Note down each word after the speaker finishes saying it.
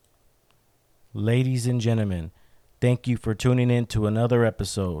Ladies and gentlemen, thank you for tuning in to another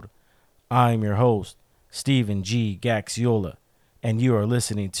episode. I'm your host, Stephen G. Gaxiola, and you are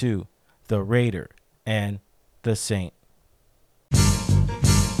listening to The Raider and the Saint.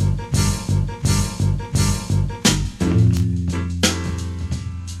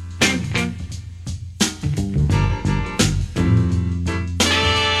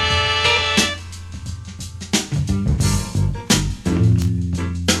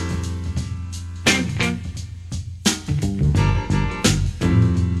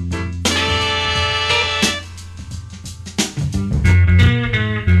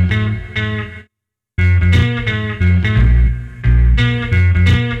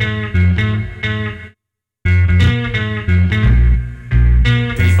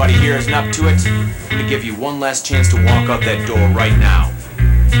 Isn't up to it, I'm gonna give you one last chance to walk out that door right now.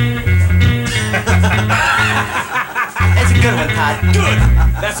 That's a good one, Todd. Good!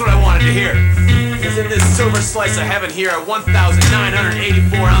 That's what I wanted to hear. Because in this silver slice of heaven here are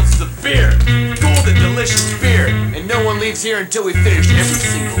 1,984 ounces of beer. Golden, delicious beer. And no one leaves here until we finish every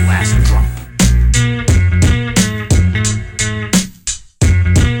single last drop.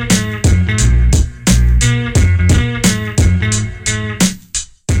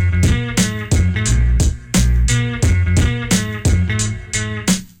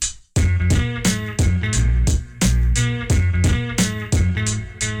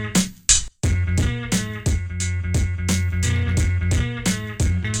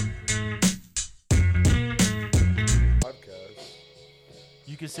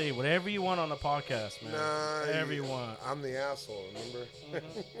 You can say whatever you want on the podcast, man. Whatever you want. I'm the asshole, remember?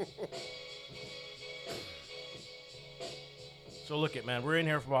 So look it, man. We're in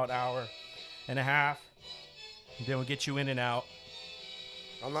here for about an hour and a half. And then we'll get you in and out.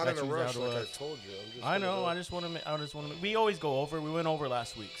 I'm not in a rush like I told you. I know. I just want to. We always go over. We went over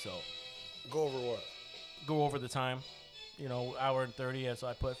last week, so. Go over what? Go over the time. Hour and 30 as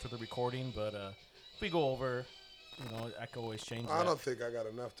I put for the recording. But if we go over, I can always change that. I don't think I got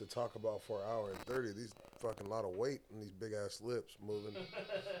enough to talk about for an hour and 30. These fucking lot of weight and these big ass lips moving.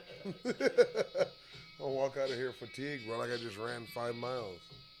 I'll walk out of here fatigued, bro, like I just ran 5 miles.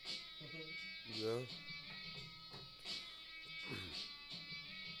 Yeah.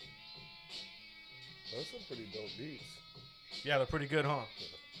 Those are pretty dope beats. Yeah, they're pretty good, huh?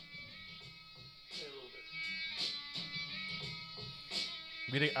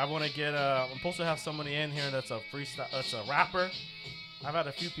 I want to get. I'm supposed to have somebody in here that's a freestyle. That's a rapper. I've had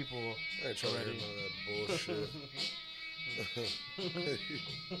a few people. I ain't trying to hear none of that bullshit.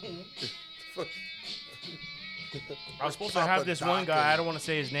 I was supposed to have this one guy. I don't want to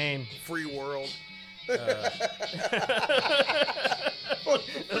say his name. Free World. B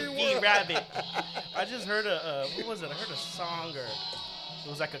Rabbit. I just heard what was it? I heard a song or it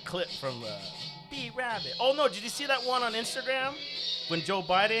was like a clip from B Rabbit. Oh no! Did you see that one on Instagram? When Joe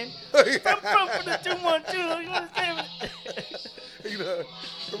Biden, from for the 212, you understand?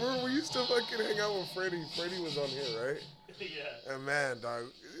 Remember we used to fucking hang out with Freddie. Freddie was on here, right? Yeah. And man,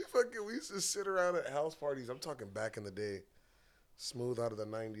 dog, we used to sit around at house parties. I'm talking back in the day, smooth out of the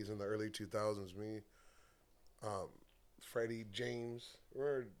 90s and the early 2000s. Me, Freddie, James.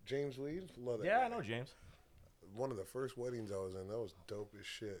 Remember James Weed? Love that guy. I know James. One of the first weddings I was in, that was dope as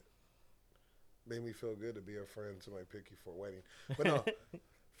shit. Made me feel good to be a friend to my picky for a wedding. But no,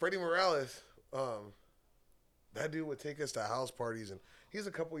 Freddie Morales, that dude would take us to house parties, and he's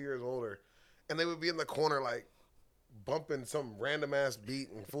a couple years older, and they would be in the corner like bumping some random ass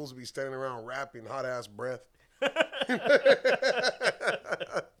beat, and fools would be standing around rapping hot ass breath. And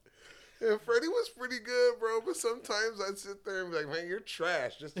Freddie was pretty good, bro, but sometimes I'd sit there and be like, man, you're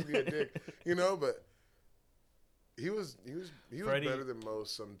trash, just to be a dick, but he was Freddie, better than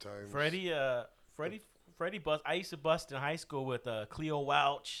most sometimes. Freddie bust. I used to bust in high school with Cleo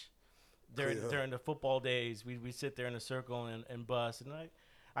Welch during the football days. We'd sit there in a circle and bust. And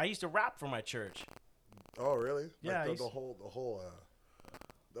I used to rap for my church. Oh really? Yeah. Like the whole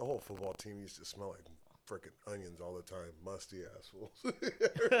football team used to smell like freaking onions all the time. Musty assholes.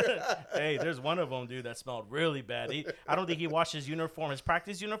 Hey, there's one of them, dude, that smelled really bad. I don't think he washed his uniform, his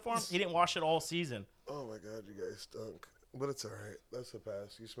practice uniform. He didn't wash it all season. Oh my God, you guys stunk. But it's all right. That's a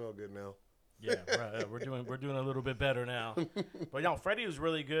pass. You smell good now. Yeah, right. We're doing a little bit better now. But Freddie was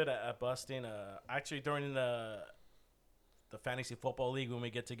really good at busting. Actually, during the fantasy football league when we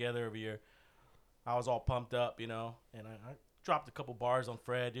get together every year, I was all pumped up, and I dropped a couple bars on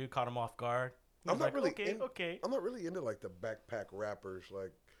Fred, dude. Caught him off guard. I'm not really okay. I'm not really into like the backpack rappers,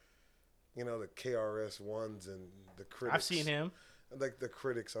 like the KRS Ones and the Critics. I've seen him. Like the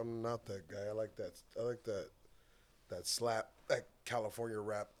Critics, I'm not that guy. I like that slap, like California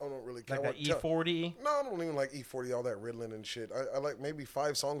rap. I don't really Like that E40. No, I don't even like E40, all that Riddlin' and shit. I like maybe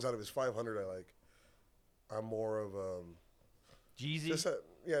 5 songs out of his 500 I like. I'm more of Jeezy.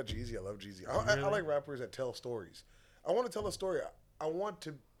 Yeah, Jeezy. I love Jeezy. I like rappers that tell stories. I want to tell a story. I want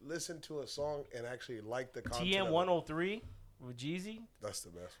to listen to a song and actually like the content. TM 103 with Jeezy. That's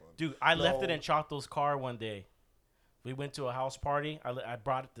the best one. Dude, I left it in Chocto's car one day. We went to a house party. I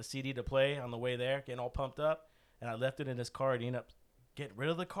brought the CD to play on the way there, getting all pumped up, and I left it in his car. And he ended up getting rid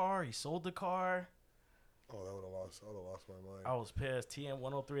of the car. He sold the car. Oh, I would have lost my mind. I was pissed. TM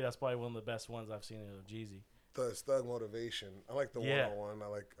 103. That's probably one of the best ones I've seen of Jeezy. The Thug Motivation. I like the 101. I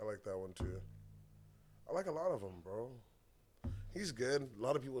like that one too. I like a lot of them, bro. He's good. A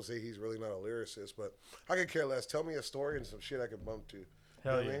lot of people say he's really not a lyricist, but I could care less. Tell me a story and some shit I could bump to.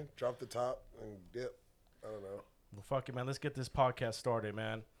 Hell What yeah. I mean? Drop the top and dip. I don't know. Well, fuck it, man. Let's get this podcast started,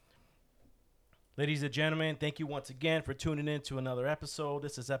 man. Ladies and gentlemen, thank you once again for tuning in to another episode.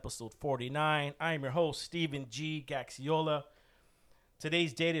 This is episode 49. I am your host, Stephen G. Gaxiola.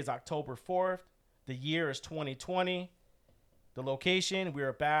 Today's date is October 4th. The year is 2020. The location, we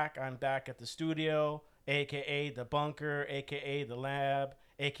are back. I'm back at the studio, a.k.a. the bunker, a.k.a. the lab,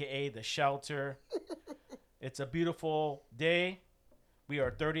 a.k.a. the shelter. It's a beautiful day. We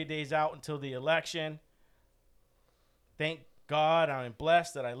are 30 days out until the election. Thank God I'm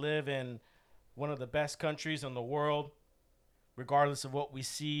blessed that I live in one of the best countries in the world, regardless of what we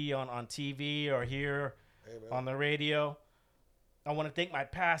see on TV or hear on the radio. I want to thank my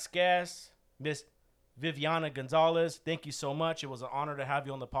past guests, Miss Viviana Gonzalez. Thank you so much. It was an honor to have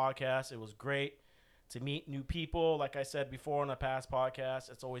you on the podcast. It was great to meet new people. Like I said before on the past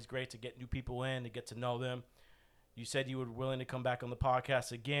podcast, it's always great to get new people in, to get to know them. You said you were willing to come back on the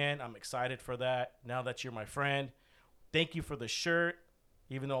podcast again. I'm excited for that now that you're my friend. Thank you for the shirt,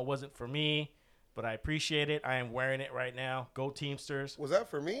 even though it wasn't for me, but I appreciate it. I am wearing it right now. Go Teamsters. Was that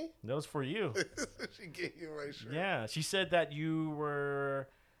for me? That was for you. She gave you my shirt. Yeah, she said that you were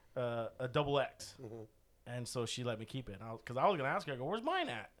a double X, and so she let me keep it. Because I was going to ask her, I go, where's mine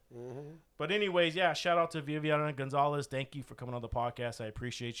at? But anyways, yeah, shout out to Viviana Gonzalez. Thank you for coming on the podcast. I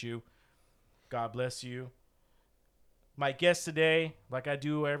appreciate you. God bless you. My guest today, like I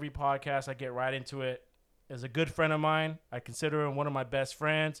do every podcast, I get right into it, is a good friend of mine. I consider him one of my best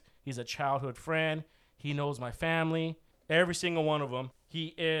friends. He's a childhood friend. He knows my family, every single one of them.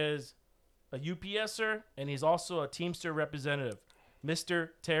 He is a UPSer, and he's also a Teamster representative.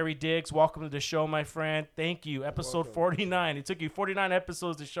 Mr. Terry Diggs, welcome to the show, my friend. Thank you. Episode 49. It took you 49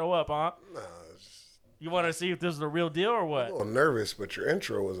 episodes to show up, huh? Nah, You want to see if this is the real deal or what? I'm a little nervous, but your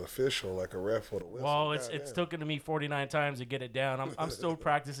intro was official, like a ref with a whistle. Well, it's taken me 49 times to get it down. I'm still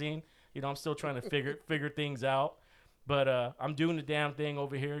practicing. You know, I'm still trying to figure things out. But I'm doing the damn thing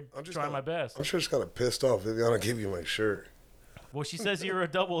over here, trying my best. I'm sure just kind of pissed off. Viviana gave you my shirt. Well, she says you're a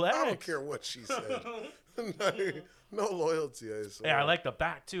double X. I don't care what she said. No loyalty, I swear. Yeah, I like the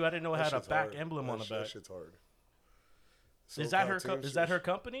back, too. I didn't know it had a back emblem on the back. That shit's hard. Is that her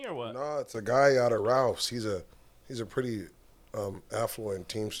company or what? No, it's a guy out of Ralph's. He's a pretty affluent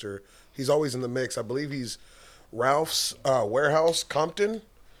Teamster. He's always in the mix. I believe he's Ralph's warehouse, Compton.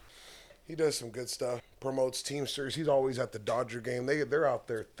 He does some good stuff. Promotes Teamsters. He's always at the Dodger game. They're out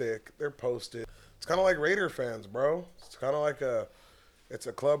there thick. They're posted. It's kind of like Raider fans, bro. It's kind of like it's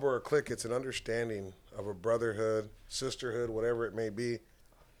a club or a clique. It's an understanding of a brotherhood, sisterhood, whatever it may be.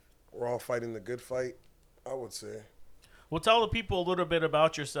 We're all fighting the good fight, I would say. Well, tell the people a little bit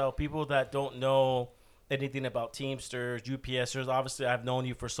about yourself. People that don't know anything about Teamsters, UPSers. Obviously, I've known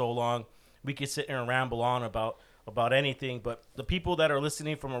you for so long. We could sit here and ramble on about anything. But the people that are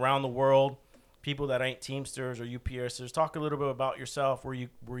listening from around the world, people that ain't Teamsters or UPSers, talk a little bit about yourself, where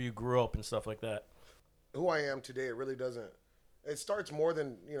you grew up and stuff like that. Who I am today, it really doesn't. It starts more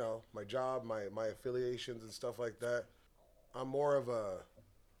than, my job, my affiliations and stuff like that. I'm more of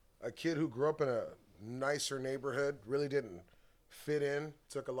a kid who grew up in a nicer neighborhood, really didn't fit in.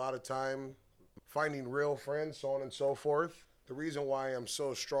 Took a lot of time finding real friends, so on and so forth. The reason why I'm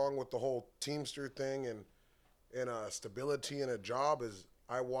so strong with the whole Teamster thing and stability in a job is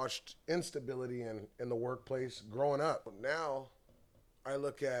I watched instability in the workplace growing up. Now I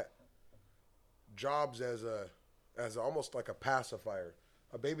look at jobs as almost like a pacifier,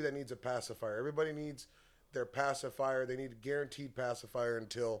 a baby that needs a pacifier. Everybody needs their pacifier. They need a guaranteed pacifier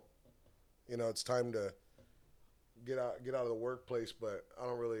until it's time to get out of the workplace. But I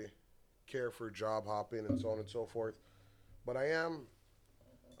don't really care for job hopping and so on and so forth. But I am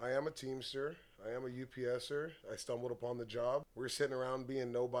a Teamster. I am a UPSer. I stumbled upon the job. We're sitting around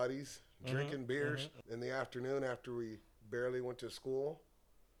being nobodies, drinking beers in the afternoon after we barely went to school.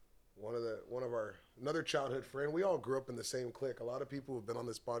 another childhood friend. We all grew up in the same clique. A lot of people who've been on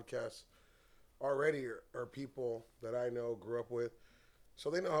this podcast already are people that I know, grew up with. So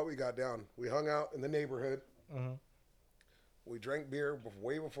they know how we got down. We hung out in the neighborhood. Mm-hmm. We drank beer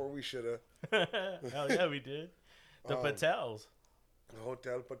way before we should have. Hell yeah, we did. The Patels.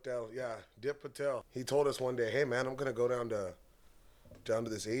 Hotel Patel, yeah, Dip Patel. He told us one day, "Hey man, I'm gonna go down to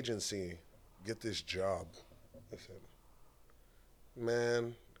this agency, get this job." I said,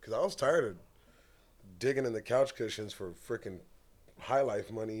 "Man," because I was tired of digging in the couch cushions for freaking high life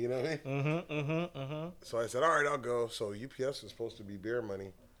money. You know what I mean? So I said, "All right, I'll go." So UPS was supposed to be beer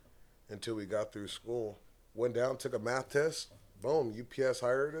money until we got through school. Went down, took a math test. Boom, UPS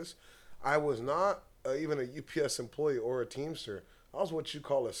hired us. I was not even a UPS employee or a Teamster. I was what you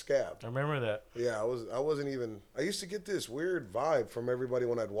call a scab. I remember that. Yeah, I wasn't even. I used to get this weird vibe from everybody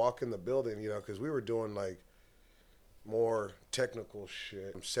when I'd walk in the building, because we were doing like more technical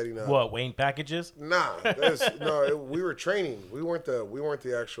shit. I'm setting up. What, weighing packages? Nah, we were training. We weren't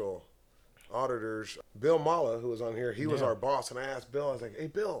the actual auditors. Bill Mala, who was on here, he was our boss, and I asked Bill. I was like, "Hey,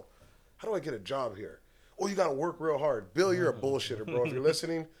 Bill, how do I get a job here?" "Oh, you got to work real hard." Bill, you're a bullshitter, bro. If you're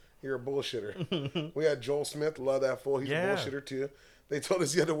listening, you're a bullshitter. We had Joel Smith, love that fool. He's a bullshitter too. They told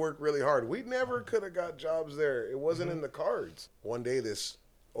us you had to work really hard. We never could have got jobs there. It wasn't in the cards. One day, this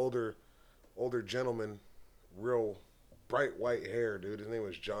older gentleman, real bright white hair, dude. His name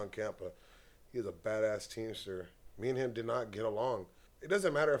was John Campa. He was a badass Teamster. Me and him did not get along. It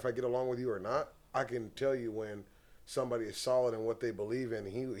doesn't matter if I get along with you or not. I can tell you when somebody is solid in what they believe in.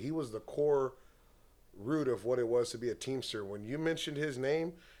 He was the core root of what it was to be a Teamster. When you mentioned his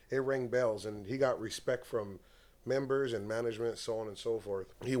name, it rang bells, and he got respect from members and management, so on and so forth.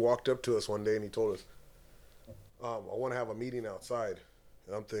 He walked up to us one day and he told us, "I want to have a meeting outside."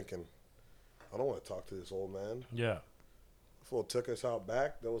 And I'm thinking, I don't want to talk to this old man. Yeah. The fool took us out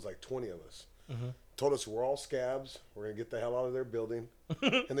back. There was like 20 of us. Told us we're all scabs. We're going to get the hell out of their building.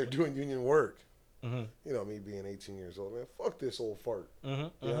 And they're doing union work. You know, me being 18 years old, man, fuck this old fart. You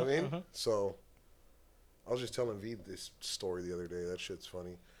know what I mean? So I was just telling V this story the other day. That shit's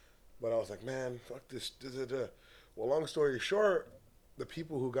funny. But I was like, man, fuck this. Well, long story short, the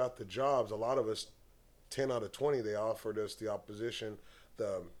people who got the jobs, a lot of us, 10 out of 20, they offered us the opposition,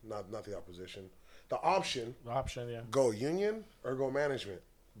 not the opposition, the option. The option, yeah. Go union or go management,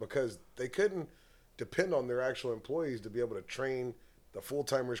 because they couldn't depend on their actual employees to be able to train the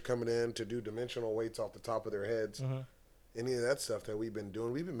full-timers coming in to do dimensional weights off the top of their heads. Any of that stuff that we've been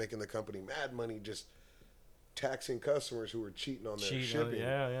doing. We've been making the company mad money just taxing customers who were cheating on their shipping.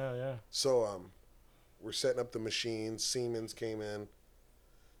 Yeah. So we're setting up the machines. Siemens came in.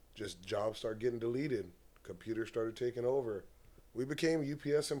 Just jobs started getting deleted. Computers started taking over. We became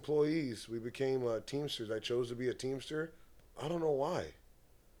UPS employees. We became Teamsters. I chose to be a Teamster. I don't know why.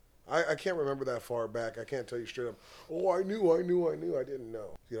 I can't remember that far back. I can't tell you straight up, "Oh, I knew. I didn't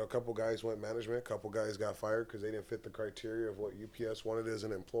know." A couple guys went management. A couple guys got fired because they didn't fit the criteria of what UPS wanted as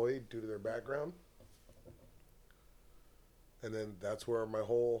an employee due to their background. And then that's where my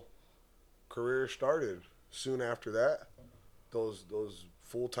whole career started. Soon after that, those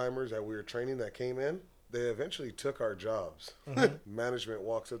full-timers that we were training that came in, they eventually took our jobs. Management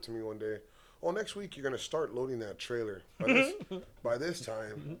walks up to me one day, "Oh, next week you're going to start loading that trailer." By this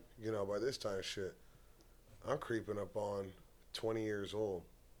time, shit, I'm creeping up on 20 years old.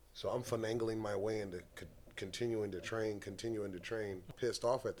 So I'm finagling my way into continuing to train, pissed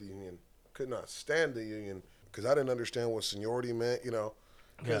off at the union. Could not stand the union because I didn't understand what seniority meant,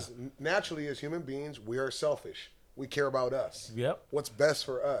 Because naturally, as human beings, we are selfish. We care about us. Yep. What's best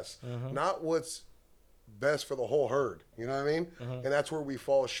for us, not what's best for the whole herd. You know what I mean? And that's where we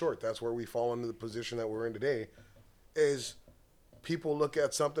fall short. That's where we fall into the position that we're in today. Is people look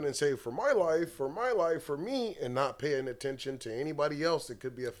at something and say, "For my life, for me," and not paying attention to anybody else that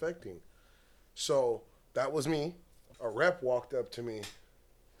could be affecting. So that was me. A rep walked up to me,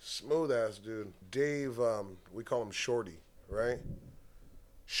 smooth ass dude, Dave. We call him Shorty, right?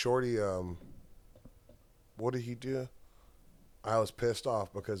 Shorty, what did he do? I was pissed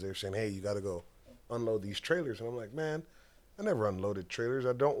off because they were saying, "Hey, you got to go unload these trailers." And I'm like, "Man, I never unloaded trailers.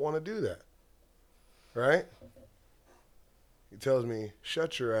 I don't want to do that." Right? He tells me,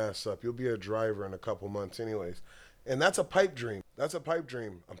 "Shut your ass up. You'll be a driver in a couple months anyways." And that's a pipe dream.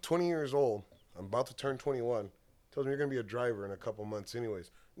 I'm 20 years old. I'm about to turn 21. Tells me you're going to be a driver in a couple months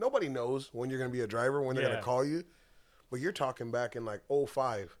anyways. Nobody knows when you're going to be a driver, when they're going to call you. But you're talking back in like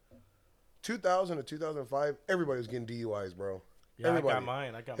 2005. 2000 to 2005, everybody was getting DUIs, bro. Yeah, everybody. I got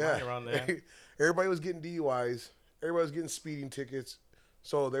mine around there. Everybody was getting DUIs. Everybody was getting speeding tickets.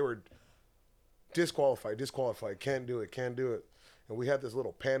 So they were disqualified. Can't do it. And we had this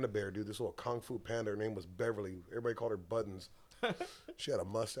little panda bear, dude, this little kung fu panda. Her name was Beverly. Everybody called her Buttons. She had a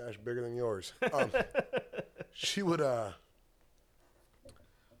mustache bigger than yours. She would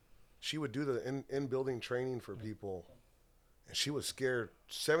do the in-building training for people. And she was scared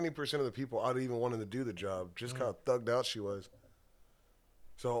 70% of the people out of even wanting to do the job, just how thugged out she was.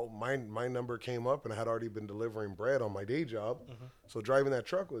 So my number came up, and I had already been delivering bread on my day job. So driving that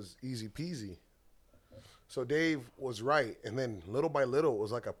truck was easy peasy. So Dave was right. And then little by little, it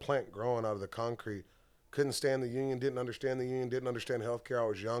was like a plant growing out of the concrete. Couldn't stand the union, didn't understand the union, didn't understand healthcare. I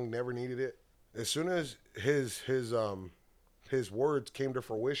was young, never needed it. As soon as his words came to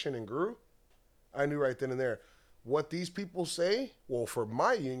fruition and grew, I knew right then and there. What these people say, well, for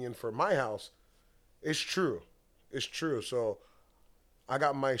my union, for my house, it's true. It's true. So I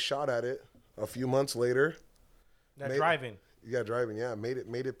got my shot at it a few months later. Driving. Yeah, driving. Yeah, made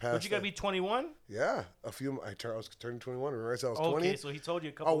it past. But you gotta be 21. Yeah, I was turning 21. Remember I said I was 20. Okay, so he told you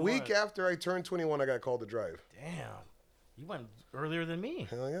a couple. A week after I turned 21, I got called to drive. Damn, you went earlier than me.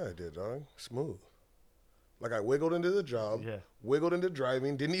 Hell yeah, I did, dog. Smooth. Like I wiggled into the job, wiggled into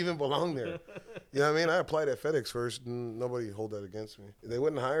driving, didn't even belong there. You know what I mean? I applied at FedEx first, and nobody hold that against me. They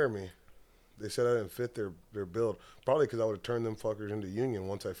wouldn't hire me. They said I didn't fit their build. Probably because I would have turned them fuckers into union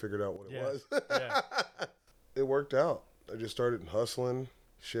once I figured out what it was. It worked out. I just started hustling.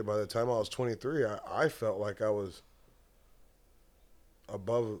 Shit, by the time I was 23, I felt like I was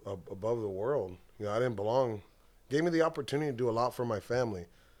above the world. You know, I didn't belong. Gave me the opportunity to do a lot for my family.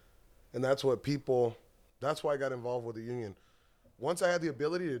 And that's why I got involved with the union. Once I had the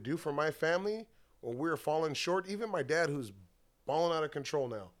ability to do for my family, when we were falling short, even my dad, who's balling out of control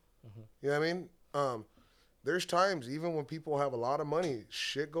now. You know what I mean? There's times, even when people have a lot of money,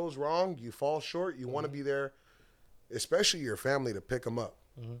 shit goes wrong, you fall short, you want to be there, especially your family, to pick them up.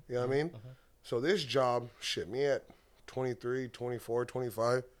 You know what I mean? So this job, shit, me at 23, 24,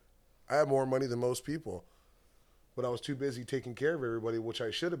 25, I had more money than most people. But I was too busy taking care of everybody, which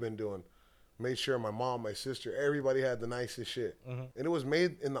I should have been doing. Made sure my mom, my sister, everybody had the nicest shit. And it was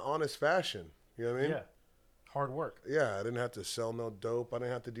made in the honest fashion. You know what I mean? Yeah. Hard work. Yeah, I didn't have to sell no dope. I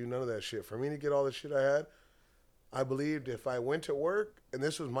didn't have to do none of that shit. For me to get all the shit I had, I believed if I went to work, and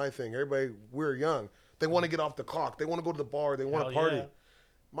this was my thing, everybody, we were young. They want to get off the clock. They want to go to the bar. They want to party. Yeah.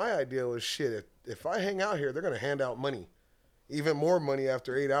 My idea was, shit, if I hang out here, they're going to hand out money. Even more money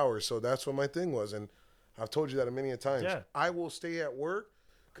after 8 hours. So that's what my thing was. And I've told you that a many times. Yeah. I will stay at work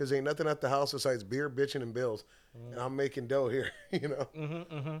because ain't nothing at the house besides beer, bitching, and bills. And I'm making dough here, you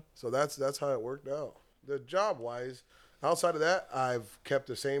know. So that's how it worked out. The job-wise, outside of that, I've kept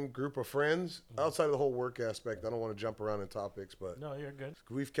the same group of friends. Outside of the whole work aspect, I don't want to jump around in topics, but No, you're good.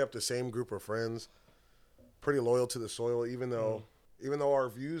 we've kept the same group of friends. Pretty loyal to the soil, even though our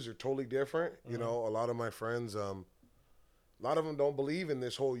views are totally different. You know, a lot of my friends, a lot of them don't believe in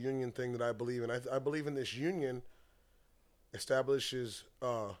this whole union thing that I believe in. I believe in this union establishes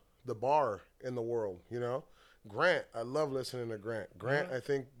the bar in the world, you know. Grant, I love listening to Grant. Grant, I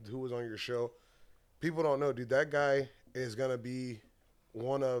think, who was on your show, people don't know, dude, that guy is going to be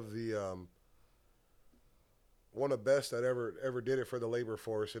one of the best that ever did it for the labor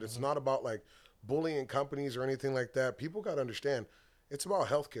force. And it's not about, like, bullying companies or anything like that. People got to understand, it's about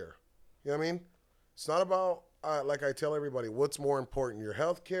healthcare. You know what I mean? It's not about, like I tell everybody, what's more important, your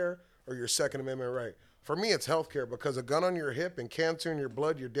healthcare or your Second Amendment right? For me, it's healthcare, because a gun on your hip and cancer in your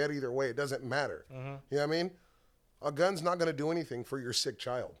blood, you're dead either way. It doesn't matter. You know what I mean? A gun's not going to do anything for your sick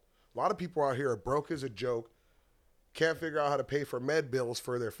child. A lot of people out here are broke as a joke, can't figure out how to pay for med bills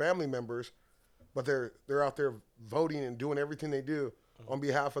for their family members, but they're out there voting and doing everything they do on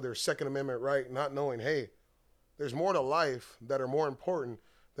behalf of their Second Amendment right, not knowing, hey, there's more to life that are more important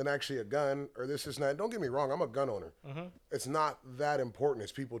than actually a gun or this is not. Don't get me wrong, I'm a gun owner. It's not that important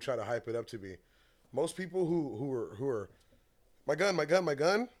as people try to hype it up to be. Most people who are my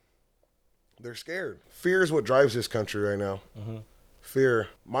gun, they're scared. Fear is what drives this country right now. Fear.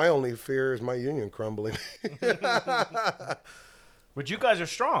 My only fear is my union crumbling. But you guys are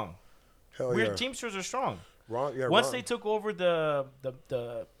strong. Hell We're yeah. Teamsters are strong. Ron, Once they took over the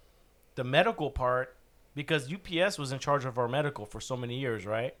medical part, because UPS was in charge of our medical for so many years,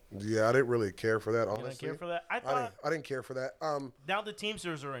 right? Yeah, I didn't really care for that, honestly. You didn't care for that? I didn't care for that. Now the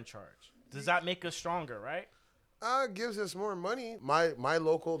Teamsters are in charge. Does that make us stronger, right? It gives us more money. My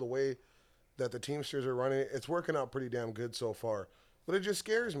local, the way that the Teamsters are running, it's working out pretty damn good so far. But it just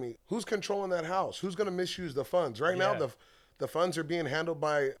scares me. Who's controlling that house? Who's going to misuse the funds? Right now, the funds are being handled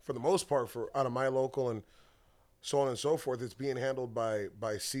by, for the most part, out of my local and so on and so forth. It's being handled by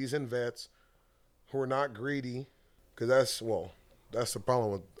seasoned vets who are not greedy. Because that's the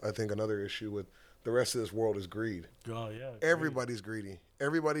problem with, I think, another issue with The rest of this world is greed. Oh, yeah. Everybody's greedy.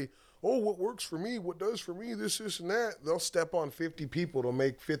 Everybody, oh, what works for me, what does for me, this, and that. They'll step on 50 people to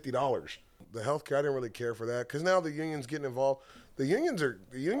make $50. The healthcare, I didn't really care for that because now the union's getting involved. The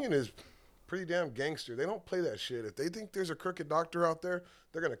union is pretty damn gangster. They don't play that shit. If they think there's a crooked doctor out there,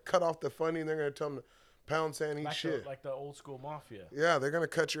 they're going to cut off the funding. They're going to tell them to pound sand, eat shit. Like the old school mafia. Yeah, they're going to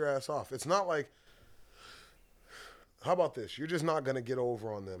cut your ass off. It's not like, how about this? You're just not going to get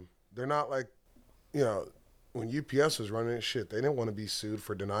over on them. They're not like, you know, when UPS was running it, shit, they didn't want to be sued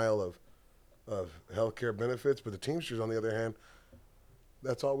for denial of health care benefits. But the Teamsters, on the other hand,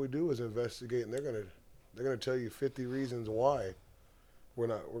 that's all we do is investigate, and they're gonna tell you 50 reasons why we're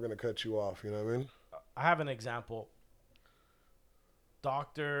gonna cut you off. You know what I mean? I have an example.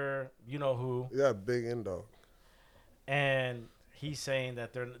 Doctor, you know who? Yeah, big N-Dog. And he's saying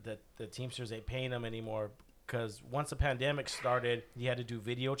that the Teamsters ain't paying him anymore because once the pandemic started, he had to do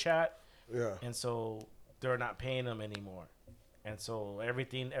video chat. Yeah. And so they're not paying him anymore. And so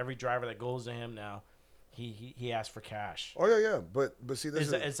every driver that goes to him now, he asks for cash. Oh yeah. But see,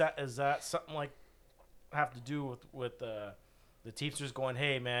 this is that something like have to do with the Teamsters going,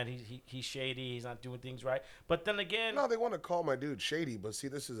 hey man, he's shady, he's not doing things right. But then again, no, they want to call my dude shady. But see,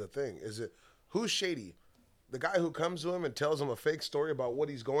 this is a thing. Is it who's shady? The guy who comes to him and tells him a fake story about what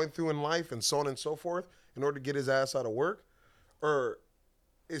he's going through in life and so on and so forth in order to get his ass out of work, or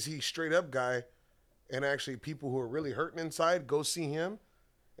is he straight up guy? And actually, people who are really hurting inside go see him,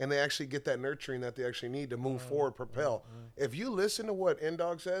 and they actually get that nurturing that they actually need to move forward, propel. If you listen to what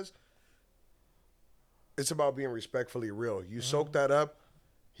N-Dog says, it's about being respectfully real. You soak that up,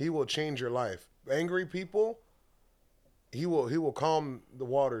 he will change your life. Angry people, he will calm the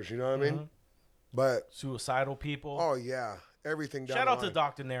waters. You know what I mean? But suicidal people. Oh yeah, everything. Down Shout the out line. to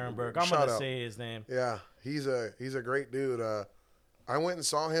Dr. Narenberg. I'm gonna say his name. Yeah, he's a great dude. I went and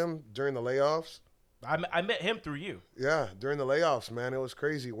saw him during the layoffs. I met him through you. Yeah, during the layoffs, man, it was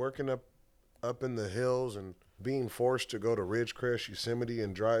crazy working up in the hills and being forced to go to Ridgecrest, Yosemite,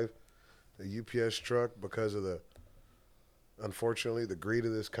 and drive a UPS truck because of unfortunately, the greed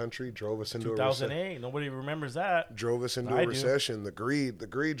of this country drove us into 2008. Nobody remembers that. Drove us into a recession. The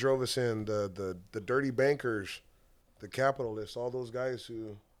greed drove us in. The dirty bankers, the capitalists, all those guys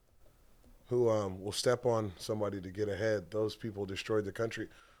who will step on somebody to get ahead. Those people destroyed the country.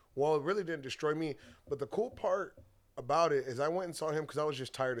 Well, it really didn't destroy me. But the cool part about it is I went and saw him because I was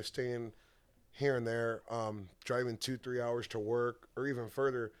just tired of staying here and there, driving 2-3 hours to work, or even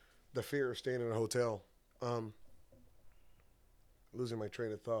further, the fear of staying in a hotel. Losing my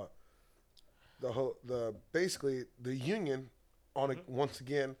train of thought. Basically the union once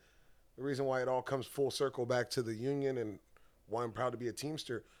again, the reason why it all comes full circle back to the union and why I'm proud to be a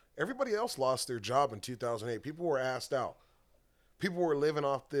Teamster. Everybody else lost their job in 2008. People were asked out. People were living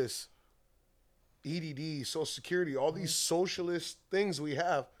off this EDD, Social Security, all these socialist things we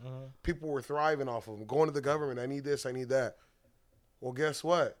have. People were thriving off of them, going to the government. I need this, I need that. Well, guess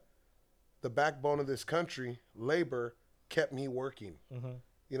what? The backbone of this country, labor, kept me working.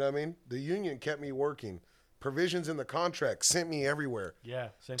 You know what I mean? The union kept me working. Provisions in the contract sent me everywhere. Yeah,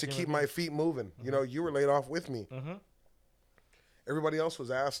 to keep my feet moving. You know, you were laid off with me. Everybody else was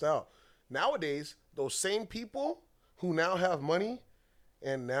asked out. Nowadays, those same people who now have money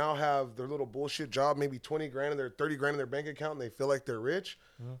and now have their little bullshit job, maybe 20 grand or 30 grand in their bank account, and they feel like they're rich,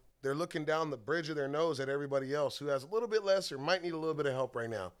 they're looking down the bridge of their nose at everybody else who has a little bit less or might need a little bit of help right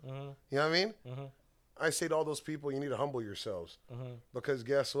now. You know what I mean? I say to all those people, you need to humble yourselves. Because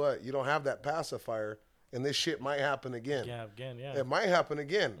guess what? You don't have that pacifier, and this shit might happen again. Yeah, again, yeah. It might happen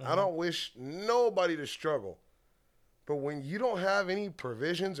again. I don't wish nobody to struggle. But when you don't have any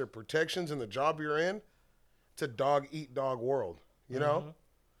provisions or protections in the job you're in, it's a dog-eat-dog world, you know?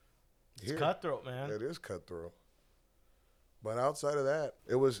 It's cutthroat, man. It is cutthroat. But outside of that,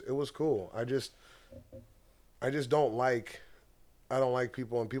 it was cool. I don't like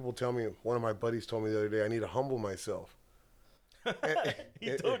people, and people tell me, one of my buddies told me the other day, I need to humble myself.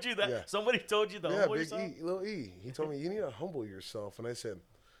 He told you that? Yeah. Somebody told you to humble Big yourself? Lil E. He told me, you need to humble yourself. And I said,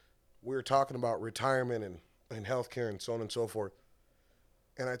 we were talking about retirement and healthcare and so on and so forth.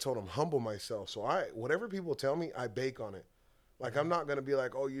 And I told him, humble myself. So whatever people tell me, I bake on it. Like, I'm not going to be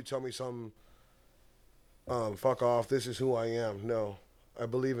like, oh, you tell me something, fuck off, this is who I am. No. I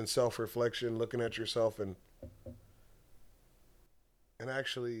believe in self-reflection, looking at yourself, and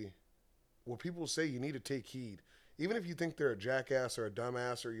actually, what people say, you need to take heed. Even if you think they're a jackass or a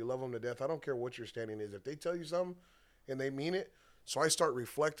dumbass or you love them to death, I don't care what your standing is. If they tell you something and they mean it, so I start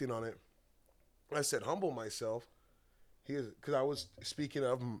reflecting on it. I said, humble myself. Because I was speaking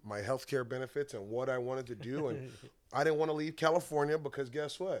of my healthcare benefits and what I wanted to do, and I didn't want to leave California because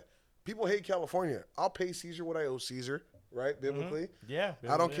guess what? People hate California. I'll pay Caesar what I owe Caesar, right? Biblically. Yeah.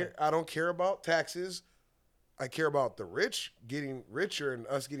 I don't care. I don't care about taxes. I care about the rich getting richer and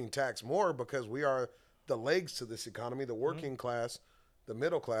us getting taxed more because we are the legs to this economy, the working class, the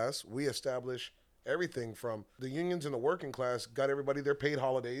middle class. We establish everything from the unions and the working class, got everybody their paid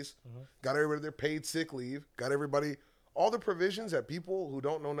holidays, got everybody their paid sick leave, got everybody all the provisions that people who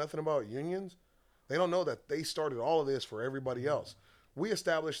don't know nothing about unions, they don't know that they started all of this for everybody else. We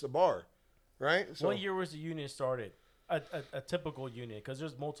established the bar, right? So, what year was the union started? A typical union, because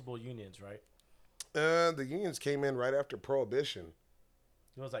there's multiple unions, right? The unions came in right after Prohibition.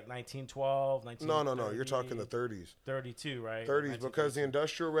 It was like 1912, No. You're talking the 30s. 32, right? 30s, because the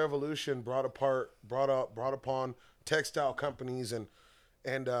Industrial Revolution brought upon textile companies and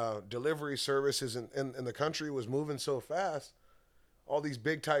delivery services, and the country was moving so fast. All these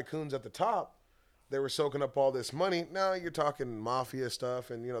big tycoons at the top, they were soaking up all this money. Now you're talking mafia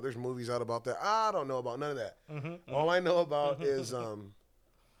stuff, and there's movies out about that. I don't know about none of that. All I know about is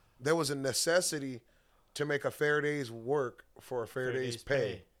there was a necessity to make a fair day's work for a fair day's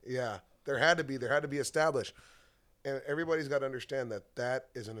pay. Yeah, there had to be established, and everybody's got to understand that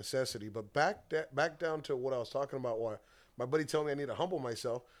is a necessity. But back down to what I was talking about, why my buddy told me I need to humble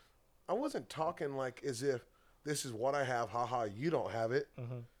myself. I wasn't talking like as if this is what I have, haha, you don't have it.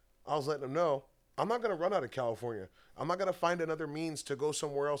 I was letting him know I'm not going to run out of California. I'm not going to find another means to go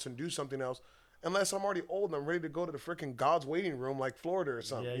somewhere else and do something else unless I'm already old and I'm ready to go to the freaking God's waiting room like Florida or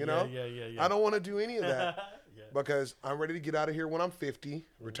something, Yeah. I don't want to do any of that because I'm ready to get out of here when I'm 50,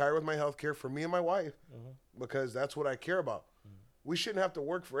 retire with my health care for me and my wife because that's what I care about. We shouldn't have to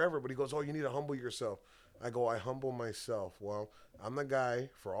work forever, but he goes, oh, you need to humble yourself. I go, I humble myself. Well, I'm the guy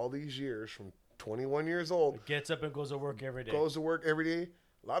for all these years from 21 years old. Gets up and goes to work every day. Goes to work every day.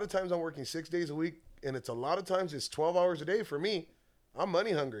 A lot of times I'm working 6 days a week, and it's a lot of times it's 12 hours a day for me. I'm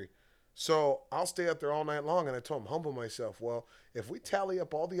money hungry. So I'll stay up there all night long, and I told him, humble myself. Well, if we tally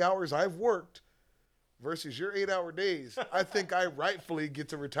up all the hours I've worked versus your 8-hour days, I think I rightfully get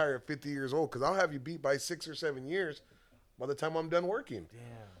to retire at 50 years old because I'll have you beat by 6 or 7 years by the time I'm done working.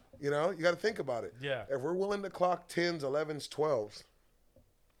 Damn. You got to think about it. Yeah. If we're willing to clock 10s, 11s, 12s,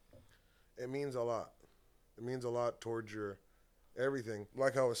 it means a lot. It means a lot towards your everything.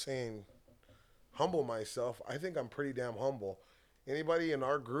 Like I was saying, humble myself. I think I'm pretty damn humble. Anybody in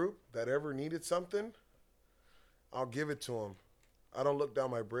our group that ever needed something, I'll give it to them. I don't look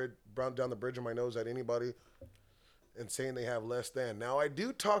down the bridge of my nose at anybody and saying they have less than. Now, I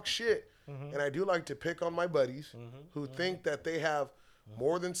do talk shit, and I do like to pick on my buddies who think that they have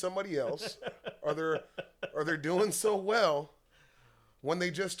more than somebody else, or they're doing so well when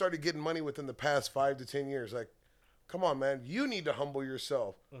they just started getting money within the past 5 to 10 years. Like, come on, man, you need to humble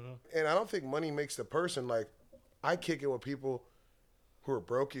yourself. And I don't think money makes the person. Like, I kick it with people who are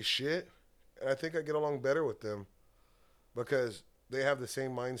broke as shit, and I think I get along better with them because they have the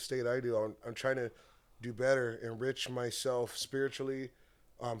same mind state I do. I'm trying to do better, enrich myself spiritually,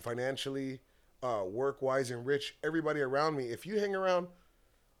 financially, work-wise, enrich everybody around me. If you hang around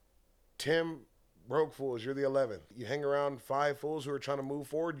 10 broke fools, you're the 11th. You hang around 5 fools who are trying to move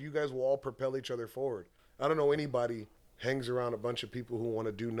forward, you guys will all propel each other forward. I don't know anybody hangs around a bunch of people who want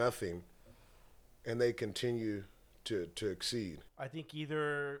to do nothing and they continue to exceed. I think you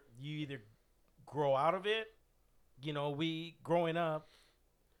either grow out of it. We growing up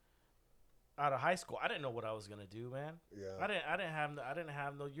out of high school, I didn't know what I was gonna do, man. Yeah. I didn't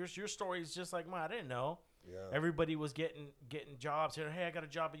have no. Your story is just like mine. I didn't know. Yeah. Everybody was getting jobs here. Hey, I got a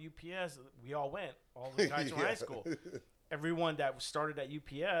job at UPS. We all went. All the guys from high school. Everyone that started at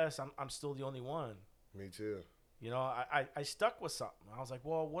UPS, I'm still the only one. Me too. I stuck with something. I was like,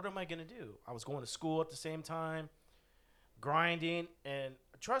 well, what am I gonna do? I was going to school at the same time, grinding, and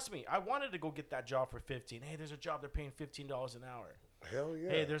trust me, I wanted to go get that job for $15. Hey, there's a job they're paying $15 an hour. Hell yeah.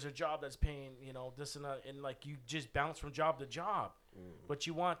 Hey, there's a job that's paying, this and that, and like you just bounce from job to job. But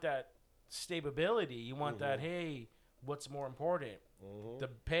you want that stability. You want that, hey, what's more important? The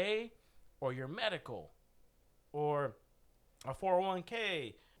pay or your medical or a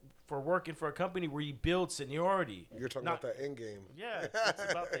 401k for working for a company where you build seniority. You're talking about that end game. Yeah,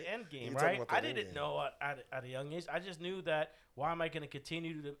 it's about the end game, right? I didn't know at a young age. I just knew that, why am I going to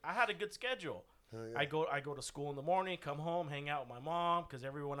continue to... I had a good schedule. Yeah. I go to school in the morning, come home, hang out with my mom because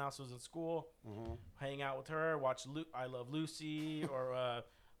everyone else was in school. Hang out with her, watch I Love Lucy or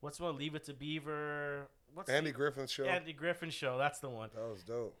what's one? Leave It to Beaver. What's Andy Griffin's show. Andy Griffin's show. That's the one. That was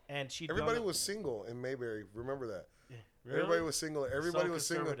dope. And everybody was single in Mayberry. Remember that? Really? Everybody was single. Everybody was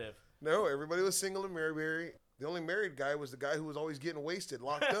single. Conservative. No, everybody was single in Mayberry. The only married guy was the guy who was always getting wasted,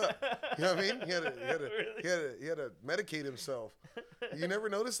 locked up. You know what I mean? He had to medicate himself. You never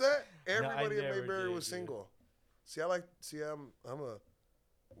noticed that? Everybody at Mayberry was single. See, I'm a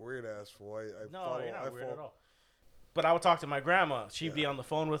weird ass fool. You're not weird at all. But I would talk to my grandma. She'd be on the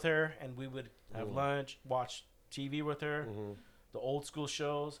phone with her, and we would have lunch, watch TV with her, the old school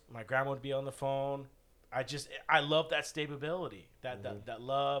shows. My grandma would be on the phone. I love that stability, that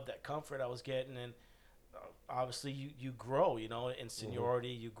love, that comfort I was getting, and obviously you grow, in seniority,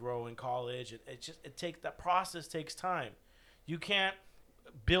 you grow in college. That process takes time. You can't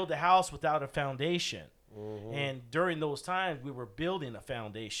build a house without a foundation. And during those times, we were building a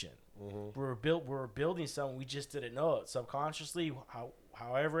foundation. We were building something. We just didn't know it subconsciously.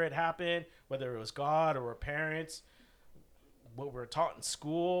 However it happened, whether it was God or our parents, what we were taught in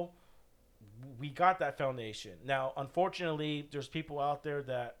school, we got that foundation. Now, unfortunately, there's people out there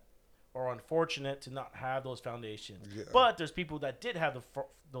that are unfortunate to not have those foundations. Yeah. But there's people that did have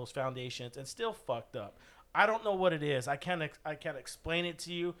those foundations and still fucked up. I don't know what it is. I can't explain it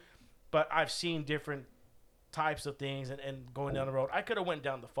to you, but I've seen different types of things and going down the road. I could have went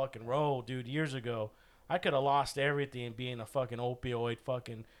down the fucking road, dude, years ago. I could have lost everything being a fucking opioid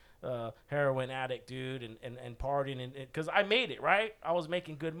fucking heroin addict, dude, and partying, and because I made it, right? I was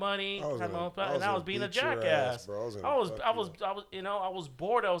making good money, and I was being a jackass. I was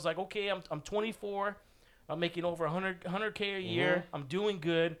bored. I was like, okay, I'm 24. I'm making over 100K a year. I'm doing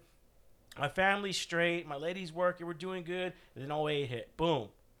good. My family's straight. My lady's working. We're doing good. And then 08 hit. Boom.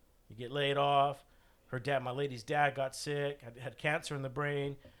 You get laid off. My lady's dad got sick, had cancer in the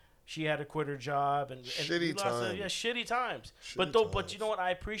brain. She had to quit her job and shitty times. Shitty times. But you know what? I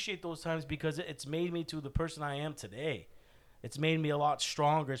appreciate those times because it's made me to the person I am today. It's made me a lot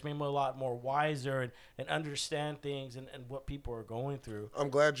stronger. It's made me a lot more wiser and understand things and what people are going through. I'm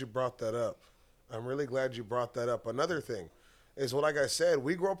glad you brought that up. I'm really glad you brought that up. Another thing is, like I said,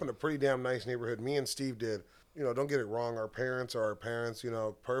 we grew up in a pretty damn nice neighborhood. Me and Steve did. Don't get it wrong. Our parents are our parents,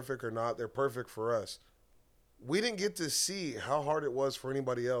 perfect or not. They're perfect for us. We didn't get to see how hard it was for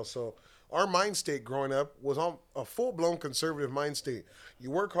anybody else. So our mind state growing up was on a full-blown conservative mind state. You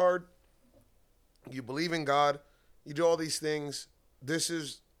work hard. You believe in God. You do all these things. This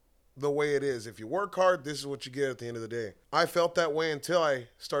is the way it is. If you work hard, this is what you get at the end of the day. I felt that way until I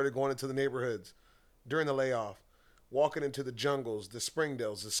started going into the neighborhoods during the layoff. Walking into the jungles, the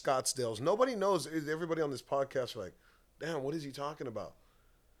Springdales, the Scottsdales. Nobody knows. Everybody on this podcast are like, damn, what is he talking about?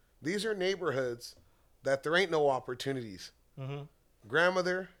 These are neighborhoods that there ain't no opportunities.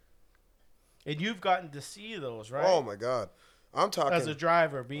 Grandmother. And you've gotten to see those, right? Oh, my God. I'm talking. As a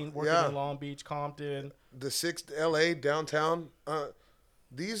driver, working in Long Beach, Compton. The 6th L.A. downtown.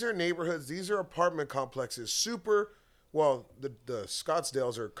 These are neighborhoods. These are apartment complexes. The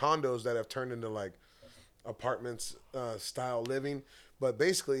Scottsdales are condos that have turned into like apartments style living. But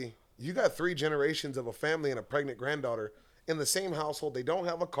basically, you got 3 generations of a family and a pregnant granddaughter in the same household. They don't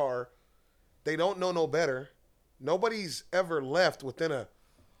have a car. They don't know no better. Nobody's ever left within a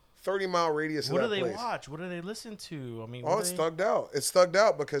 30-mile radius of that place. What do they watch? What do they listen to? I mean, it's thugged out. It's thugged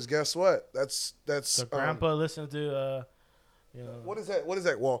out because guess what? That's the grandpa listen to. What is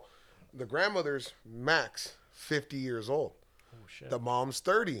that? Well, the grandmother's max 50 years old. Oh shit. The mom's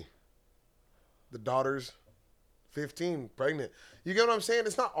 30. The daughter's 15, pregnant. You get what I'm saying?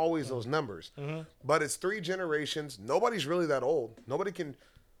 It's not always those numbers, but it's 3 generations. Nobody's really that old. Nobody can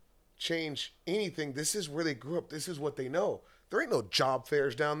change anything. This is where they grew up. This is what they know. There ain't no job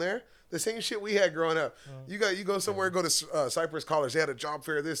fairs down there. The same shit we had growing up. You go somewhere, go to Cypress College. They had a job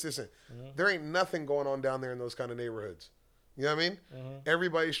fair, this, and there ain't nothing going on down there in those kind of neighborhoods. You know what I mean?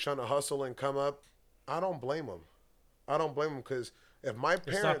 Everybody's trying to hustle and come up. I don't blame them. Because if my parents,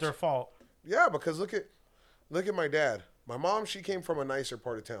 it's not their fault. Yeah, because look at my dad. My mom, she came from a nicer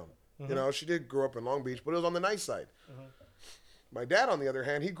part of town. She did grow up in Long Beach, but it was on the nice side. My dad, on the other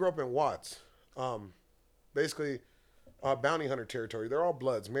hand, he grew up in Watts. Basically, bounty hunter territory. They're all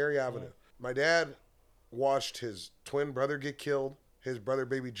Bloods, Mary Avenue. My dad watched his twin brother get killed, his brother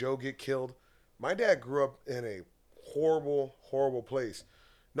baby Joe get killed. My dad grew up in a horrible, horrible place.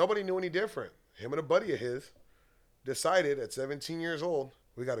 Nobody knew any different. Him and a buddy of his decided at 17 years old,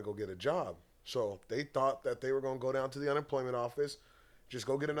 we got to go get a job. So they thought that they were going to go down to the unemployment office, just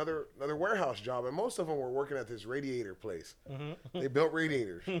go get another warehouse job. And most of them were working at this radiator place. They built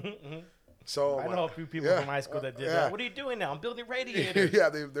radiators. So I know a few people from high school that did that. What are you doing now? I'm building radiators. Yeah,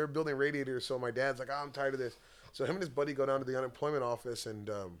 they're building radiators. So my dad's like, I'm tired of this. So him and his buddy go down to the unemployment office,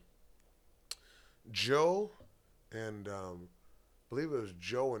 and Joe and I believe it was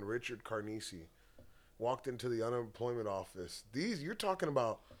Joe and Richard Carnesi walked into the unemployment office. You're talking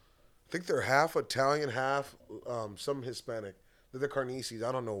about think they're half Italian, half some Hispanic. They're the Carnices.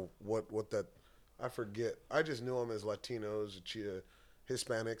 I don't know what that. I forget. I just knew them as Latinos,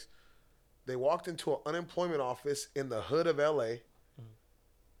 Hispanics. They walked into an unemployment office in the hood of L.A.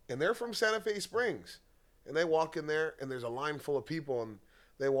 And they're from Santa Fe Springs. And they walk in there, and there's a line full of people, and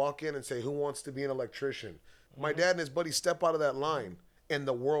they walk in and say, "Who wants to be an electrician?" My dad and his buddy step out of that line, and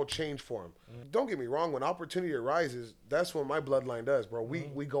the world changed for him. Don't get me wrong. When opportunity arises, that's what my bloodline does, bro.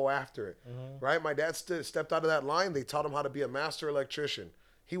 We go after it, right? My dad stepped out of that line. They taught him how to be a master electrician.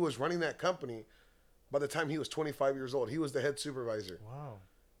 He was running that company by the time he was 25 years old. He was the head supervisor. Wow.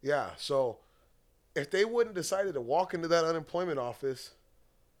 Yeah, so if they wouldn't decided to walk into that unemployment office,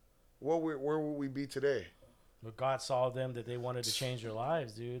 where would we be today? But God saw them that they wanted to change their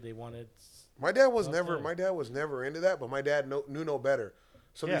lives, dude. They wanted. My dad was never into that, but my dad knew no better.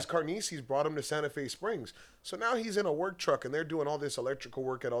 So these Carnices brought him to Santa Fe Springs. So now he's in a work truck, and they're doing all this electrical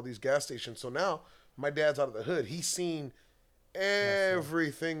work at all these gas stations. So now my dad's out of the hood. He's seen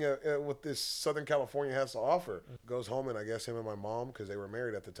everything what this Southern California has to offer. Goes home, and I guess him and my mom, because they were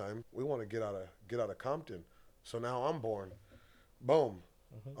married at the time, we want to get out of Compton. So now I'm born. Boom.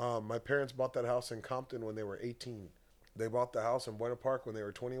 My parents bought that house in Compton when they were 18. They bought the house in Buena Park when they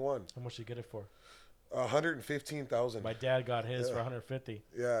were 21. How much did you get it for? $115,000. My dad got his for $150.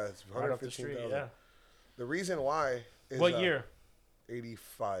 Yeah, it's Right off the street. $115,000. Yeah. The reason why is What year?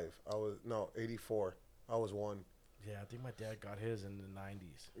 85. 84. I was 1. Yeah, I think my dad got his in the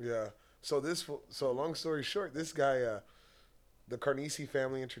 90s. Yeah. So long story short, this guy, the Carnisi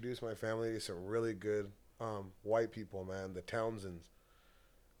family introduced my family to some really good white people, man, the Townsends.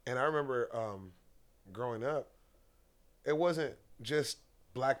 And I remember growing up, it wasn't just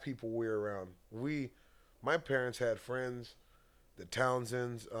black people we were around. My parents had friends, the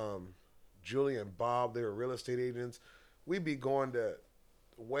Townsends, Julie and Bob, they were real estate agents. We'd be going to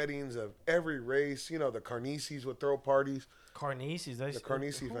weddings of every race. You know, the Carnices would throw parties. Carnices? The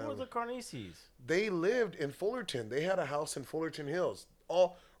Carnisi family. Who were the Carnices? They lived in Fullerton. They had a house in Fullerton Hills.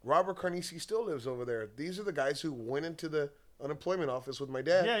 Robert Carnisi still lives over there. These are the guys who went into the unemployment office with my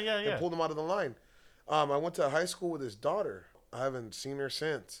dad and pulled him out of the line. I went to high school with his daughter. I haven't seen her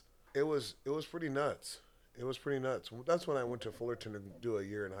since. It was pretty nuts. It was pretty nuts. That's when I went to Fullerton to do a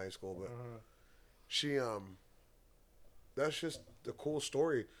year in high school. But she, that's just the cool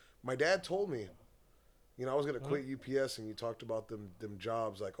story. My dad told me, I was gonna quit UPS, and you talked about them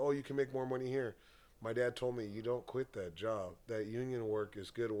jobs like, oh, you can make more money here. My dad told me, you don't quit that job. That union work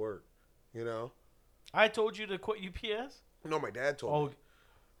is good work. I told you to quit UPS? No, my dad told me.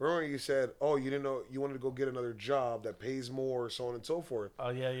 Remember you said, oh, you didn't know, you wanted to go get another job that pays more, so on and so forth. Oh,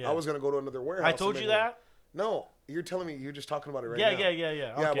 yeah. I was going to go to another warehouse. I told you that? No, you're telling me, you're just talking about it right now.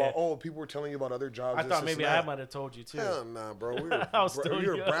 Yeah. Okay. About, people were telling you about other jobs. I thought maybe I might have told you too. Hell nah, bro. We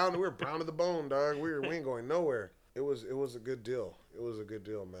were brown to the bone, dog. We ain't going nowhere. It was a good deal. It was a good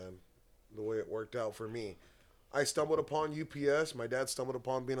deal, man. The way it worked out for me. I stumbled upon UPS. My dad stumbled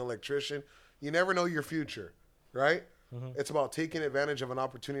upon being an electrician. You never know your future, right? It's about taking advantage of an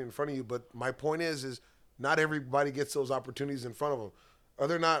opportunity in front of you. But my point is not everybody gets those opportunities in front of them. Or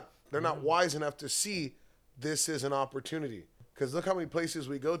they're not wise enough to see this is an opportunity. Because look how many places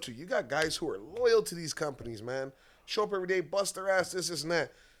we go to. You got guys who are loyal to these companies, man. Show up every day, bust their ass, this and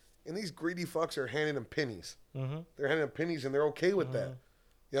that. And these greedy fucks are handing them pennies. They're handing them pennies, and they're okay with that.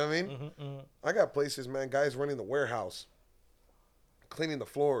 You know what I mean? I got places, man, guys running the warehouse, cleaning the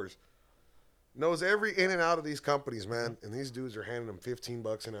floors. Knows every in and out of these companies, man. And these dudes are handing them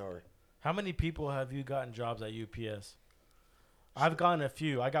 $15 an hour. How many people have you gotten jobs at UPS? I've gotten a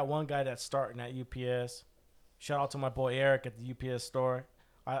few. I got one guy that's starting at UPS. Shout out to my boy Eric at the UPS store.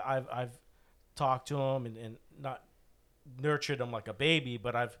 I've talked to him and not nurtured him like a baby,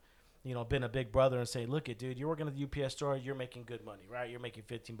 but I've been a big brother and say, look, dude, you're working at the UPS store. You're making good money, right? You're making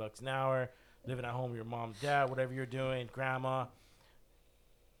 $15 an hour, living at home with your mom, dad, whatever you're doing, grandma.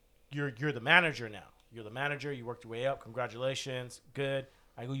 You're the manager now. You're the manager. You worked your way up. Congratulations. Good.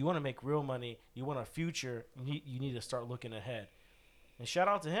 I go, you want to make real money. You want a future. You need to start looking ahead. And shout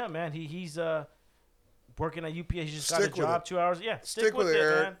out to him, man. He's working at UPS. He just got a job 2 hours. Yeah, stick with it,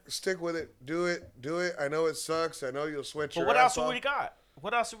 Eric. Man. Stick with it. Do it. I know it sucks. I know you'll sweat your ass off. But what else have we got?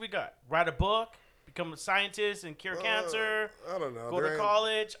 What else have we got? Write a book, become a scientist and cure cancer. I don't know. Go to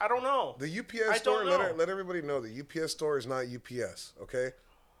college. I don't know. The UPS store, let everybody know, the UPS store is not UPS, okay?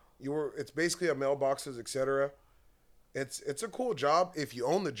 It's basically a mailboxes, etc. It's a cool job if you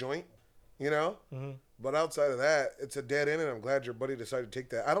own the joint, But outside of that, it's a dead end, and I'm glad your buddy decided to take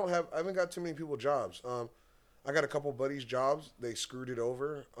that. I haven't got too many people jobs. I got a couple buddies jobs. They screwed it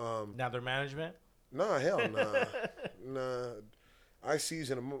over. Now they're management? Nah, hell nah. Nah. I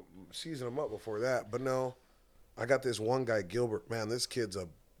seasoned him up before that. But no, I got this one guy, Gilbert. Man, this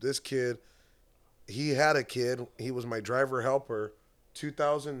kid. He had a kid. He was my driver helper,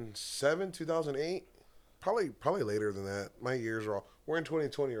 2007, 2008. Probably later than that. My years are all. We're in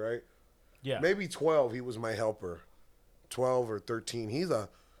 2020, right? Yeah. Maybe 12. He was my helper. 12 or 13. He's a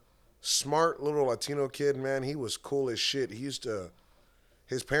smart little Latino kid, man. He was cool as shit.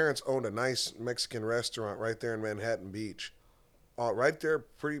 His parents owned a nice Mexican restaurant right there in Manhattan Beach. Right there,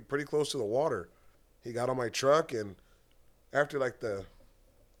 pretty close to the water. He got on my truck, and after like the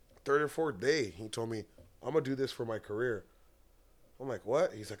third or fourth day, he told me, I'm going to do this for my career. I'm like,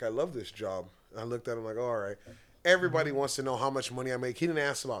 what? He's like, I love this job. I looked at him like, all right. Everybody wants to know how much money I make. He didn't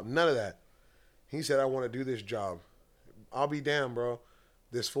ask about none of that. He said, I want to do this job. I'll be damned, bro.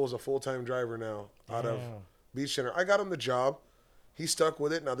 This fool's a full-time driver now out of Beach Center. I got him the job. He stuck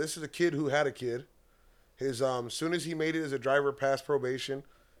with it. Now, this is a kid who had a kid. His soon as he made it as a driver past probation,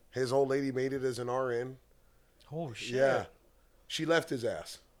 his old lady made it as an RN. Oh, shit. Yeah. She left his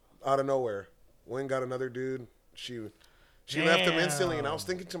ass out of nowhere. Went and got another dude. She left him instantly, and I was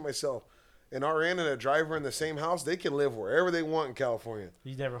thinking to myself, an RN and a driver in the same house, they can live wherever they want in California.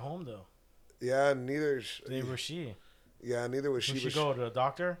 He's never home, though. Yeah, neither was she. Yeah, neither was she. Did she go to a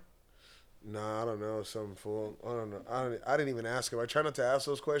doctor? Nah, I don't know. Some fool. I don't know. I didn't even ask him. I try not to ask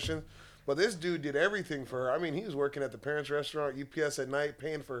those questions. But this dude did everything for her. I mean, he was working at the parents' restaurant, UPS at night,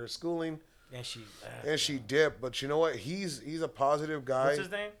 paying for her schooling. And she dipped. But you know what? He's a positive guy. What's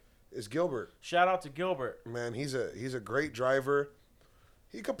his name? It's Gilbert. Shout out to Gilbert. Man, he's a great driver.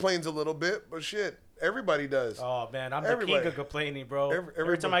 He complains a little bit, but shit, everybody does. Oh man, I'm the king of complaining, bro.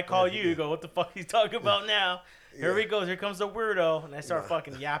 Every time I call you, you go, "What the fuck he's talking about now?" Here he goes. Here comes the weirdo, and I start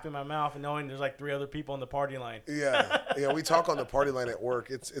fucking yapping my mouth, and knowing there's like 3 other people on the party line. Yeah. We talk on the party line at work.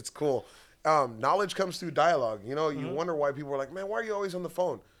 It's cool. Knowledge comes through dialogue. You know, you wonder why people are like, "Man, why are you always on the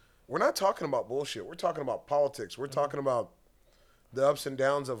phone?" We're not talking about bullshit. We're talking about politics. We're talking about the ups and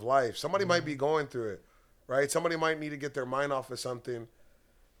downs of life. Somebody might be going through it, right? Somebody might need to get their mind off of something.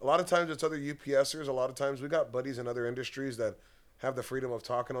 A lot of times it's other UPSers. A lot of times we got buddies in other industries that have the freedom of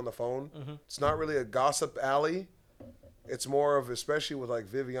talking on the phone. It's not really a gossip alley. It's more of, especially with like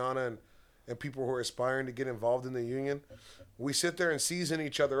Viviana and people who are aspiring to get involved in the union, we sit there and season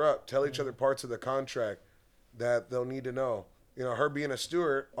each other up, tell each other parts of the contract that they'll need to know. You know, her being a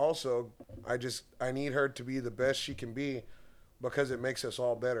steward, also, I need her to be the best she can be because it makes us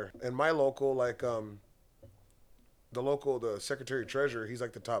all better. And my local, like, the secretary treasurer, he's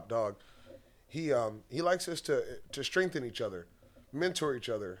like the top dog. He likes us to strengthen each other, mentor each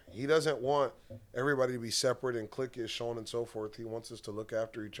other. He doesn't want everybody to be separate and cliquish, so on and so forth. He wants us to look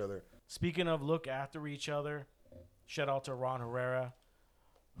after each other. Speaking of look after each other, shout out to Ron Herrera,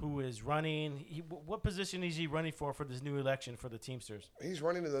 who is running. What position is he running for this new election for the Teamsters? He's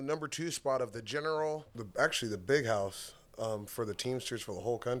running in the number 2 spot of the general, the big house for the Teamsters for the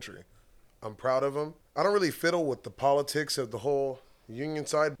whole country. I'm proud of him. I don't really fiddle with the politics of the whole union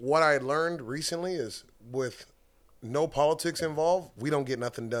side. What I learned recently is with no politics involved, we don't get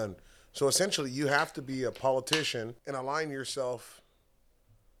nothing done. So essentially, you have to be a politician and align yourself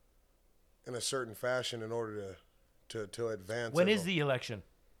in a certain fashion in order to advance. When is the election?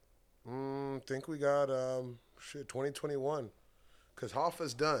 Think we got 2021, because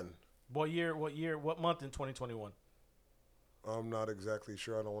Hoffa's done. What year? What month in 2021? I'm not exactly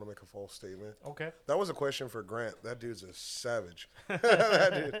sure. I don't want to make a false statement. Okay. That was a question for Grant. That dude's a savage.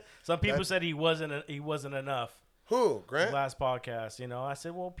 That dude. Some people said he wasn't enough. Who? Grant? Last podcast, you know. I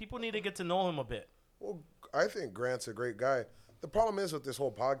said, well, people need to get to know him a bit. Well, I think Grant's a great guy. The problem is with this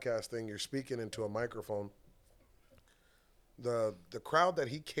whole podcast thing, you're speaking into a microphone. The crowd that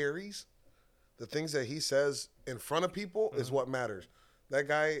he carries, the things that he says in front of people is what matters. That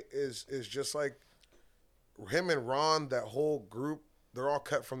guy is just like him and Ron, that whole group, they're all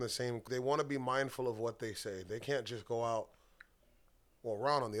cut from the same. They want to be mindful of what they say. They can't just go out. Well,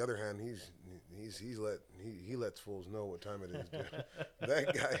 Ron, on the other hand, he lets fools know what time it is, dude.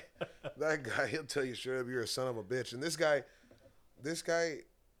 that guy, he'll tell you straight up, you're a son of a bitch. And this guy,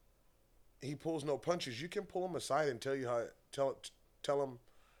 he pulls no punches. You can pull him aside and tell him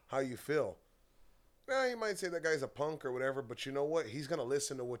how you feel. Now, you might say that guy's a punk or whatever, but you know what? He's going to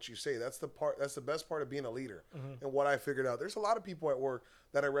listen to what you say. That's the best part of being a leader. And what I figured out, there's a lot of people at work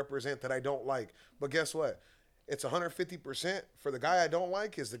that I represent that I don't like. But guess what? It's 150% for the guy I don't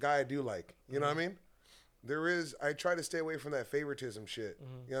like is the guy I do like. You know what I mean? I try to stay away from that favoritism shit.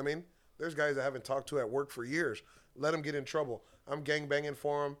 You know what I mean? There's guys I haven't talked to at work for years. Let them get in trouble. I'm gangbanging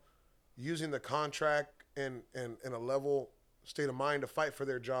for them, using the contract and a level state of mind to fight for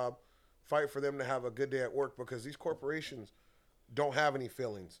their job, fight for them to have a good day at work, because these corporations, don't have any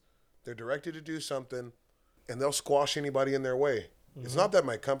feelings. They're directed to do something, and they'll squash anybody in their way. It's not that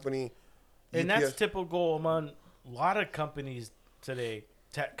my company... And that's typical among a lot of companies today.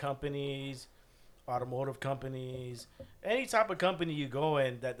 Tech companies, automotive companies, any type of company you go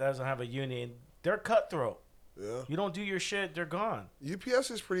in that doesn't have a union, they're cutthroat. Yeah. You don't do your shit, they're gone.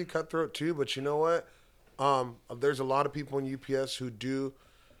 UPS is pretty cutthroat too, but you know what? There's a lot of people in UPS who do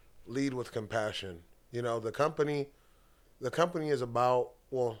lead with compassion. You know, the company is about,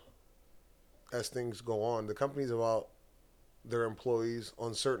 well, as things go on, the company's about their employees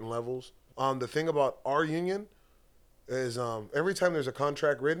on certain levels. The thing about our union is every time there's a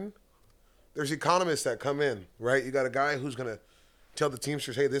contract written, there's economists that come in, right? You got a guy who's going to tell the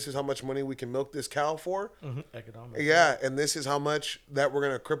Teamsters, hey, this is how much money we can milk this cow for. Economics. Yeah, and this is how much that we're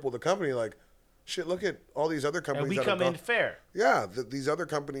going to cripple the company. Like, shit, look at all these other companies. And we come in fair. Yeah, these other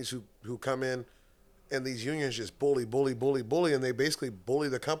companies who come in and these unions just bully, and they basically bully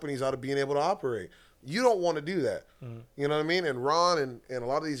the companies out of being able to operate. You don't want to do that. You know what I mean? And Ron and a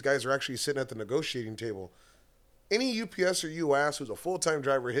lot of these guys are actually sitting at the negotiating table. Any UPS or US who's a full-time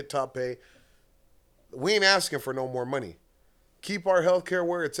driver, hit top pay, we ain't asking for no more money. Keep our health care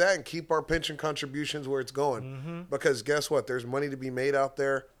where it's at and keep our pension contributions where it's going. Because guess what? There's money to be made out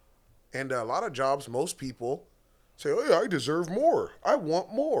there. And a lot of jobs, most people say, oh, yeah, I deserve more. I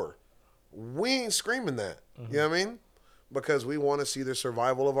want more. We ain't screaming that. You know what I mean? Because we want to see the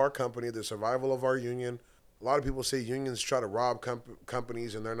survival of our company, the survival of our union. A lot of people say unions try to rob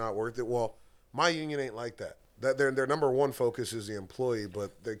companies and they're not worth it. Well, my union ain't like that. Their number one focus is the employee,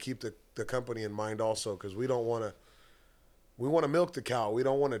 but they keep the company in mind also because we don't want to. We want to milk the cow. We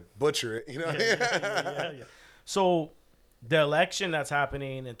don't want to butcher it. You know. Yeah. So, the election that's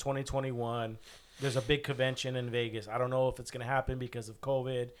happening in 2021, there's a big convention in Vegas. I don't know if it's going to happen because of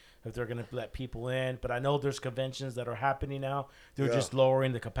COVID, if they're going to let people in, but I know there's conventions that are happening now. They're just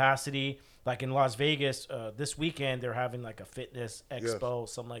lowering the capacity. Like in Las Vegas, this weekend, they're having like a fitness expo,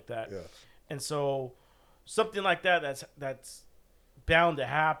 something like that. Yeah. And so, something like that that's bound to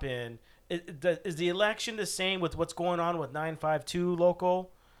happen. Is the election the same with what's going on with 952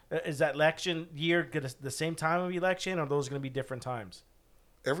 local? Is that election year the same time of election, or are those going to be different times?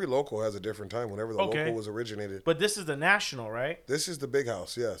 Every local has a different time whenever the local was originated. But this is the national, right? This is the big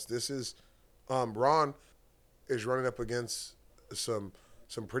house, yes. This is Ron is running up against some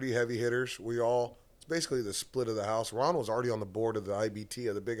pretty heavy hitters. It's basically the split of the house. Ron was already on the board of the IBT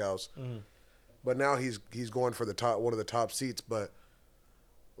of the big house. But now he's going for one of the top seats, but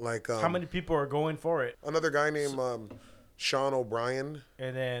like how many people are going for it? Another guy named Sean O'Brien.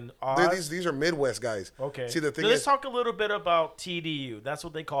 And then Oz. These are Midwest guys. Okay. See, the thing let's talk a little bit about TDU. That's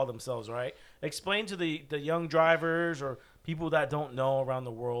what they call themselves, right? Explain to the young drivers or people that don't know around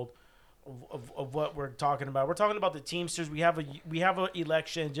the world of what we're talking about. We're talking about the Teamsters. We have an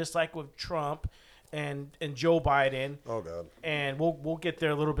election just like with Trump and Joe Biden. Oh God. And we'll get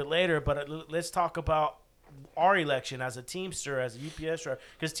there a little bit later, but let's talk about our election as a Teamster, as a UPS driver,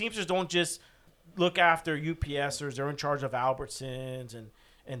 because Teamsters don't just look after UPSers. They're in charge of Albertsons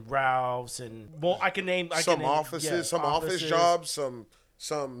and Ralphs and I can name some office jobs,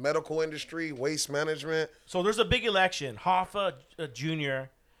 some medical industry, waste management. So there's a big election. Hoffa Jr.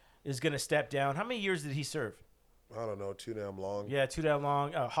 is going to step down. How many years did he serve? I don't know, too damn long. Yeah, too damn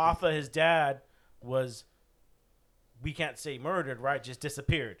long. Hoffa, his dad, was, we can't say murdered, right? Just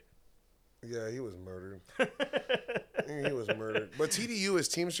disappeared. Yeah, he was murdered. He was murdered. But TDU is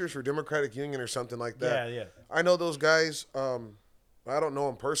Teamsters for Democratic Union or something like that. Yeah. I know those guys. I don't know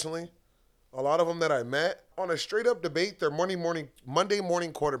them personally. A lot of them that I met on a straight up debate, they're Monday morning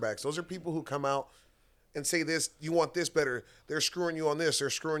quarterbacks. Those are people who come out and say this, you want this better. They're screwing you on this. They're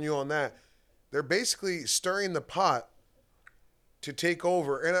screwing you on that. They're basically stirring the pot to take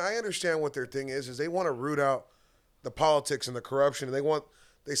over. And I understand what their thing is they want to root out the politics and the corruption. And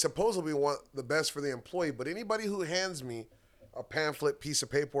they supposedly want the best for the employee, but anybody who hands me a pamphlet, piece of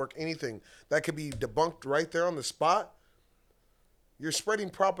paperwork, anything that could be debunked right there on the spot, you're spreading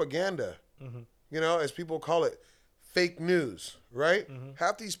propaganda. You know, as people call it, fake news, right?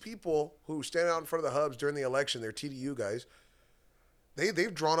 Half these people who stand out in front of the hubs during the election, they're TDU guys,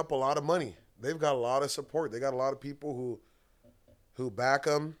 they've drawn up a lot of money. They've got a lot of support. They got a lot of people who back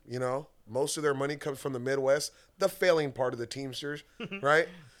them, you know. Most of their money comes from the Midwest, the failing part of the Teamsters, right?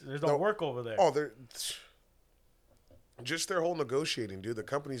 There's no work over there. Oh, they're just their whole negotiating, dude. The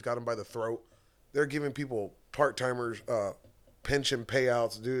company's got them by the throat. They're giving people part-timers pension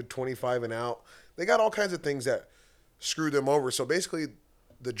payouts, dude, 25 and out. They got all kinds of things that screw them over. So basically,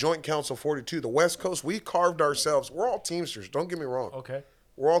 the Joint Council 42, the West Coast, we carved ourselves. We're all Teamsters. Don't get me wrong. Okay.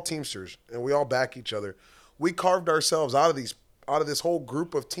 We're all Teamsters, and we all back each other. We carved ourselves out of these out of this whole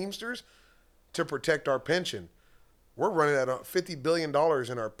group of Teamsters to protect our pension. We're running at $50 billion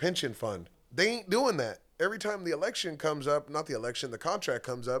in our pension fund. They ain't doing that. Every time the election comes up, not the election, the contract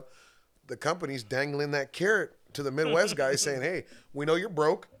comes up, the company's dangling that carrot to the Midwest guys saying, hey, we know you're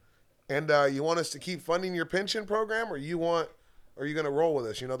broke, and you want us to keep funding your pension program, or are you going to roll with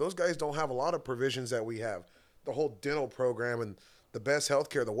us? You know, those guys don't have a lot of provisions that we have. The whole dental program and the best health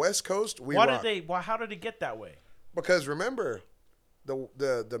care. The West Coast, how did it get that way? Because remember,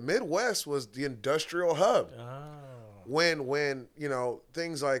 the Midwest was the industrial hub. Oh. When you know,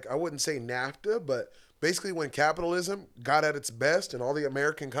 things like, I wouldn't say NAFTA, but basically when capitalism got at its best and all the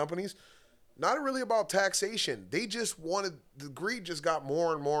American companies, not really about taxation. They just wanted, the greed just got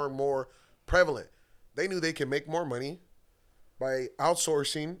more and more and more prevalent. They knew they could make more money by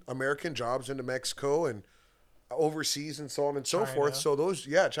outsourcing American jobs into Mexico and overseas and so on and so forth. So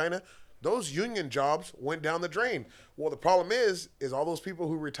China, those union jobs went down the drain. Well, the problem is all those people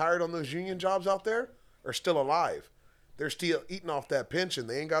who retired on those union jobs out there are still alive. They're still eating off that pension.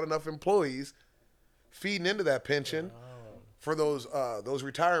 They ain't got enough employees feeding into that pension for those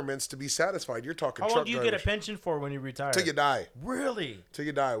retirements to be satisfied. You're talking truck drivers. How long do you get a pension for when you retire? Till you die. Really? Till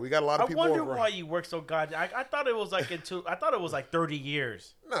you die. We got a lot of people. I wonder why you work so goddamn. I thought it was like 30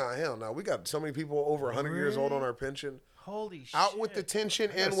 years. Nah, hell no. We got so many people over 100 years old on our pension. Holy shit. Out with the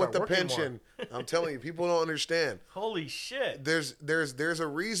tension, in with the pension. I'm telling you, people don't understand. Holy shit. There's a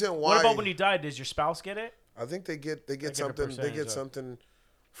reason why. What about when you die? Does your spouse get it? I think they get something. They get something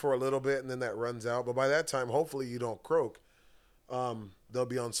for a little bit, and then that runs out. But by that time, hopefully you don't croak. They'll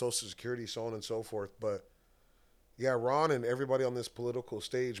be on Social Security, so on and so forth. But yeah, Ron and everybody on this political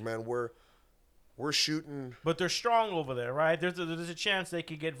stage, man, we're shooting. But they're strong over there, right? There's a chance they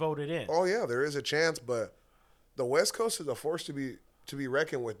could get voted in. Oh yeah, there is a chance, but the West Coast is a force to be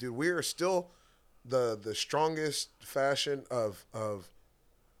reckoned with, dude. We are still the strongest fashion of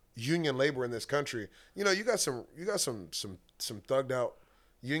union labor in this country. You know, you got some thugged out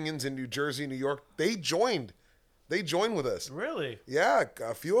unions in New Jersey, New York. They joined with us. Really? Yeah,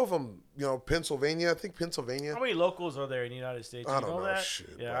 a few of them. You know, Pennsylvania. I think Pennsylvania. How many locals are there in the United States? I don't know that?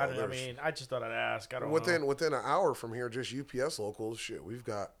 shit. Yeah, bro. I mean, I just thought I'd ask. I don't know. know. Within an hour from here, just UPS locals. Shit, we've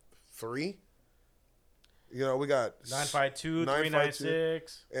got 3. You know, we got 952,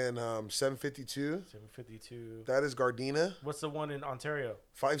 396, and 752. 752. That is Gardena. What's the one in Ontario?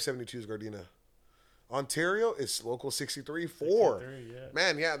 572 is Gardena. Ontario is local 63. 63, yeah.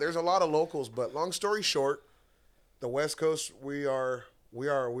 Man, yeah, there's a lot of locals, but long story short, the West Coast, we are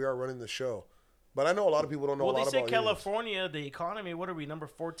running the show. But I know a lot of people don't know a lot about Well, they say California, the economy, what are we, number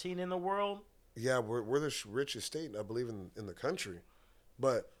 14 in the world? Yeah, we're the richest state, I believe, in the country.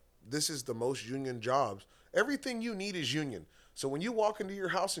 But this is the most union jobs. Everything you need is union. So when you walk into your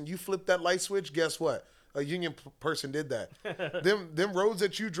house and you flip that light switch, guess what? A union person did that. them roads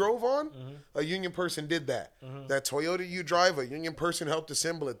that you drove on, a union person did that. That Toyota you drive, a union person helped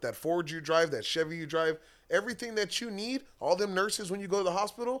assemble it. That Ford you drive, that Chevy you drive, everything that you need, all them nurses when you go to the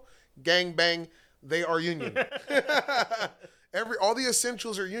hospital, gang bang, they are union. All the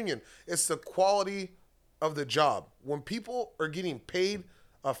essentials are union. It's the quality of the job. When people are getting paid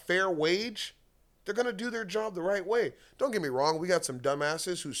a fair wage, they're going to do their job the right way. Don't get me wrong. We got some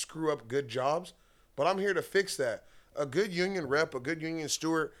dumbasses who screw up good jobs, but I'm here to fix that. A good union rep, a good union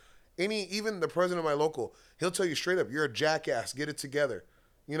steward, even the president of my local, he'll tell you straight up, you're a jackass. Get it together.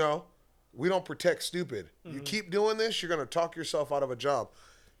 You know, we don't protect stupid. You keep doing this, you're going to talk yourself out of a job.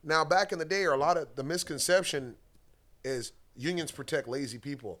 Now, back in the day, a lot of the misconception is unions protect lazy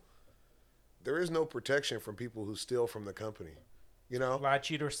people. There is no protection from people who steal from the company. You know, lie,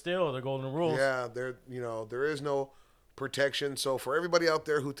 cheat, or steal, the golden rules. Yeah, there is no protection. So for everybody out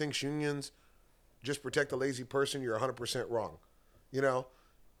there who thinks unions just protect a lazy person, you're 100% wrong. You know,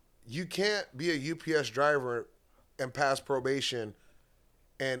 you can't be a UPS driver and pass probation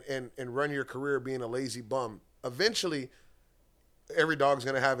and run your career being a lazy bum. Eventually, every dog's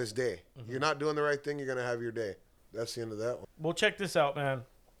going to have his day. You're not doing the right thing, you're going to have your day. That's the end of that one. Well, check this out, man.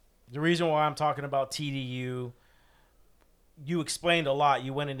 The reason why I'm talking about TDU, you explained a lot.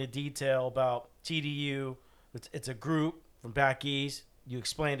 You went into detail about TDU. It's a group from back east. You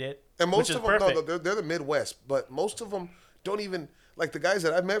explained it. And most of them, no, they're the Midwest, but most of them don't even, like the guys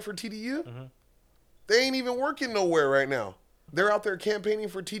that I've met for TDU, they ain't even working nowhere right now. They're out there campaigning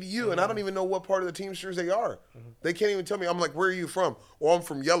for TDU, and I don't even know what part of the Teamsters they are. They can't even tell me. I'm like, where are you from? Oh, I'm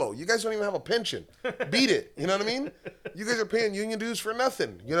from Yellow. You guys don't even have a pension. Beat it. You know what I mean? You guys are paying union dues for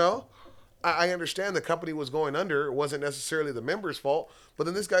nothing, you know? I understand the company was going under. It wasn't necessarily the members' fault. But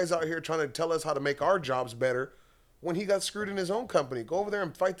then this guy's out here trying to tell us how to make our jobs better when he got screwed in his own company. Go over there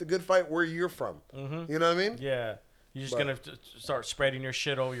and fight the good fight where you're from. You know what I mean? Yeah. You're just going to start spreading your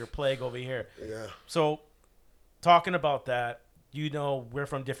shit over your plague over here. Yeah. So, talking about that, we're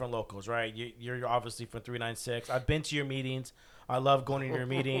from different locals, right? You're obviously from 396. I've been to your meetings. I love going to your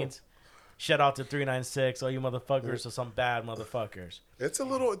meetings. Shout out to 396. All you motherfuckers are some bad motherfuckers. It's a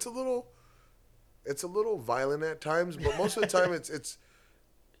little violent at times, but most of the time it's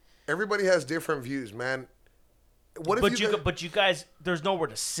everybody has different views, man. But you guys, there's nowhere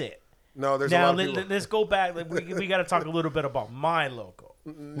to sit. No, there's now. A lot of people. Let's go back. We got to talk a little bit about my local,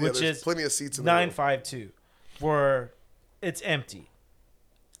 which is plenty of seats in 952, where it's empty,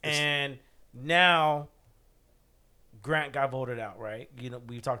 and now Grant got voted out. Right?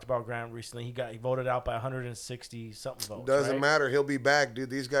 We talked about Grant recently. He voted out by 160 something votes. Doesn't right? matter. He'll be back, dude.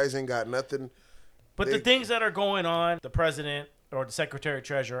 These guys ain't got nothing. But the things that are going on, the president or the secretary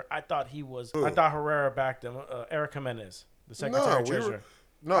treasurer, I thought Herrera backed him. Eric Jimenez, the secretary treasurer.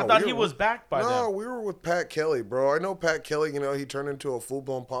 I thought he was backed by them. No, we were with Pat Kelly, bro. I know Pat Kelly. He turned into a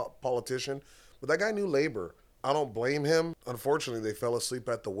full-blown politician, but that guy knew labor. I don't blame him. Unfortunately, they fell asleep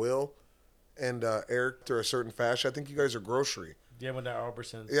at the wheel, and Eric, through a certain fashion, I think you guys are grocery. Yeah, when that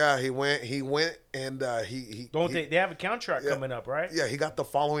Albertsons. Yeah, he went, and he. They have a contract coming up, right? Yeah, he got the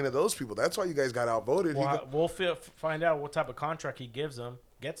following of those people. That's why you guys got outvoted. Well, we'll find out what type of contract he gets them,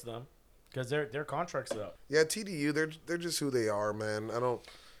 because their contract's up. Yeah, TDU, they're just who they are, man. I don't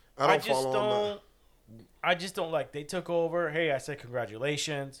follow them. I just don't like. They took over. Hey, I said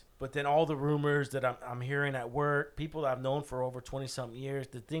congratulations, but then all the rumors that I'm hearing at work, people that I've known for over 20-something years,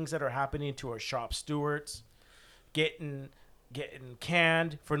 the things that are happening to our shop stewards, getting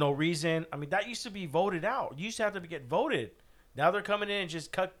canned for no reason. I mean, that used to be voted out. You used to have to get voted. Now they're coming in and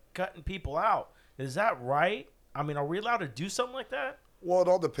just cutting people out. Is that right? I mean, are we allowed to do something like that? Well, it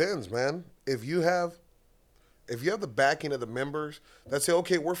all depends, man. If you have the backing of the members that say,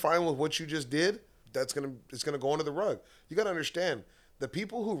 okay, we're fine with what you just did, it's gonna go under the rug. You got to understand, the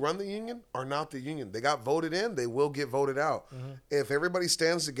people who run the union are not the union. They got voted in. They will get voted out. Mm-hmm. If everybody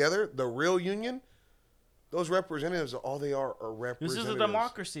stands together, the real union, those representatives, all they are representatives. This is a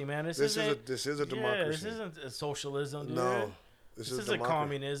democracy, man. This is a democracy. Yeah, this isn't a socialism, dude. No, this is a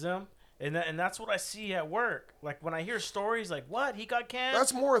communism. And that's what I see at work. Like, when I hear stories like, what? He got canned?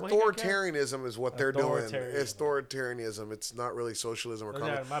 That's more authoritarianism is what they're doing. It's authoritarianism. It's not really socialism or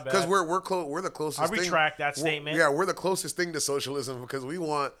communism. Because we're the closest thing. I retract that statement. Yeah, we're the closest thing to socialism because we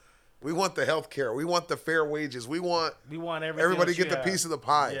want the health care. We want the fair wages. We want everybody to get the piece of the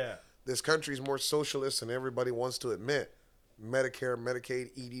pie. Yeah. This country's more socialist than everybody wants to admit. Medicare, Medicaid,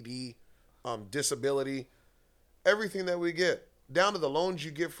 EDD, disability, everything that we get. Down to the loans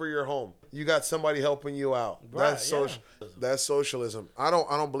you get for your home. You got somebody helping you out. Right, That's socialism. I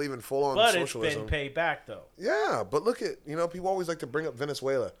don't believe in full on socialism. But it's been paid back though. Yeah, but look at, people always like to bring up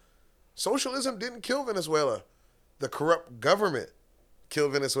Venezuela. Socialism didn't kill Venezuela. The corrupt government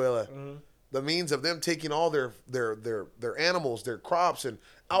killed Venezuela. Mm-hmm. The means of them taking all their animals, their crops, and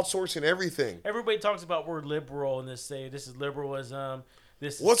outsourcing everything. Everybody talks about we're liberal and this is liberalism.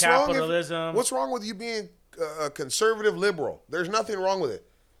 This is capitalism. What's wrong with you being a conservative liberal? There's nothing wrong with it.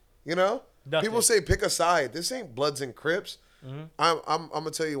 Nothing. People say pick a side. This ain't Bloods and Crips. Mm-hmm. I'm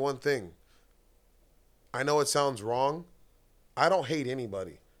gonna tell you one thing. I know it sounds wrong. I don't hate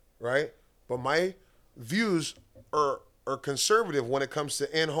anybody, right? But my views are conservative when it comes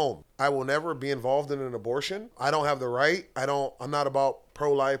to in-home. I will never be involved in an abortion. I don't have the right. I'm not about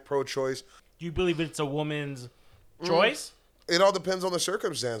pro-life, pro-choice. Do you believe it's a woman's choice? It all depends on the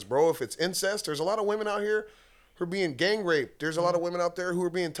circumstance, bro. If it's incest, there's a lot of women out here who are being gang raped. There's a lot of women out there who are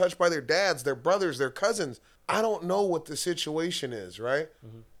being touched by their dads, their brothers, their cousins. I don't know what the situation is, right?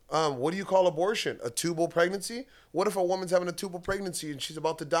 Mm-hmm. What do you call abortion? A tubal pregnancy? What if a woman's having a tubal pregnancy and she's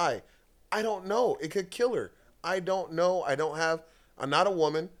about to die? I don't know. It could kill her. I don't know. I'm not a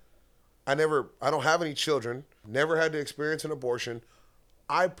woman. I don't have any children. Never had to experience an abortion.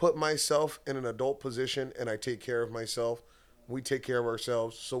 I put myself in an adult position and I take care of myself. We take care of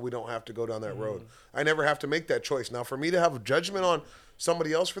ourselves so we don't have to go down that road. I never have to make that choice. Now, for me to have a judgment on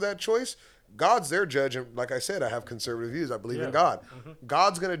somebody else for that choice, God's their judge. And like I said, I have conservative views. I believe in God. Mm-hmm.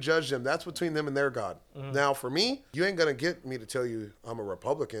 God's going to judge them. That's between them and their God. Mm-hmm. Now, for me, you ain't going to get me to tell you I'm a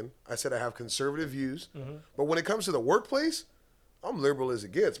Republican. I said I have conservative views. Mm-hmm. But when it comes to the workplace, I'm liberal as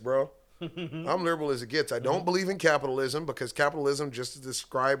it gets, bro. I'm liberal as it gets. I don't believe in capitalism because capitalism just is a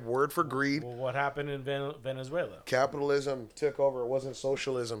described word for greed. Well, what happened in Venezuela? Capitalism took over. It wasn't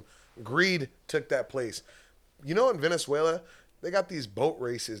socialism. Greed took that place. In Venezuela, they got these boat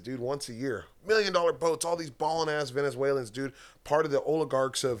races, dude, once a year. $1 million boats, all these balling-ass Venezuelans, dude, part of the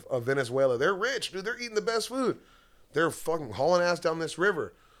oligarchs of Venezuela. They're rich, dude. They're eating the best food. They're fucking hauling ass down this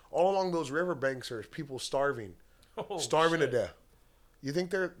river. All along those river banks are people starving. Oh, starving shit. to death. You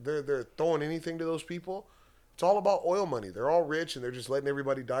think they're throwing anything to those people? It's all about oil money. They're all rich and they're just letting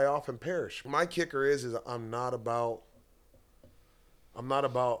everybody die off and perish. My kicker is I'm not about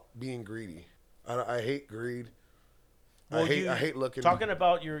being greedy. I hate greed. Well, I hate looking. Talking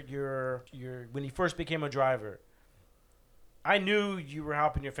about your when you first became a driver, I knew you were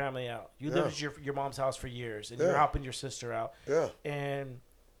helping your family out. You lived at your mom's house for years, and you were helping your sister out. Yeah. And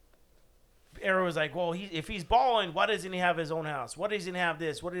Arrow was like, well, if he's balling, why doesn't he have his own house? Why doesn't he have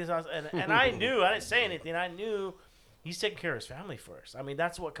this? What is and I knew, I didn't say anything. I knew he's taking care of his family first. I mean,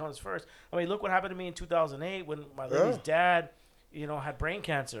 that's what comes first. I mean, look what happened to me in 2008 when my lady's dad, had brain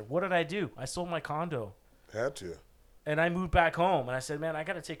cancer. What did I do? I sold my condo. Had to. And I moved back home, and I said, man, I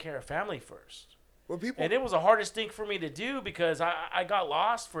got to take care of family first. Well, And it was the hardest thing for me to do because I got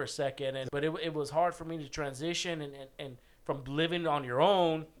lost for a second, but it was hard for me to transition and from living on your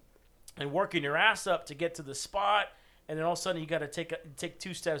own and working your ass up to get to the spot, and then all of a sudden you got to take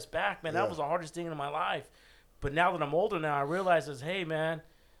 2 steps back. Man, that was the hardest thing in my life. But now that I'm older now, I realize hey, man,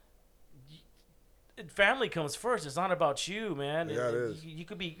 family comes first. It's not about you, man. Yeah, it is. You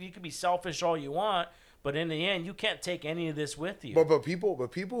could be selfish all you want, but in the end, you can't take any of this with you. But people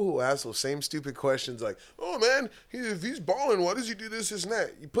who ask those same stupid questions like, oh man, if he's balling, why does he do this and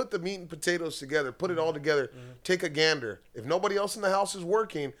that? You put the meat and potatoes together, put it all together, take a gander. If nobody else in the house is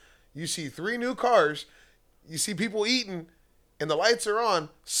working, you see 3 new cars, you see people eating, and the lights are on,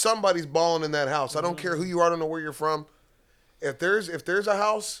 somebody's balling in that house. I don't care who you are, I don't know where you're from. If there's a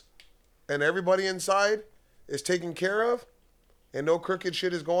house and everybody inside is taken care of and no crooked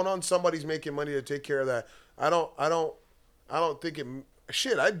shit is going on, somebody's making money to take care of that. I don't think it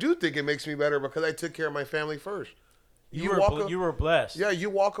shit, I do think it makes me better because I took care of my family first. You were blessed. Yeah, you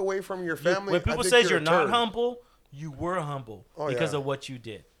walk away from your family. When people say you're not humble, you were humble because of what you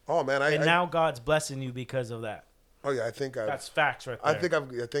did. Oh man, now God's blessing you because of that. Oh yeah, I think that's facts right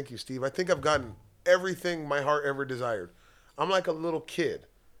there. Thank you, Steve. I think I've gotten everything my heart ever desired. I'm like a little kid,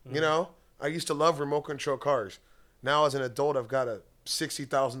 you know. I used to love remote control cars. Now as an adult, I've got a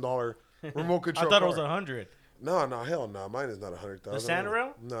 $60,000 remote control. I thought car. It was 100. No, hell no. Mine is not 100,000. The Santa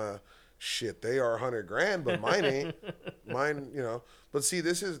Rail? Nah, shit. They are $100,000, but mine ain't. Mine, But see,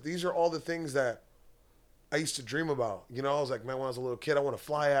 these are all the things that I used to dream about. I was like, man, when I was a little kid, I want a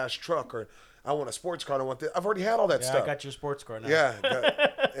fly ass truck or I want a sports car. I want this. I've already had all that stuff. I got your sports car now. Yeah.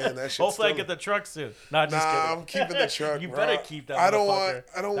 And that shit. Hopefully I get the truck soon. Nah, just kidding. I'm keeping the truck. You bro. better keep that. I don't want.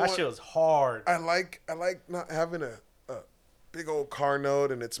 That shit was hard. I like not having a big old car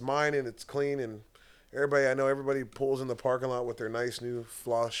note and it's mine and it's clean and everybody pulls in the parking lot with their nice new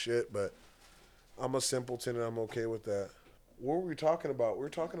floss shit, but I'm a simpleton and I'm okay with that. What were we talking about? We're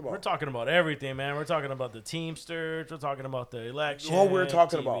talking about everything, man. We're talking about the Teamsters. We're talking about the election. Well, we're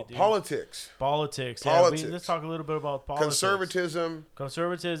talking about politics. Politics. Let's talk a little bit about politics.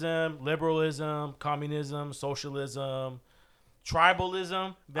 Conservatism, liberalism, communism, socialism,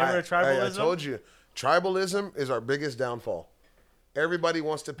 tribalism. Remember tribalism? I told you. Tribalism is our biggest downfall. Everybody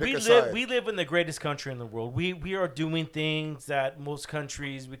wants to pick a side. We live in the greatest country in the world. We are doing things that most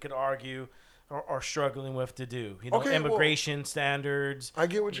countries, we could argue, are struggling with to do. Immigration standards. I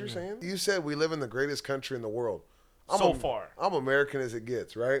get what you're saying. You said we live in the greatest country in the world. Far. I'm American as it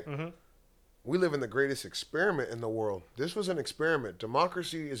gets, right? Mm-hmm. We live in the greatest experiment in the world. This was an experiment.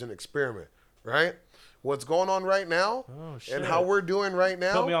 Democracy is an experiment, right? What's going on right now and how we're doing right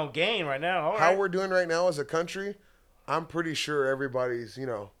now. Put me on game right now. All how right. we're doing right now as a country, I'm pretty sure everybody's,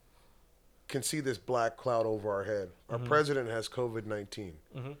 can see this black cloud over our head. Our president has COVID-19.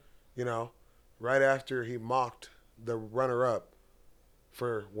 Mm-hmm. Right after he mocked the runner-up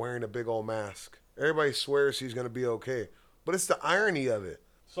for wearing a big old mask. Everybody swears he's going to be okay. But it's the irony of it.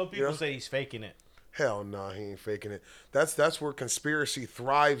 Some people say he's faking it. Hell no, he ain't faking it. That's where conspiracy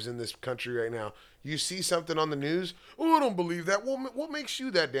thrives in this country right now. You see something on the news, I don't believe that. Well, what makes you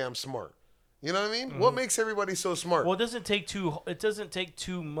that damn smart? You know what I mean? Mm-hmm. What makes everybody so smart? Well, it doesn't take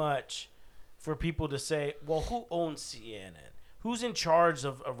too much for people to say, well, who owns CNN? Who's in charge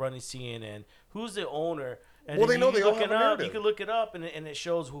of running CNN? Who's the owner? And well, they know they all have a narrative. You can look it up, and it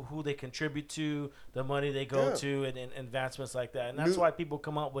shows who they contribute to, the money they go to, and advancements like that. And that's why people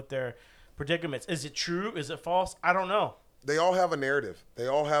come up with their predicaments. Is it true? Is it false? I don't know. They all have a narrative. They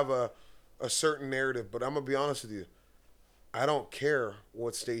all have a certain narrative. But I'm going to be honest with you. I don't care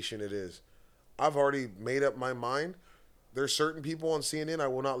what station it is. I've already made up my mind. There's certain people on CNN I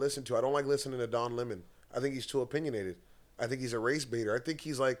will not listen to. I don't like listening to Don Lemon. I think he's too opinionated. I think he's a race baiter. I think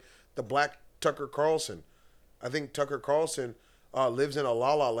he's like the black Tucker Carlson. I think Tucker Carlson lives in a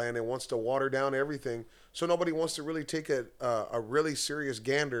la-la land and wants to water down everything. So nobody wants to really take a really serious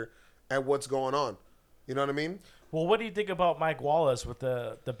gander at what's going on. You know what I mean? Well, what do you think about Mike Wallace with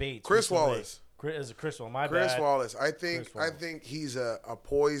the debates? Chris recently? Wallace. Is it Chris Wallace? My Chris bad. Wallace. I think Chris Wallace. he's a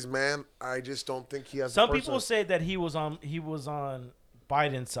poised man. I just don't think he has. Some the people say that he was on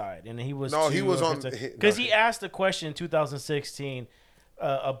Biden's side, and he was he was on because he asked a question in 2016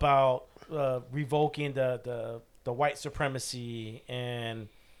 about revoking the white supremacy and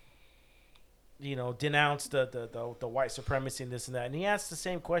denounced the white supremacy and this and that, and he asked the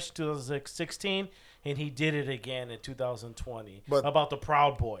same question in 2016. And he did it again in 2020 about the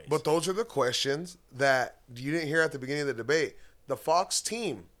Proud Boys. But those are the questions that you didn't hear at the beginning of the debate. The Fox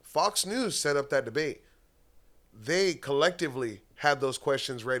team, Fox News set up that debate. They collectively had those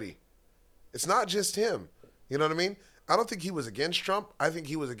questions ready. It's not just him. You know what I mean? I don't think he was against Trump. I think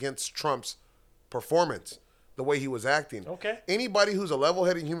he was against Trump's performance, the way he was acting. Okay. Anybody who's a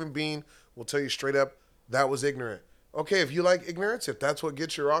level-headed human being will tell you straight up, that was ignorant. Okay, if you like ignorance, if that's what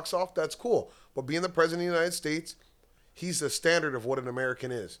gets your rocks off, that's cool. But being the president of the United States, he's the standard of what an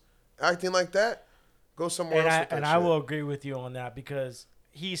American is. Acting like that, go somewhere else with that and shit. I will agree with you on that because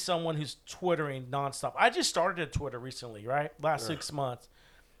he's someone who's Twittering nonstop. I just started a Twitter recently, right? Last 6 months.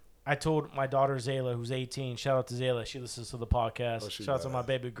 I told my daughter Zayla, who's 18, shout out to Zayla. She listens to the podcast. Shout out to my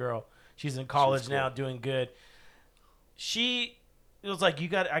baby girl. She's in college now, doing good. It was like,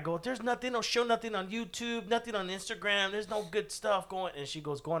 I go, there's nothing, don't show nothing on YouTube, nothing on Instagram. There's no good stuff going. And she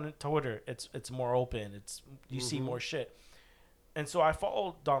goes, go on Twitter. It's more open. You see more shit. And so I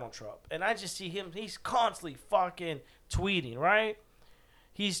follow Donald Trump. And I just see him. He's constantly fucking tweeting, right?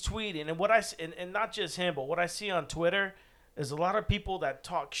 He's tweeting. And and not just him, but what I see on Twitter is a lot of people that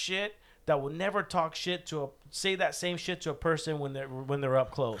talk shit that will never talk shit say that same shit to a person when they're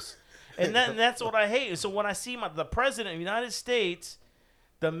up close. And that's what I hate. So when I see the president of the United States,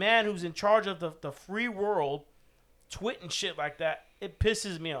 the man who's in charge of the free world, tweeting shit like that, it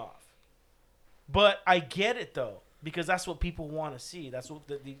pisses me off. But I get it, though, because that's what people want to see. That's what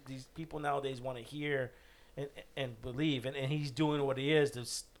these people nowadays want to hear and believe. And he's doing what he is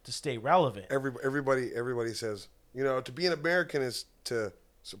to stay relevant. Everybody says, to be an American is to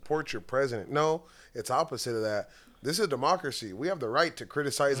support your president. No, it's opposite of that. This is a democracy. We have the right to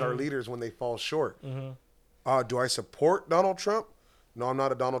criticize our leaders when they fall short. Do I support Donald Trump? No, I'm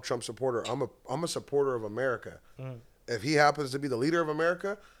not a Donald Trump supporter. I'm a supporter of America. If he happens to be the leader of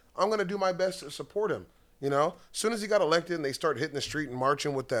America, I'm going to do my best to support him. As soon as he got elected and they start hitting the street and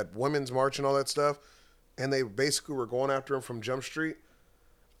marching with that women's march and all that stuff, and they basically were going after him from Jump Street,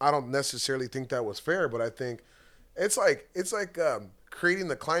 I don't necessarily think that was fair, but I think it's like creating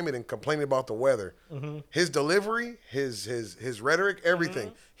the climate and complaining about the weather. His delivery, his rhetoric,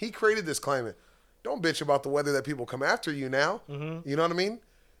 everything. He created this climate. Don't bitch about the weather that people come after you now. You know what I mean?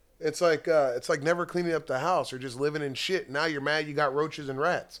 It's like never cleaning up the house or just living in shit. Now you're mad you got roaches and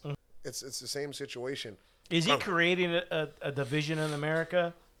rats. It's the same situation. Is he creating a division in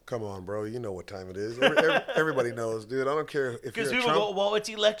America? Come on, bro. You know what time it is. Everybody knows, dude. I don't care if you're a people Trump. go, well, it's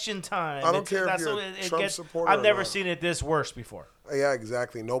election time. I don't care if you're a Trump supporter I've never or not. seen it this worse before. Yeah,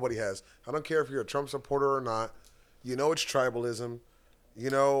 exactly. Nobody has. I don't care if you're a Trump supporter or not. You know it's tribalism. You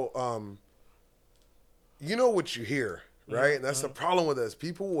know what you hear, right? And that's the problem with us.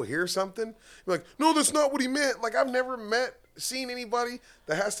 People will hear something, be like, no, that's not what he meant. Like, I've never seen anybody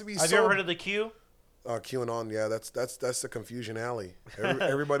that has to be Have you ever heard of the Q? QAnon, yeah, that's the confusion alley.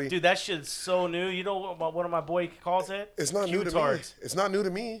 Everybody, dude, that shit's so new. You know what one of my boy calls it? It's not new to me. It's not new to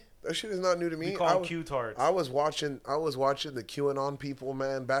me. That shit is not new to me. We call them Q-tards. I was watching the QAnon people,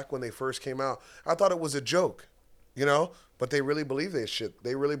 man, back when they first came out. I thought it was a joke, but they really believe this shit.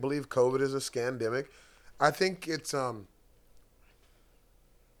 They really believe COVID is a scandemic. I think it's I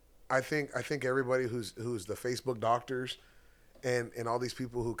think everybody who's the Facebook doctors and all these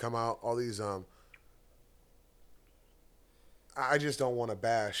people who come out, all these I just don't want to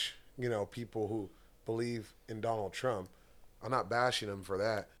bash, people who believe in Donald Trump. I'm not bashing him for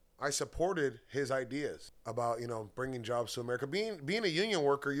that. I supported his ideas about, bringing jobs to America. Being a union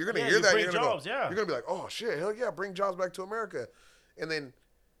worker, you're going to hear that. You're going to be like, oh, shit, hell yeah, bring jobs back to America. And then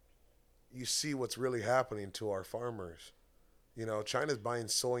you see what's really happening to our farmers. China's buying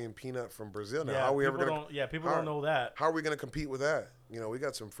soy and peanut from Brazil now. Yeah, how are we ever going to? Yeah, people don't know that. How are we going to compete with that? We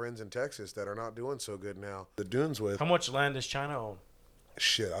got some friends in Texas that are not doing so good now. The dunes with. How much land does China own?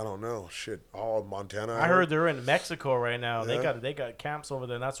 Shit, I don't know. Shit, all of Montana. I heard they're in Mexico right now. Yeah. They got camps over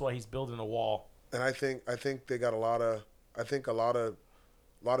there, and that's why he's building a wall. And I think they got a lot of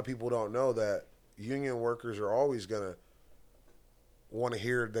people don't know that union workers are always gonna want to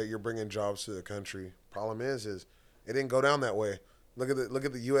hear that you're bringing jobs to the country. Problem is it didn't go down that way. Look at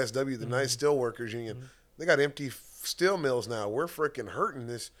the USW, the United Steel Workers Union. They got empty steel mills now. We're freaking hurting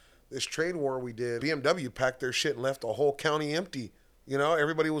this this trade war we did, BMW packed their shit and left the whole county empty. You know,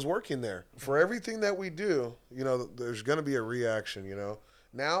 everybody was working there. For everything that we do, you know, there's going to be a reaction, you know.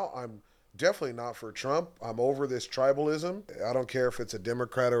 Now, I'm definitely not for Trump. I'm over this tribalism. I don't care if it's a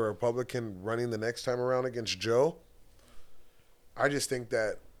Democrat or a Republican running the next time around against Joe. I just think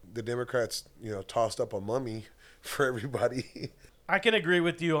that the Democrats, you know, tossed up a mummy for everybody. I can agree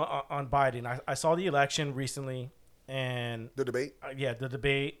with you on Biden. I saw the election recently, and The debate? yeah, the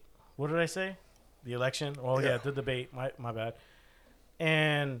debate. What did I say? The election? Oh yeah, Yeah. the debate. My bad.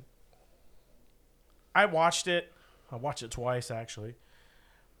 And I watched it. I watched it twice actually,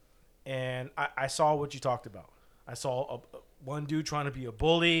 and I saw what you talked about. I saw one dude trying to be a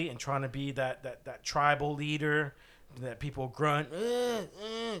bully and trying to be that tribal leader that people grunt,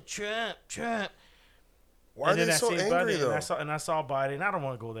 Trump, Trump. Why are And then they I so seen angry, Biden, though? and I saw Biden. I don't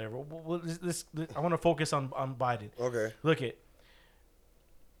want to go there. I want to focus on Biden. Okay. Look at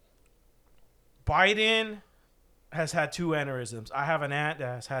Biden has had 2 aneurysms. I have an aunt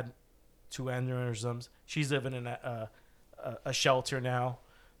that has had 2 aneurysms. She's living in a shelter now.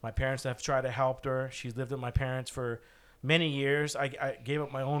 My parents have tried to help her. She's lived with my parents for many years. I gave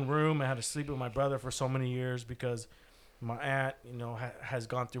up my own room. I had to sleep with my brother for so many years because my aunt, you know, has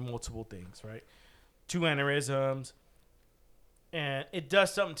gone through multiple things, right? 2 aneurysms. And it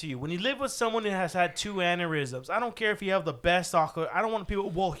does something to you. When you live with someone that has had 2 aneurysms, I don't care if you have the best doctor. I don't want people,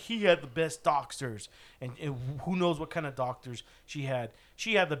 well, he had the best doctors. And who knows what kind of doctors she had.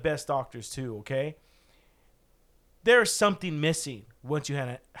 She had the best doctors too, okay? There's something missing once you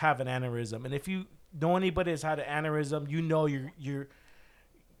have an aneurysm. And if you know anybody that's had an aneurysm, you know you're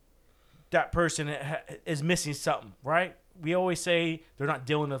that person is missing something, right? We always say they're not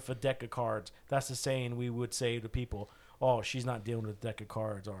dealing with a deck of cards. That's the saying we would say to people. Oh, she's not dealing with a deck of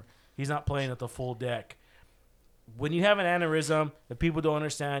cards, or he's not playing with the full deck. When you have an aneurysm and people don't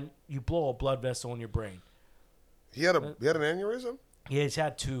understand, you blow a blood vessel in your brain. He had an aneurysm? Yeah, he's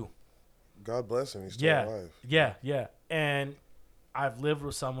had 2. God bless him. He's still alive. Yeah. And I've lived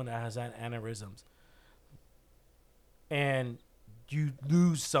with someone that has had aneurysms. And you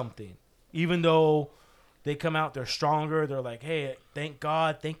lose something. Even though they come out, they're stronger. They're like, hey, thank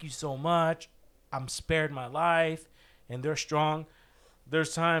God. Thank you so much. I'm spared my life. And they're strong.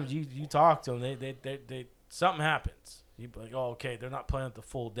 There's times you talk to them, they something happens. You be like, oh, okay, they're not playing with the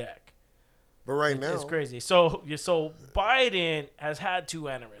full deck. But right now, It's crazy. So Biden has had 2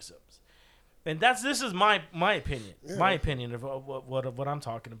 aneurysms, and this is my opinion. Yeah. My opinion of what I'm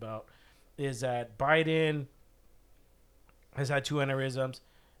talking about is that Biden has had 2 aneurysms.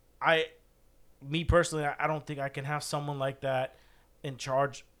 Me personally, I don't think I can have someone like that in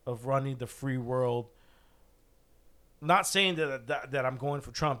charge of running the free world. Not saying that I'm going for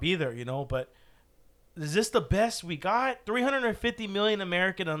Trump either, you know, but is this the best we got? 350 million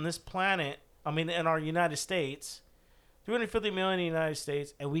American on this planet, I mean, in our United States, 350 million in the United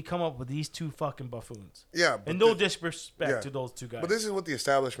States, and we come up with these 2 fucking buffoons. yeah. And no disrespect to those 2 guys. But this is what the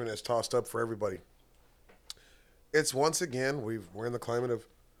establishment has tossed up for everybody. It's once again, we're in the climate of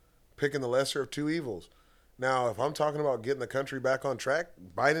picking the lesser of 2 evils. Now, if I'm talking about getting the country back on track,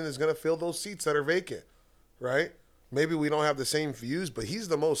 Biden is going to fill those seats that are vacant, right? Maybe we don't have the same views, but he's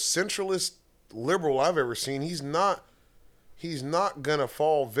the most centralist liberal I've ever seen. He's not going to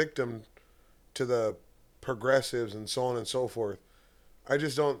fall victim to the progressives and so on and so forth. I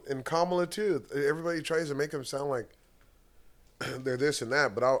just don't. And Kamala too. Everybody tries to make him sound like they're this and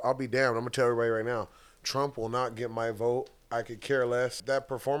that, but I'll be damned. I'm gonna tell everybody right now, Trump will not get my vote. I could care less. That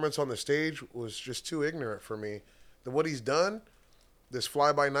performance on the stage was just too ignorant for me. What he's done, this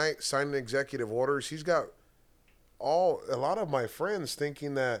fly-by-night, signing executive orders, he's got a lot of my friends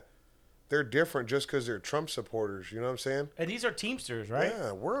thinking that they're different just because they're Trump supporters. You know what I'm saying? and these are Teamsters, right?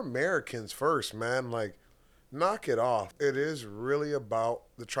 Yeah, we're Americans first, man. Like, knock it off. It is really about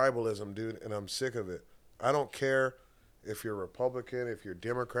the tribalism, dude, and I'm sick of it. I don't care if you're Republican, if you're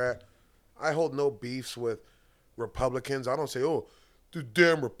Democrat. I hold no beefs with Republicans. I don't say, oh, the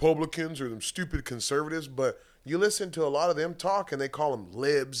damn Republicans or them stupid conservatives, but you listen to a lot of them talk and they call them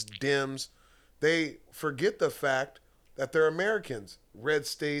libs, Dems. They forget the fact that they're Americans. Red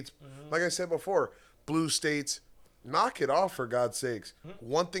states, like I said before, blue states. Knock it off, for God's sakes.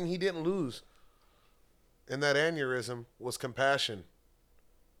 One thing he didn't lose in that aneurysm was compassion.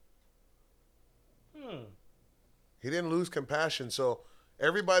 He didn't lose compassion. So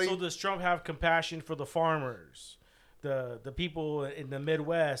everybody... So does Trump have compassion for the farmers, the people in the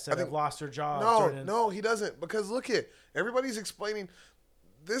Midwest that have lost their jobs? No, he doesn't. Because look at, everybody's explaining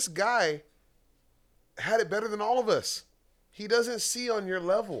this guy had it better than all of us. He doesn't see on your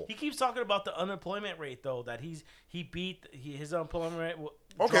level. He keeps talking about the unemployment rate though, that he beat his unemployment rate.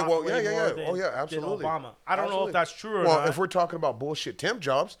 Okay, well, way more yeah. than- Oh, yeah, than absolutely. Obama. I don't know if that's true or well, not. if we're talking about bullshit temp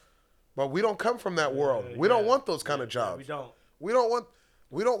jobs, but we don't come from that world. We don't want those kind of jobs. we don't.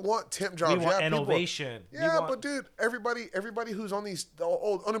 We don't want temp jobs. We want people- innovation. We Yeah, want- but dude, everybody who's on these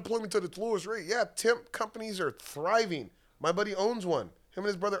unemployment at its lowest rate. Yeah, temp companies are thriving. My buddy owns one. Him and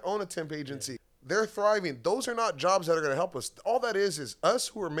his brother own a temp agency. They're thriving. Those are not jobs that are going to help us. All that is us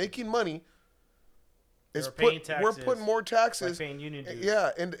who are making money. We're putting more taxes. Like paying union dues. Yeah,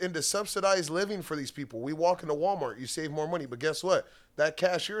 into subsidized living for these people. We walk into Walmart, you save more money, but guess what? That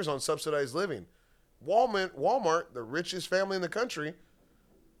cashier is on subsidized living. Walmart, the richest family in the country,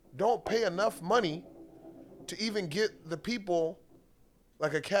 don't pay enough money to even get the people,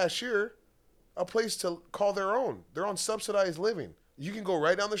 like a cashier, a place to call their own. They're on subsidized living. You can go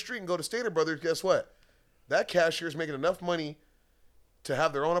right down the street and go to Stater Brothers. Guess what? That cashier is making enough money to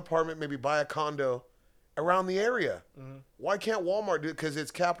have their own apartment, maybe buy a condo around the area. Mm-hmm. Why can't Walmart do it? Because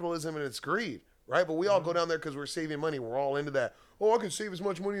it's capitalism and it's greed, right? But we all go down there because we're saving money. We're all into that. Oh, I can save as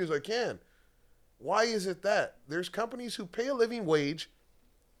much money as I can. Why is it that? There's companies who pay a living wage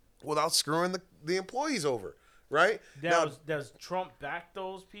without screwing the employees over, right? Does Trump back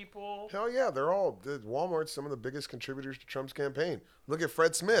those people? Hell yeah, Walmart's some of the biggest contributors to Trump's campaign. Look at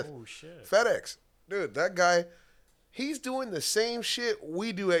Fred Smith. Oh, shit. FedEx. Dude, that guy, he's doing the same shit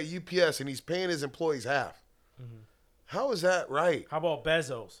we do at UPS, and he's paying his employees half. Mm-hmm. How is that right? How about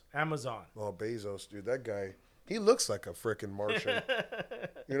Bezos, Amazon? Oh, Bezos, dude, that guy, he looks like a freaking Martian.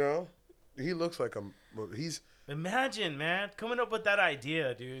 You know? He looks like he's... Imagine, man, coming up with that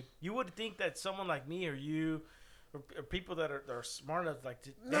idea, dude. You would think that someone like me or you or people that are smart enough, like,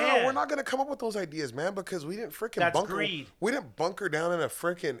 no, we're not gonna come up with those ideas, man, because we didn't freaking That's bunker. greed. We didn't bunker down in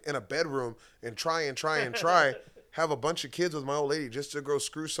a bedroom and try, have a bunch of kids with my old lady just to go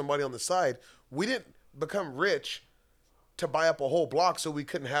screw somebody on the side. We didn't become rich to buy up a whole block so we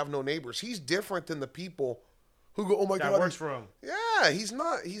couldn't have no neighbors. He's different than the people who go, oh my God, that works for him. Yeah, he's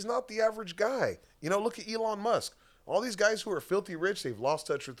not the average guy. You know, look at Elon Musk. All these guys who are filthy rich, they've lost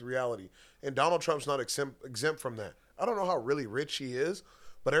touch with reality. And Donald Trump's not exempt from that. I don't know how really rich he is,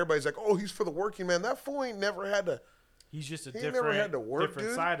 but everybody's like, oh, he's for the working man. That fool ain't never had to. He's just a never had to work, different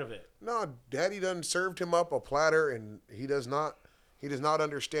dude. side of it. No, Daddy done served him up a platter, and he does not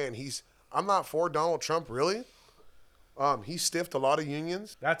understand. I'm not for Donald Trump, really. He stiffed a lot of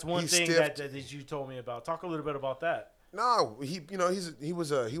unions. That's one thing that you told me about. Talk a little bit about that. No, he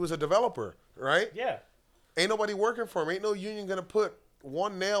was a developer, right? Yeah. Ain't nobody working for him. Ain't no union gonna put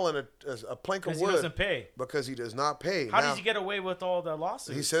one nail in a plank of wood. Because he doesn't pay. Because he does not pay. How does he get away with all the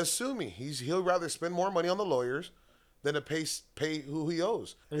lawsuits? He says, sue me. He'll rather spend more money on the lawyers than to pay who he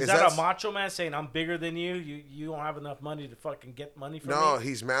owes. Is that a macho man saying, I'm bigger than you? You don't have enough money to fucking get money from me? No,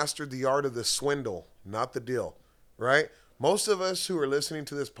 he's mastered the art of the swindle, not the deal, right? Most of us who are listening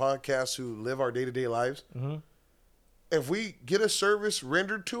to this podcast who live our day-to-day lives, mm-hmm. If we get a service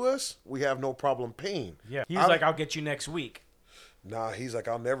rendered to us, we have no problem paying. Yeah. He's like, I'll get you next week. Nah, he's like,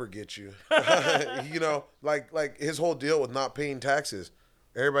 I'll never get you. You know, like his whole deal with not paying taxes.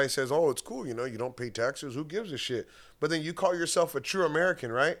 Everybody says, oh, it's cool. You know, you don't pay taxes. Who gives a shit? But then you call yourself a true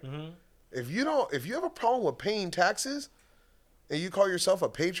American, right? Mm-hmm. If you have a problem with paying taxes and you call yourself a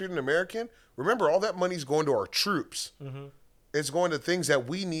patriot and American, remember all that money's going to our troops. Mm-hmm. It's going to things that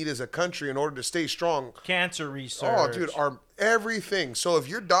we need as a country in order to stay strong. Cancer research. Oh, dude, everything. So if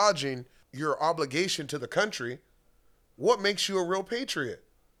you're dodging your obligation to the country, what makes you a real patriot?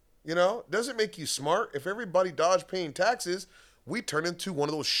 You know, doesn't make you smart. If everybody dodged paying taxes, we turn into one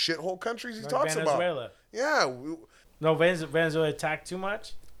of those shithole countries he talks Venezuela. about. Yeah. No, Venezuela attacked too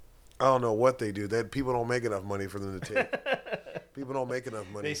much? I don't know what they do. People don't make enough money for them to take. People don't make enough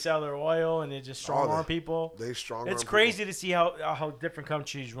money. They sell their oil and they just strong-arm people. They strong-arm people. It's crazy to see how different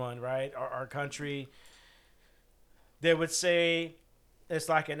countries run, right? Our country, they would say it's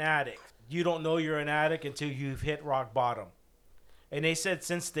like an addict. You don't know you're an addict until you've hit rock bottom. And they said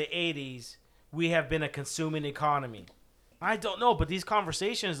since the 80s, we have been a consuming economy. I don't know, but these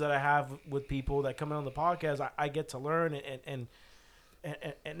conversations that I have with people that come in on the podcast, I get to learn and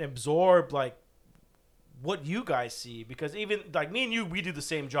absorb like what you guys see, because even like me and you, we do the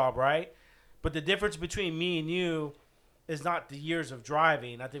same job, right? But the difference between me and you is not the years of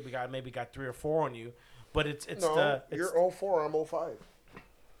driving. I think we got 3 or 4 on you, but you're 04, I'm 05.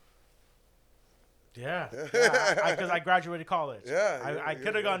 Yeah, because I graduated college. Yeah, I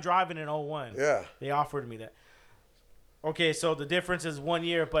could have gone driving in 01. Yeah, they offered me that. Okay, so the difference is 1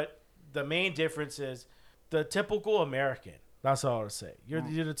 year, but the main difference is the typical American. That's all I would say. You're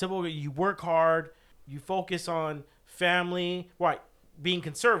the typical. You work hard. You focus on family, right? Being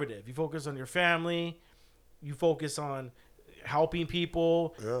conservative. You focus on your family. You focus on helping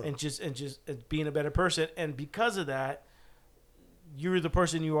people and just being a better person. And because of that, you're the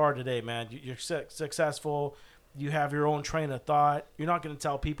person you are today, man. You're successful. You have your own train of thought. You're not going to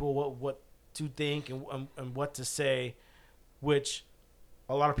tell people what to think and what to say, which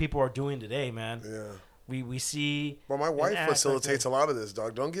a lot of people are doing today, man. Yeah. We see. Well, my wife facilitates a lot of this,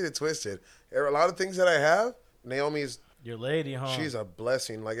 dog. Don't get it twisted. A lot of things that I have, Naomi's your lady, huh? She's a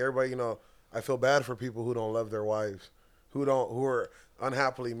blessing. Like everybody, you know, I feel bad for people who don't love their wives, who are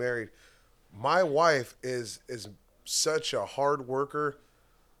unhappily married. My wife is such a hard worker.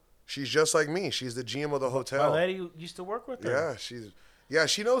 She's just like me. She's the GM of the hotel. My lady used to work with her. Yeah,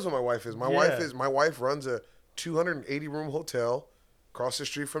 she knows what my wife is. My wife runs a 280 room hotel across the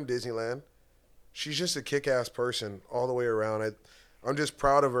street from Disneyland. She's just a kick-ass person all the way around. I'm just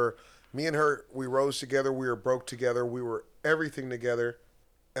proud of her. Me and her, we rose together. We were broke together. We were everything together.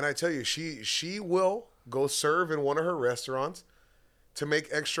 And I tell you, she will go serve in one of her restaurants to make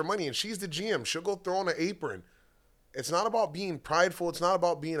extra money. And she's the GM. She'll go throw on an apron. It's not about being prideful. It's not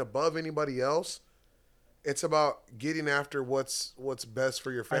about being above anybody else. It's about getting after what's best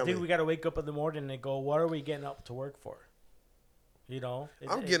for your family. I think we got to wake up in the morning and go, what are we getting up to work for? You know,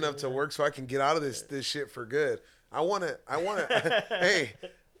 I'm getting up to work so I can get out of this shit for good. I want to, hey,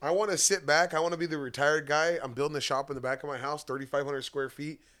 I want to sit back. I want to be the retired guy. I'm building a shop in the back of my house, 3,500 square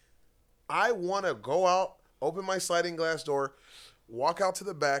feet. I want to go out, open my sliding glass door, walk out to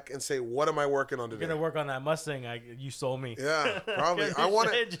the back and say, what am I working on today? You're going to work on that Mustang you sold me. Yeah, probably. I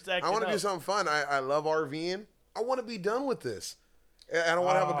want to do something fun. I love RVing. I want to be done with this. And I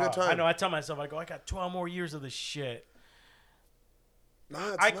want to have a good time. I know. I tell myself, I got 12 more years of this shit.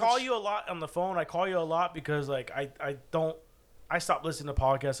 Nah, I call you a lot on the phone. I call you a lot because like I stopped listening to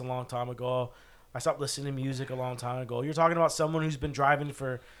podcasts a long time ago. I stopped listening to music a long time ago. You're talking about someone who's been driving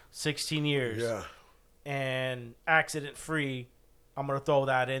for 16 years. Yeah. And accident free. I'm gonna throw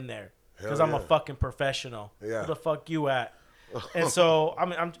that in there because I'm a fucking professional. Yeah. Where the fuck you at? And so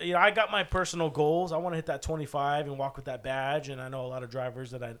I'm I got my personal goals. I want to hit that 25 and walk with that badge. And I know a lot of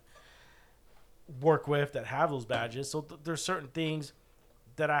drivers that I work with that have those badges. So there's certain things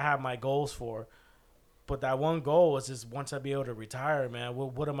that I have my goals for. But that one goal is just once I be able to retire, man,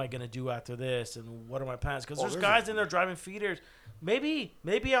 what am I going to do after this? And what are my plans? Because there's guys in there driving feeders. Maybe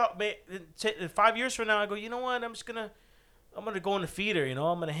 5 years from now, I go, you know what? I'm going to go in the feeder, you know.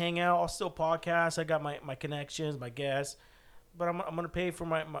 I'm going to hang out. I'll still podcast. I got my connections, my guests. But I'm going to pay for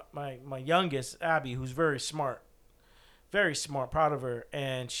my youngest, Abby, who's very smart. Very smart, proud of her.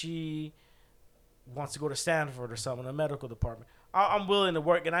 And she wants to go to Stanford or something, in the medical department. I'm willing to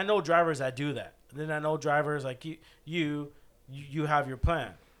work, and I know drivers that do that. And then I know drivers like you have your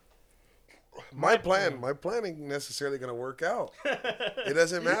plan. My plan ain't necessarily going to work out. It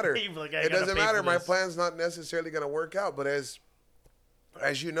doesn't matter. Like, it doesn't matter. My plan's not necessarily going to work out. But as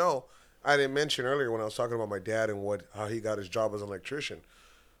you know, I didn't mention earlier when I was talking about my dad and how he got his job as an electrician.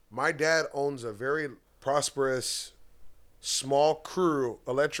 My dad owns a very prosperous, small crew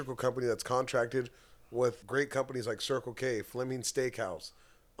electrical company that's contracted with great companies like Circle K, Fleming Steakhouse,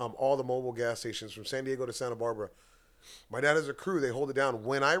 all the mobile gas stations from San Diego to Santa Barbara. My dad has a crew. They hold it down.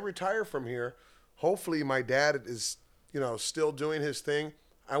 When I retire from here, hopefully my dad is, still doing his thing.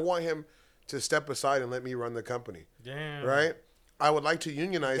 I want him to step aside and let me run the company. Damn. Right? I would like to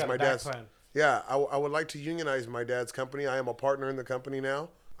unionize my dad's. Plan. Yeah, I would like to unionize my dad's company. I am a partner in the company now.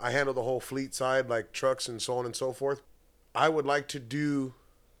 I handle the whole fleet side, like trucks and so on and so forth. I would like to do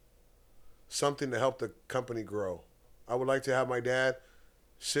something to help the company grow. I would like to have my dad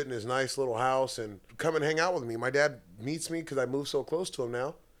sit in his nice little house and come and hang out with me. My dad meets me because I move so close to him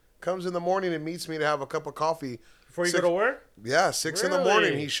now. Comes in the morning and meets me to have a cup of coffee. Before you go to work? Yeah, 6 in the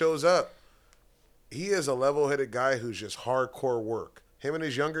morning he shows up. He is a level-headed guy who's just hardcore work. Him in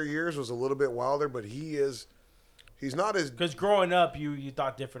his younger years was a little bit wilder, but he's not as... Because growing up, you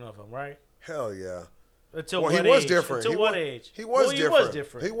thought different of him, right? Hell yeah. Until what age? He was different. Until what age? He was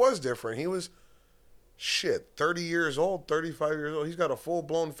different. He was different. He was, 30 years old, 35 years old. He's got a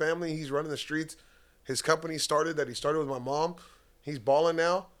full-blown family. He's running the streets. His company started with my mom. He's balling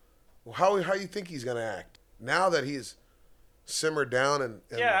now. Well, how you think he's going to act? Now that he's simmered down and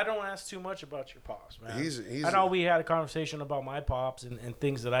yeah, I don't ask too much about your pops, man. He's I know we had a conversation about my pops and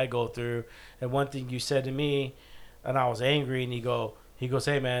things that I go through. And one thing you said to me, and I was angry, and he goes,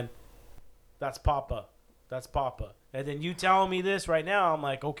 hey, man, that's Papa. That's Papa. And then you telling me this right now, I'm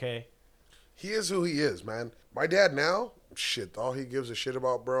like, okay. He is who he is, man. My dad now, all he gives a shit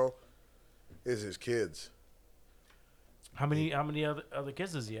about, bro, is his kids. How many other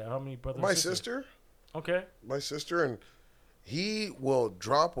kids does he have? How many brothers? My sister. Okay. My sister, and he will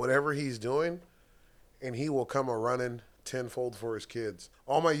drop whatever he's doing, and he will come a running tenfold for his kids.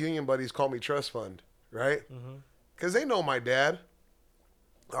 All my union buddies call me trust fund, right? Because they know my dad.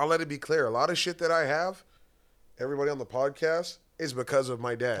 I'll let it be clear. A lot of shit that I have, everybody on the podcast, is because of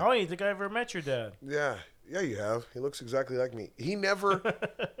my dad. Oh, you think I ever met your dad? Yeah, you have. He looks exactly like me. He never,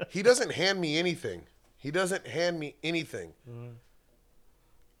 he doesn't hand me anything. He doesn't hand me anything.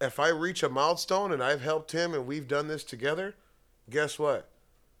 If I reach a milestone and I've helped him and we've done this together, guess what?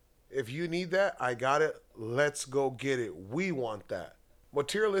 If you need that, I got it. Let's go get it. We want that.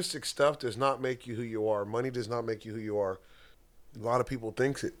 Materialistic stuff does not make you who you are. Money does not make you who you are. A lot of people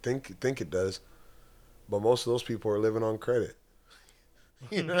think it does, but most of those people are living on credit.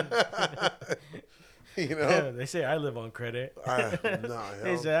 You know, Yeah, they say I live on credit.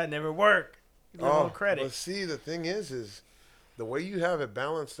 They say I never work. You live on credit. But see, the thing is the way you have it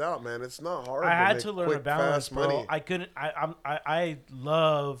balanced out, man. It's not hard. I had make to learn quick, to balance, fast bro. money. I couldn't. I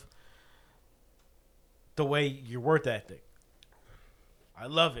love the way your work ethic. I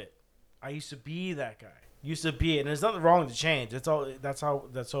love it. I used to be that guy. Used to be it, and there's nothing wrong to change. That's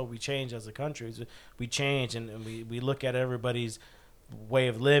how we change as a country. We change, and we look at everybody's way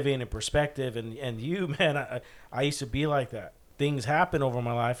of living and perspective. And you, man, I used to be like that. Things happen over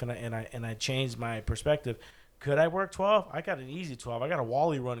my life, and I changed my perspective. Could I work 12? I got an easy 12. I got a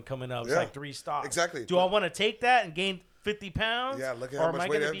Wally run coming up. It's like 3 stops. Exactly. Do I want to take that and gain 50 pounds? Yeah, look at how much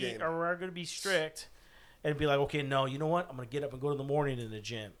weight I've gained. Or am I going to be strict and be like, okay, no, you know what? I'm going to get up and go to the morning in the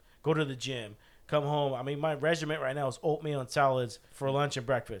gym. Go to the gym. Come home. I mean, my regiment right now is oatmeal and salads for lunch and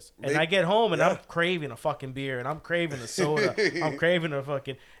breakfast. And I get home and I'm craving a fucking beer and I'm craving a soda. I'm craving a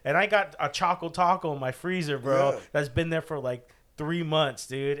fucking... And I got a Choco Taco in my freezer, bro, that's been there for like 3 months,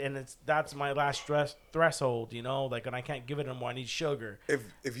 dude. And that's my last threshold, you know? Like, and I can't give it anymore. I need sugar.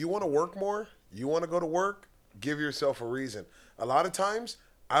 If you want to work more, you want to go to work, give yourself a reason. A lot of times,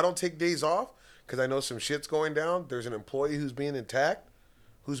 I don't take days off because I know some shit's going down. There's an employee who's being attacked,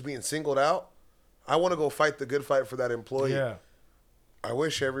 who's being singled out. I want to go fight the good fight for that employee. Yeah. I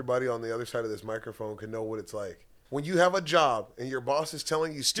wish everybody on the other side of this microphone could know what it's like. When you have a job and your boss is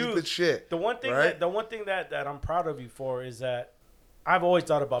telling you stupid shit. The one thing that I'm proud of you for is that I've always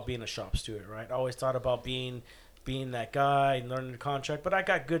thought about being a shop steward, right? I always thought about being that guy and learning the contract, but I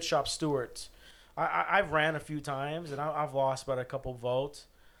got good shop stewards. I've ran a few times and I've lost about a couple votes,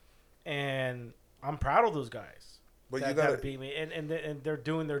 and I'm proud of those guys. But you gotta beat me, and they're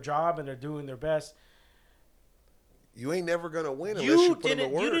doing their job and they're doing their best. You ain't never gonna win unless you put in the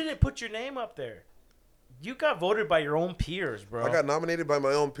work. You didn't put your name up there. You got voted by your own peers, bro. I got nominated by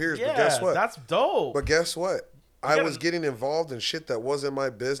my own peers, but guess what? That's dope. But guess what? I was getting involved in shit that wasn't my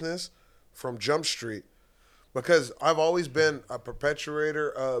business from Jump Street because I've always been a perpetuator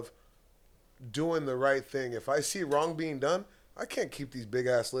of doing the right thing. If I see wrong being done, I can't keep these big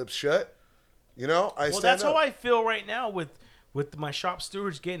ass lips shut. You know, that's how I feel right now with my shop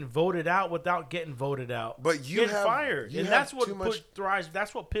stewards getting voted out without getting voted out. But you getting fired, and that's what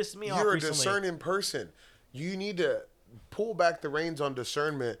that's what pissed me off. You're a recently. discerning person. You need to pull back the reins on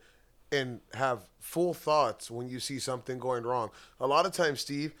discernment and have full thoughts when you see something going wrong. A lot of times,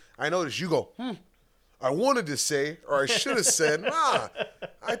 Steve, I notice you go, I wanted to say, or I should have said, nah.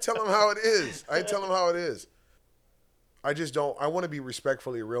 I tell them how it is. I just don't. I want to be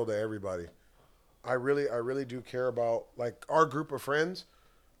respectfully real to everybody. I really do care about, like, our group of friends.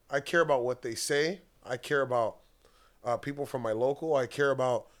 I care about what they say. I care about people from my local. I care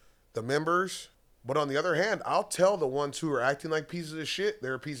about the members. But on the other hand, I'll tell the ones who are acting like pieces of shit,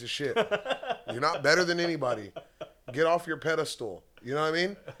 they're a piece of shit. You're not better than anybody. Get off your pedestal. You know what I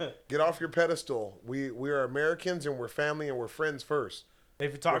mean? Get off your pedestal. We are Americans, and we're family, and we're friends first.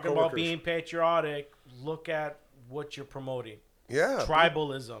 If you're talking about being patriotic, look at what you're promoting. Yeah.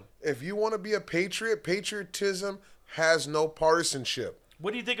 Tribalism. If you want to be a patriot, patriotism has no partisanship.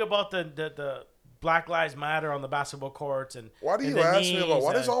 What do you think about the Black Lives Matter on the basketball courts? And why do you ask me about?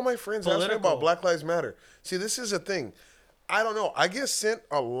 Why does all my friends ask me about Black Lives Matter? See, this is a thing. I don't know. I get sent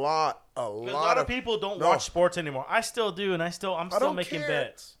a lot of people don't watch sports anymore. I still do, and I'm still making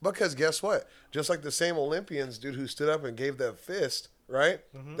bets. Because guess what? Just like the same Olympians, dude, who stood up and gave that fist, right?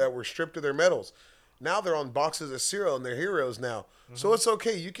 That were stripped of their medals. Now they're on boxes of cereal and they're heroes now. So it's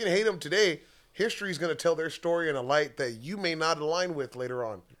okay. You can hate them today. History's going to tell their story in a light that you may not align with later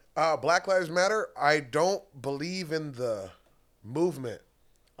on. Black Lives Matter, I don't believe in the movement.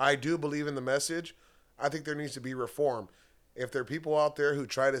 I do believe in the message. I think there needs to be reform. If there are people out there who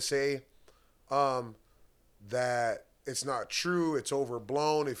try to say that it's not true, it's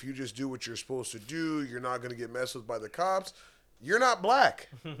overblown, if you just do what you're supposed to do, you're not going to get messed with by the cops, you're not black.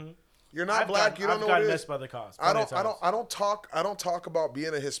 You're not black. You don't know what I've it gotten is. messed by the cops. I don't talk about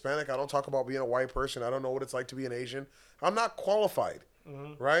being a Hispanic. I don't talk about being a white person. I don't know what it's like to be an Asian. I'm not qualified,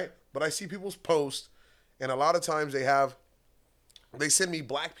 right? But I see people's posts, and a lot of times they send me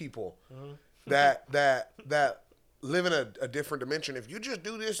black people that live in a different dimension. If you just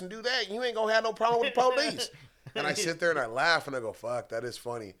do this and do that, you ain't gonna have no problem with the police. And I sit there and I laugh and I go, "Fuck, that is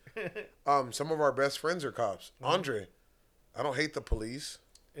funny." Some of our best friends are cops. Andre, I don't hate the police.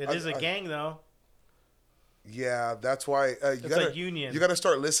 It is a gang, though. Yeah, that's why It's a union. You got to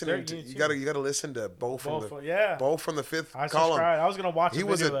start listening. They're You got to listen to Bo from the fifth I column. subscribed. I was gonna watch. He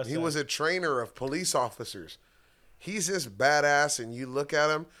was a trainer of police officers. He's this badass, and you look at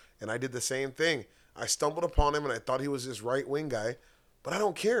him, and I did the same thing. I stumbled upon him, and I thought he was this right wing guy, but I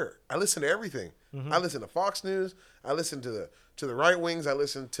don't care. I listen to everything. I listen to Fox News. I listen to the right wings. I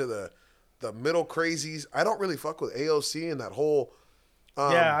listen to the middle crazies. I don't really fuck with AOC and that whole.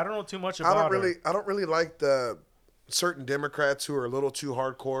 I don't know too much about her. I don't really like the certain Democrats who are a little too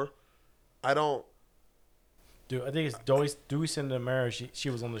hardcore. I don't. Dude, I think it's Dewey Cinemara. She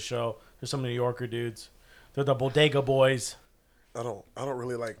was on the show. There's some New Yorker dudes. They're the Bodega Boys. I don't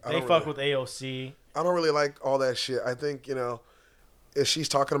really like. They fuck with AOC. I don't really like all that shit. I think if she's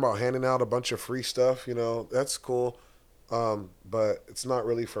talking about handing out a bunch of free stuff, that's cool. But it's not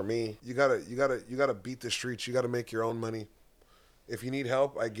really for me. You gotta beat the streets. You gotta make your own money. If you need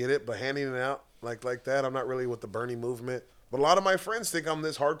help, I get it, but handing it out like that, I'm not really with the Bernie movement. But a lot of my friends think I'm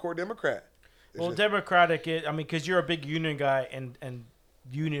this hardcore Democrat. Democratic, because you're a big union guy and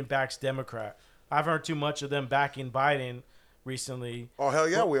union backs Democrat. I've heard too much of them backing Biden recently. Oh, hell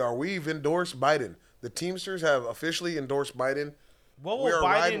yeah, we are. We've endorsed Biden. The Teamsters have officially endorsed Biden. What will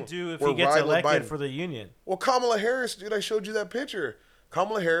Biden do if he gets elected for the union? Well, Kamala Harris, dude, I showed you that picture.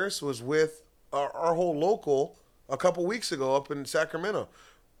 Kamala Harris was with our whole local a couple weeks ago up in Sacramento.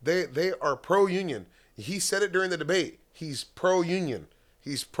 They are pro-union. He said it during the debate. He's pro-union.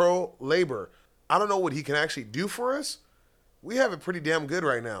 He's pro-labor. I don't know what he can actually do for us. We have it pretty damn good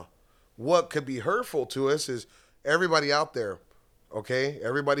right now. What could be hurtful to us is everybody out there, okay?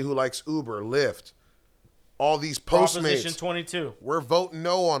 Everybody who likes Uber, Lyft, all these Postmates. Proposition 22. We're voting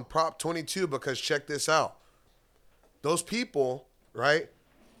no on Prop 22 because check this out. Those people, right?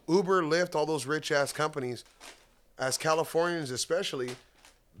 Uber, Lyft, all those rich-ass companies, as Californians especially,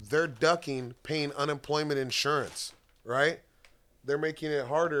 they're ducking paying unemployment insurance, right? They're making it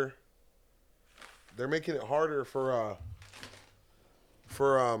harder. They're making it harder for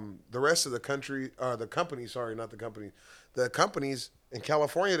the rest of the country, the companies in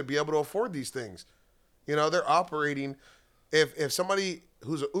California to be able to afford these things. They're operating. If somebody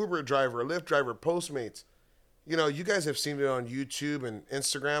who's an Uber driver, a Lyft driver, Postmates, you guys have seen it on YouTube and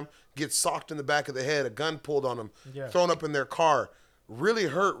Instagram, get socked in the back of the head, a gun pulled on them, thrown up in their car, really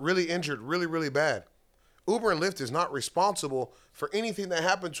hurt, really injured, really, really bad. Uber and Lyft is not responsible for anything that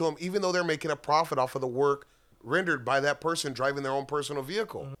happened to them, even though they're making a profit off of the work rendered by that person driving their own personal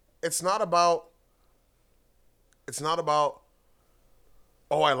vehicle. It's not about,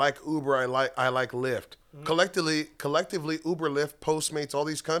 oh, I like Uber, I like Lyft. Collectively, Uber, Lyft, Postmates, all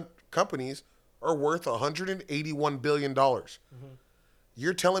these companies are worth $181 billion.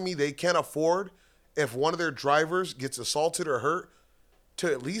 You're telling me they can't afford, if one of their drivers gets assaulted or hurt,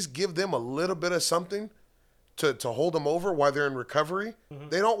 to at least give them a little bit of something to hold them over while they're in recovery?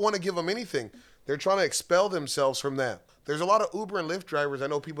 They don't want to give them anything. They're trying to expel themselves from that. There's a lot of Uber and Lyft drivers, I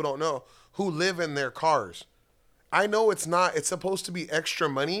know people don't know, who live in their cars. I know it's supposed to be extra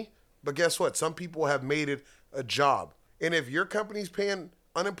money, but guess what? Some people have made it a job. And if your company's paying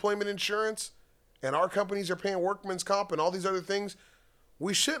unemployment insurance and our companies are paying workman's comp and all these other things,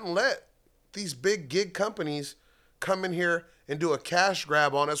 we shouldn't let these big gig companies come in here and do a cash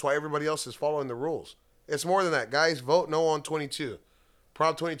grab on us while everybody else is following the rules. It's more than that. Guys, vote no on 22.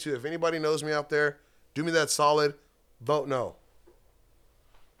 Prop 22. If anybody knows me out there, do me that solid. Vote no.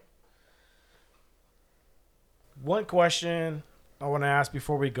 One question I want to ask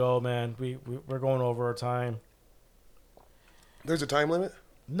before we go, man. We're going over our time. There's a time limit?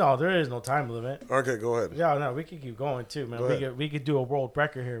 No, there is no time limit. Okay, go ahead. Yeah, no, we could keep going too, man. We could do a world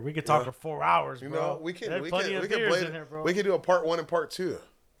record here. We could talk for 4 hours, bro. We can do a part 1 and part 2.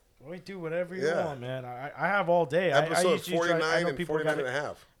 We do whatever you want, man. I have all day. Episode I 49 and 49 and a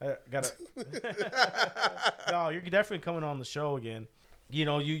half. No, you're definitely coming on the show again.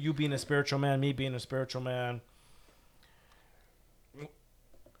 You being a spiritual man, me being a spiritual man.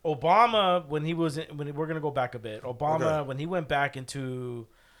 Obama, when we're gonna go back a bit. Obama, when he went back into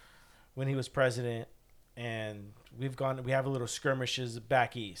when he was president, and we have a little skirmishes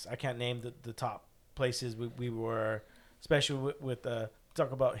back east. I can't name the top places we were, especially with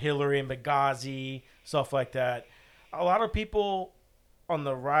talk about Hillary and Benghazi, stuff like that. A lot of people on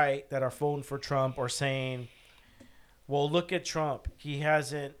the right that are voting for Trump are saying, well, look at Trump. He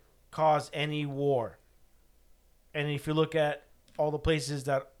hasn't caused any war. And if you look at all the places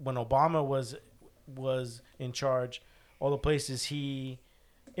that when Obama was in charge, all the places he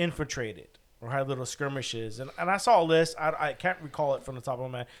infiltrated or had little skirmishes. And I saw a list. I can't recall it from the top of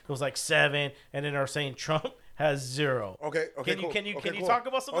my head. It was like 7. And then they're saying Trump has 0. Okay. Can you cool. talk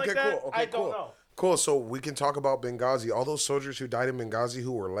about something like that? Cool. I don't know. Cool. So we can talk about Benghazi. All those soldiers who died in Benghazi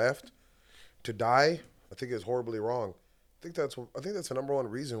who were left to die, I think is horribly wrong. I think that's the number one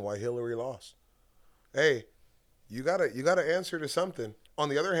reason why Hillary lost. Hey, you gotta answer to something. On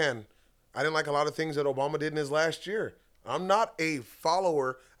the other hand, I didn't like a lot of things that Obama did in his last year. I'm not a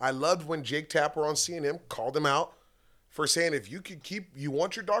follower. I loved when Jake Tapper on CNN called him out for saying if you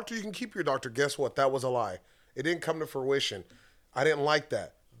want your doctor, you can keep your doctor. Guess what? That was a lie. It didn't come to fruition. I didn't like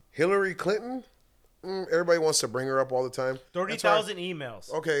that. Hillary Clinton, everybody wants to bring her up all the time. 30,000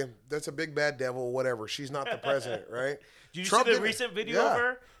 emails. Okay, that's a big bad devil, whatever. She's not the president, right? Did you see the recent video of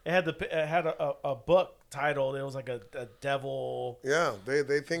her? It had a book titled. It was like a devil. Yeah,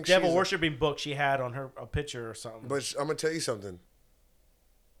 they think devil worshiping book she had on a picture or something. But I'm gonna tell you something.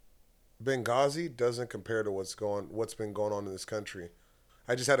 Benghazi doesn't compare to what's been going on in this country.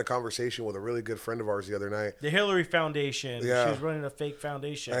 I just had a conversation with a really good friend of ours the other night. The Hillary Foundation. Yeah. She was running a fake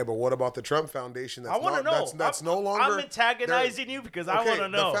foundation. Hey, but what about the Trump Foundation? I want to know. That's no longer. I'm antagonizing you because I want to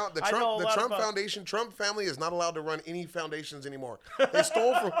know. The Trump Foundation, Trump family is not allowed to run any foundations anymore.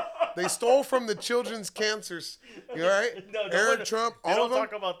 They stole from the children's cancers. You all right? No, Eric Trump, all of them.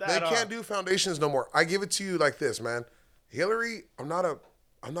 Talk about that. They can't do foundations no more. I give it to you like this, man. Hillary, I'm not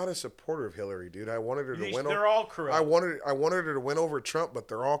a supporter of Hillary, dude. I wanted her to win. They're all crooks. I wanted her to win over Trump, but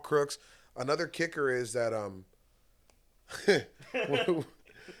they're all crooks. Another kicker is that oh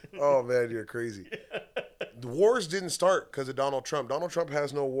man, you're crazy. The wars didn't start because of Donald Trump. Donald Trump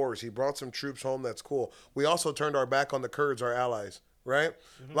has no wars. He brought some troops home. That's cool. We also turned our back on the Kurds, our allies, right?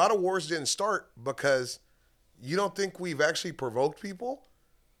 Mm-hmm. A lot of wars didn't start because you don't think we've actually provoked people?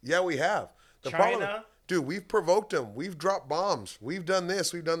 Yeah, we have. China. Dude, we've provoked them. We've dropped bombs. We've done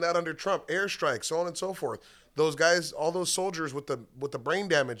this. We've done that under Trump. Airstrikes, so on and so forth. Those guys, all those soldiers with the brain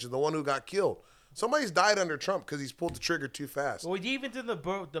damage, the one who got killed. Somebody's died under Trump because he's pulled the trigger too fast. Well, even to the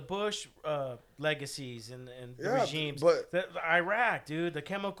Bush legacies and the regimes. But the Iraq, dude,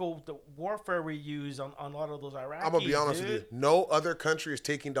 the warfare we use on a lot of those Iraqis. I'm going to be honest with you. No other country is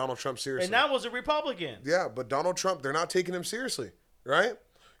taking Donald Trump seriously. And that was a Republican. Yeah, but Donald Trump, they're not taking him seriously, right?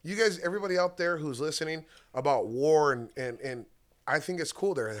 You guys, everybody out there who's listening about war and I think it's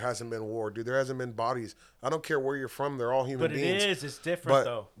cool there hasn't been war, dude. There hasn't been bodies. I don't care where you're from. They're all human beings. But it is. It's different,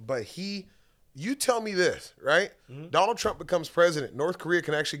 though. But you tell me this, right? Mm-hmm. Donald Trump becomes president. North Korea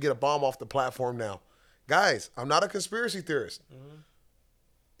can actually get a bomb off the platform now. Guys, I'm not a conspiracy theorist. Mm-hmm.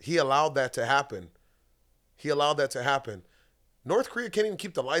 He allowed that to happen. North Korea can't even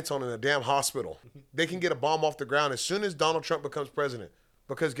keep the lights on in a damn hospital. They can get a bomb off the ground as soon as Donald Trump becomes president.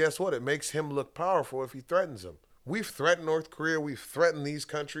 Because guess what? It makes him look powerful if he threatens them. We've threatened North Korea. We've threatened these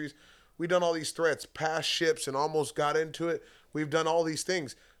countries. We've done all these threats, passed ships and almost got into it. We've done all these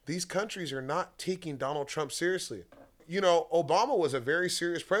things. These countries are not taking Donald Trump seriously. You know, Obama was a very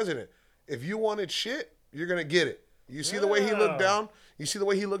serious president. If you wanted shit, you're going to get it. You see the way he looked down? You see the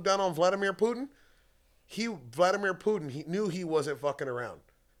way he looked down on Vladimir Putin? He knew he wasn't fucking around.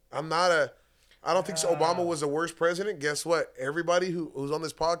 I don't think Obama was the worst president. Guess what? Everybody who's on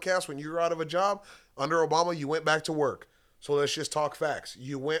this podcast, when you were out of a job, under Obama, you went back to work. So let's just talk facts.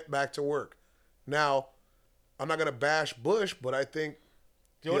 You went back to work. Now, I'm not going to bash Bush, but I think...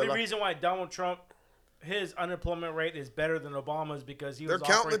 The only reason why Donald Trump, his unemployment rate is better than Obama's because he was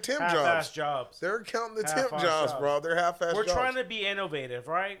counting the temp jobs. They're counting the temp jobs, bro. They're half-ass jobs. We're trying to be innovative,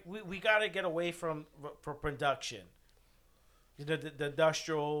 right? We got to get away from production. The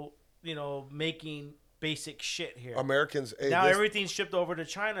industrial... making basic shit here. Americans... everything's shipped over to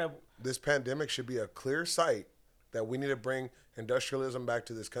China. This pandemic should be a clear sight that we need to bring industrialism back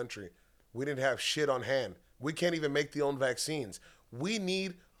to this country. We didn't have shit on hand. We can't even make the own vaccines. We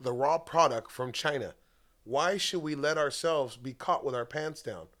need the raw product from China. Why should we let ourselves be caught with our pants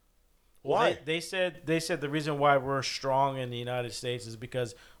down? Why? They said the reason why we're strong in the United States is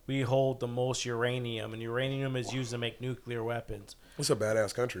because we hold the most uranium, and uranium is used to make nuclear weapons. It's a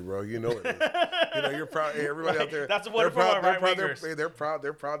badass country, bro. You know it is. You know, you're proud. Hey, everybody out there. That's what for my right wingers. They're proud.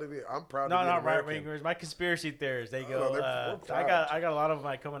 They're proud to be. I'm proud No, to be not an right American. wingers. My conspiracy theorists. They No, go. we're I proud. got a lot of them.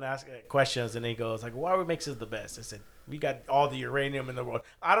 I come and ask questions, and they go, "It's like, why makes us the best?" I said, "We got all the uranium in the world."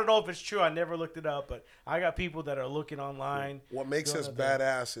 I don't know if it's true. I never looked it up, but I got people that are looking online. What makes us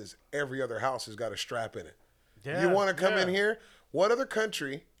badass is every other house has got a strap in it. Yeah, You want to come yeah. in here? What other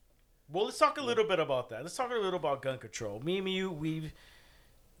country? Well, let's talk a little bit about that. Let's talk a little about gun control. Me and you,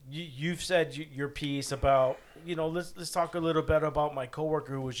 you've said your piece about, let's talk a little bit about my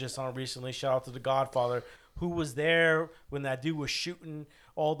coworker who was just on recently. Shout out to the Godfather, who was there when that dude was shooting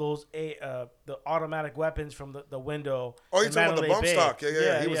all those the automatic weapons from the window. Oh, you're in talking about the Mandalay bump Bay. stock.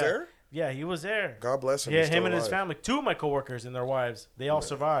 Yeah. He was there? Yeah, he was there. God bless him. Yeah, He's still him and his alive. family. 2 of my coworkers and their wives, they all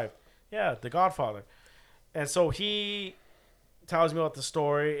survived. Yeah, the Godfather. And so he tells me about the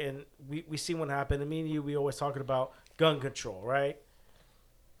story, and we see what happened. And me and you, we always talking about gun control, right?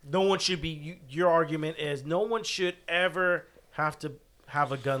 No one should be. Your argument is no one should ever have to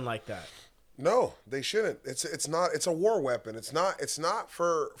have a gun like that. No, they shouldn't. It's not. It's a war weapon. It's not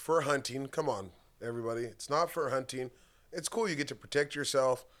for hunting. Come on, everybody. It's not for hunting. It's cool. You get to protect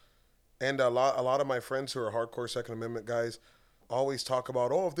yourself. And a lot of my friends who are hardcore Second Amendment guys always talk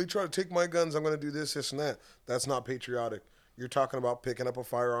about, oh, if they try to take my guns, I'm going to do this, this, and that. That's not patriotic. You're talking about picking up a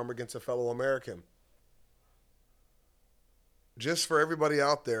firearm against a fellow American. Just for everybody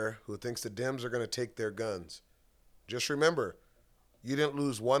out there who thinks the Dems are going to take their guns, just remember, you didn't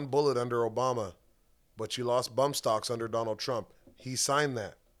lose one bullet under Obama, but you lost bump stocks under Donald Trump. He signed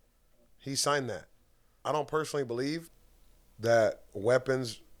that. I don't personally believe that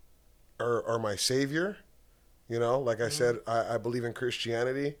weapons are my savior. Like I said, I believe in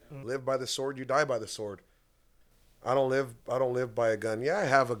Christianity. Live by the sword, you die by the sword. I don't live by a gun. Yeah, I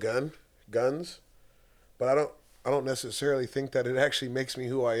have guns, but I don't necessarily think that it actually makes me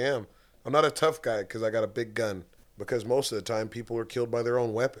who I am. I'm not a tough guy because I got a big gun. Because most of the time, people are killed by their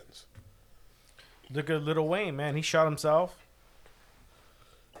own weapons. Look at Lil Wayne, man. He shot himself.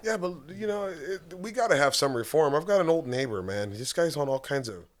 Yeah, but we got to have some reform. I've got an old neighbor, man. This guy's on all kinds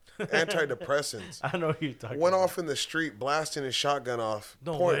of antidepressants. I know who you're talking Went about. off in the street, blasting his shotgun off.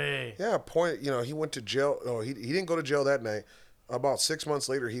 No way. Yeah, he went to jail. Oh, he didn't go to jail that night. About 6 months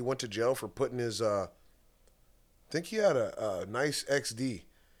later, he went to jail for putting his. I think he had a nice XD.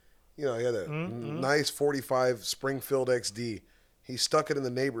 He had a nice 45 Springfield XD. He stuck it in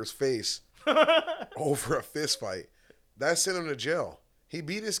the neighbor's face over a fist fight. That sent him to jail. He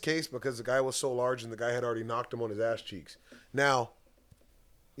beat his case because the guy was so large and the guy had already knocked him on his ass cheeks. Now,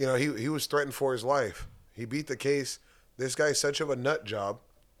 he was threatened for his life. He beat the case. This guy's such of a nut job.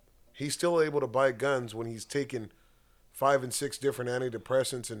 He's still able to buy guns when he's taking 5 and 6 different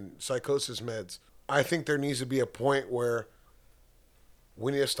antidepressants and psychosis meds. I think there needs to be a point where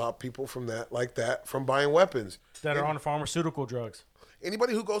we need to stop people from buying weapons. That are on pharmaceutical drugs.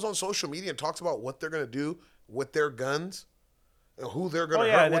 Anybody who goes on social media and talks about what they're going to do with their guns, and who they're going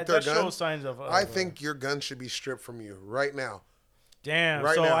to hurt with their that guns, shows signs of. I think your gun should be stripped from you right now. Damn.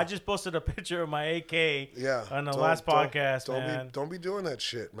 Right so now. I just posted a picture of my AK. Yeah. On the last podcast, man. Don't be doing that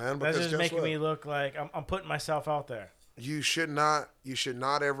shit, man. That's Because just making what? me look like I'm putting myself out there. You should not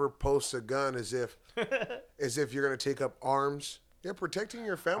ever post a gun as if you're going to take up arms. Yeah, protecting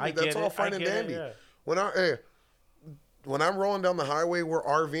your family, that's all fine and dandy. Yeah. When I'm rolling down the highway, we're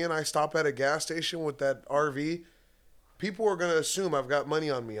RVing, I stop at a gas station with that RV, people are going to assume I've got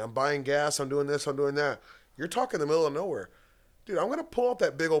money on me. I'm buying gas, I'm doing this, I'm doing that. You're talking in the middle of nowhere. Dude, I'm going to pull out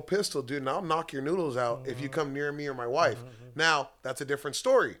that big old pistol, dude, and I'll knock your noodles out if you come near me or my wife. Now, that's a different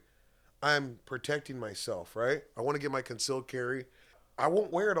story. I'm protecting myself, right? I want to get my concealed carry. I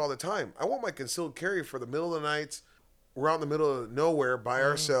won't wear it all the time. I want my concealed carry for the middle of the nights. We're out in the middle of nowhere by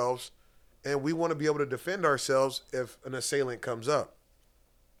ourselves, and we want to be able to defend ourselves if an assailant comes up.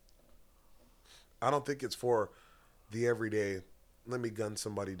 I don't think it's for the everyday, let me gun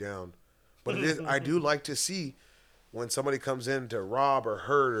somebody down. But it is. I do like to see when somebody comes in to rob or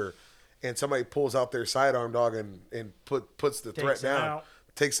hurt, and somebody pulls out their sidearm dog and puts the threat down,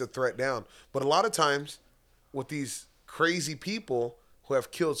 takes the threat down. But a lot of times with these crazy people who have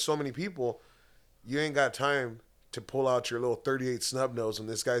killed so many people, you ain't got time to pull out your little 38 snub nose, and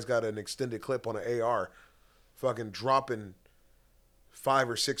this guy's got an extended clip on an AR, fucking dropping 5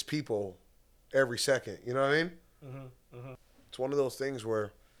 or 6 people every second. You know what I mean? It's one of those things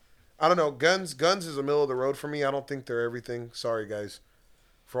where, I don't know, guns is the middle of the road for me. I don't think they're everything. Sorry, guys,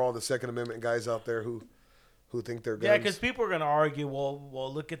 for all the Second Amendment guys out there who think they're guns. Yeah, because people are going to argue,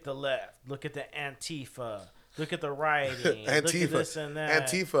 well, look at the left. Look at the Antifa. Look at the writing. Look at this and that.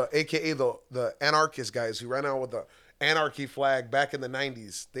 Antifa, aka the anarchist guys who ran out with the anarchy flag back in the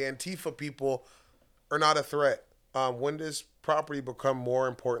 90s. The Antifa people are not a threat. When does property become more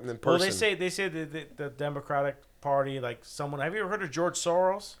important than person? Well, they say the Democratic Party, like someone. Have you ever heard of George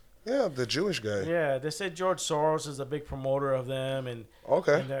Soros? Yeah, the Jewish guy. Yeah, they said George Soros is a big promoter of them, and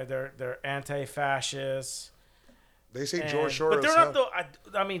okay, and they're anti-fascists. They say George Soros, but they're not though.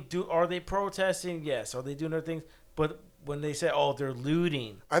 I mean, are they protesting? Yes. Are they doing their things? But when they say, "Oh, they're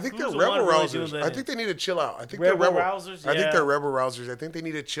looting," I think they're rebel rousers. I think they need to chill out. I think they're rebel rousers. I think they're rebel rousers. I think they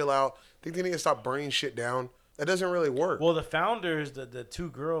need to chill out. I think they need to stop burning shit down. That doesn't really work. Well, the founders, the two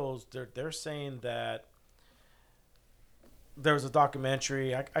girls, they're saying that there was a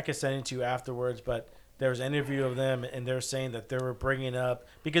documentary. I could send it to you afterwards, but there was an interview of them, and they're saying that they were bringing up,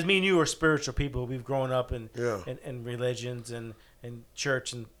 because me and you are spiritual people. We've grown up in religions and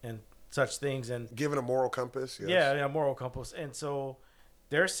church and such things, and given a moral compass. Yes. Yeah, moral compass. And so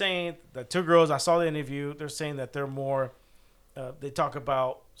they're saying that two girls. I saw the interview. They're saying that they're more. They talk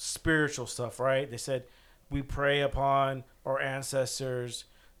about spiritual stuff, right? They said we pray upon our ancestors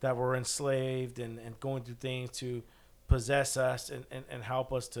that were enslaved and going through things to possess us and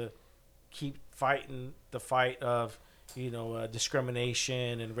help us to keep fighting the fight of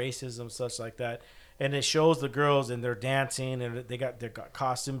discrimination and racism, such like that. And it shows the girls and they're dancing and they got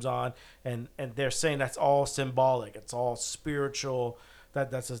costumes on, and they're saying that's all symbolic, it's all spiritual,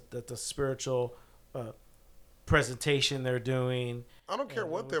 that's a spiritual presentation they're doing. I don't care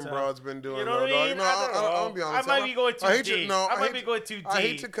what them broads been doing. You know what I mean? No, I'll be honest. I might be going too deep. I might be going too deep. I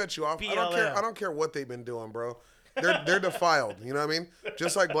hate to cut you off. I don't care what they've been doing, bro. They're defiled. You know what I mean?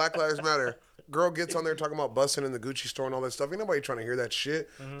 Just like Black Lives Matter. Girl gets on there talking about busting in the Gucci store and all that stuff. Ain't nobody trying to hear that shit.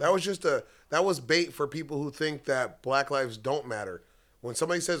 Mm-hmm. That was bait for people who think that Black lives don't matter. When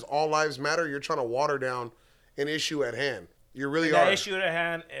somebody says all lives matter, you're trying to water down an issue at hand. You really are. The issue at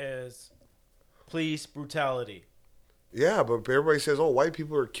hand is police brutality. Yeah, but everybody says, oh, white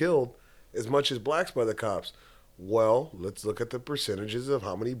people are killed as much as blacks by the cops. Well, let's look at the percentages of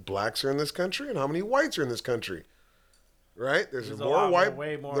how many blacks are in this country and how many whites are in this country. Right? There's more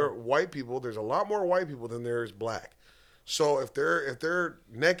white people. There's a lot more white people than there is black. So if they're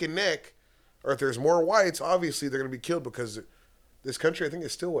neck and neck, or if there's more whites, obviously they're going to be killed, because this country, I think,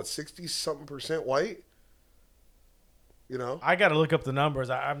 is still 60-something% white. You know, I got to look up the numbers.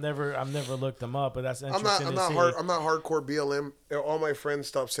 I've never looked them up, but that's interesting. I'm not hardcore BLM. All my friends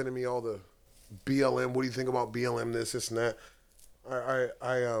stopped sending me all the BLM. What do you think about BLM? This and that.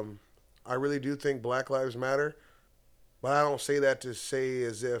 I really do think Black Lives Matter. But I don't say that to say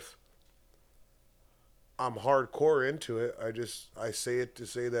as if I'm hardcore into it. I say it to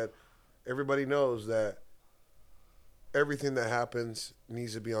say that everybody knows that everything that happens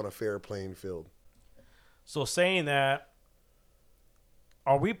needs to be on a fair playing field. So saying that,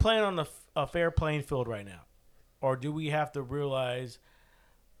 are we playing on a fair playing field right now? Or do we have to realize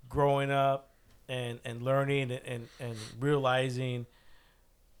growing up and learning and realizing,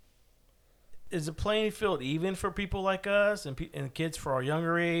 is the playing field even for people like us and kids for our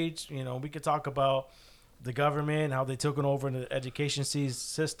younger age? You know, we could talk about the government, how they took it over in the education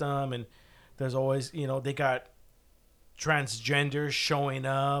system, and there's always, they got transgenders showing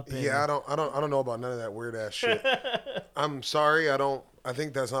up. And yeah, I don't know about none of that weird ass shit. I'm sorry, I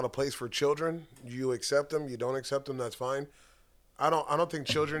think that's not a place for children. You accept them, you don't accept them, that's fine. I don't think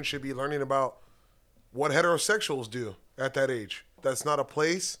children should be learning about what heterosexuals do at that age. That's not a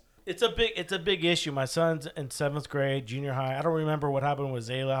place. It's a big issue. My son's in 7th grade, junior high. I don't remember what happened with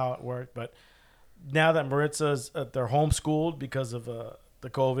Zayla, how it worked, but now that Maritza's they're homeschooled because of the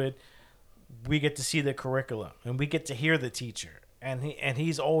COVID, we get to see the curriculum and we get to hear the teacher, and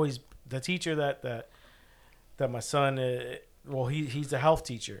he's always the teacher that my son. He's a health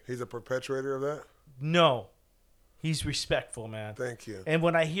teacher. He's a perpetuator of that? No, he's respectful, man. Thank you. And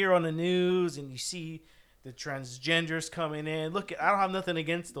when I hear on the news and you see the transgenders coming in, look, I don't have nothing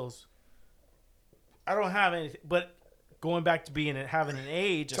against those. I don't have anything, but going back to having an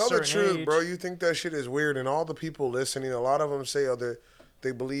age, tell the truth, bro. You think that shit is weird, and all the people listening, a lot of them say,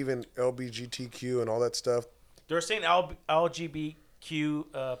 they believe in LGBTQ and all that stuff. They're saying LGBTQ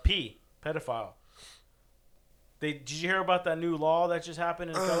pedophile. Did you hear about that new law that just happened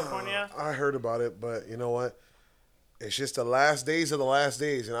in California? I heard about it, but you know what? It's just the last days of the last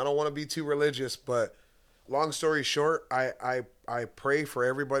days, and I don't want to be too religious, but long story short, I pray for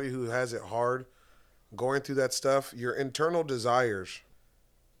everybody who has it hard going through that stuff. Your internal desires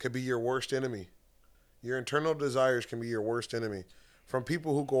could be your worst enemy. Your internal desires can be your worst enemy. From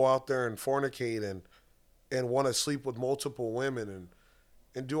people who go out there and fornicate and want to sleep with multiple women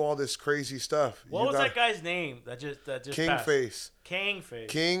and do all this crazy stuff. What was that guy's name that just King passed? Face. King Face.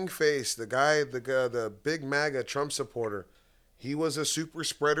 King Face, the guy, the big MAGA Trump supporter. He was a super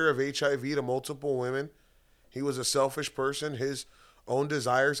spreader of HIV to multiple women. He was a selfish person. His own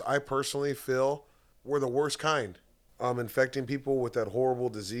desires, I personally feel, were the worst kind. Infecting people with that horrible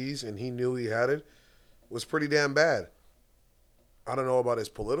disease, and he knew he had it, was pretty damn bad. I don't know about his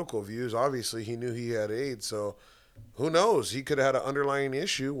political views. Obviously, he knew he had AIDS, so who knows? He could have had an underlying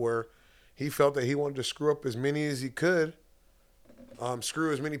issue where he felt that he wanted to screw up as many as he could,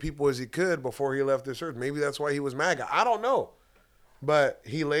 screw as many people as he could before he left this earth. Maybe that's why he was MAGA. I don't know. But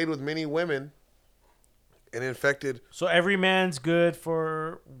he laid with many women and infected. So every man's good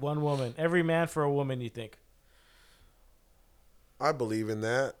for one woman. Every man for a woman, you think? I believe in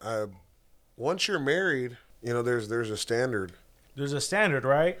that. Once you're married, there's a standard. There's a standard,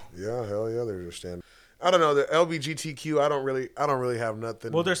 right? Yeah, hell yeah, there's a standard. I don't know, the LGBTQ. I don't really have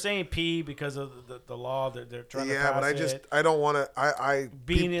nothing. Well, they're saying P because of the law that they're trying to pass. Yeah, but I don't want to.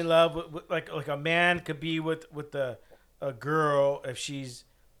 Being in love with like a man could be with a girl if she's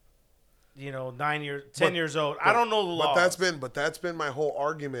 10 years old. I don't know the law. But that's been my whole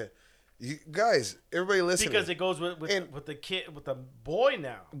argument. You guys, everybody listen. Because it goes with the kid, with the boy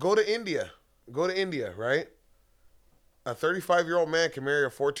now. Go to India, right? A 35-year-old man can marry a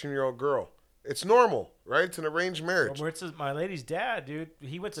 14-year-old girl. It's normal, right? It's an arranged marriage. Well, it's my lady's dad, dude.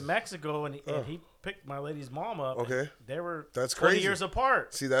 He went to Mexico and he picked my lady's mom up. Okay. They were that's 20 crazy. years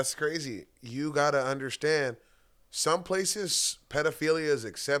apart. See, that's crazy. You got to understand, some places pedophilia is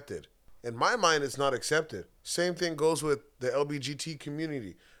accepted. In my mind, it's not accepted. Same thing goes with the LGBT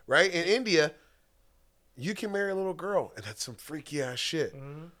community, right? In India, you can marry a little girl, and that's some freaky ass shit.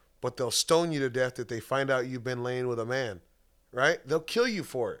 Mm-hmm. But they'll stone you to death if they find out you've been laying with a man, right? They'll kill you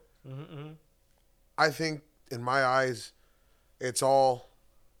for it. Mm-hmm. I think, in my eyes, it's all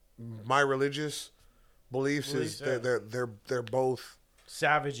my religious beliefs they're both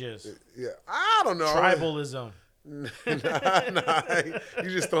savages. Yeah, I don't know. Tribalism. Nah,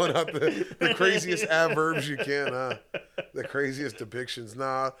 you're just throwing out the craziest adverbs you can, huh? The craziest depictions.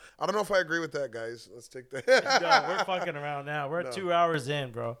 Nah, I don't know if I agree with that, guys. Let's take that. No, we're fucking around now. We're 2 hours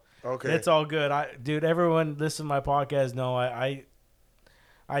in, bro. Okay, it's all good. Dude, everyone listen to my podcast. No,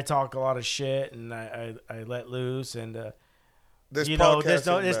 I talk a lot of shit and I let loose and this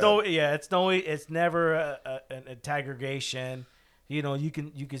podcast it's never an aggregation. You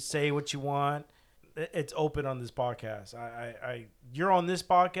can say what you want. It's open on this podcast. You're on this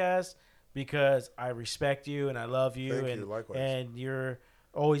podcast because I respect you and I love you. Thank and you, likewise. And you're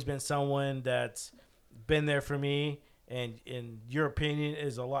always been someone that's been there for me. And your opinion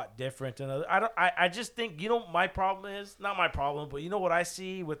is a lot different than other. I just think my problem is not my problem, but what I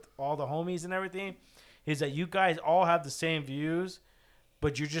see with all the homies and everything is that you guys all have the same views,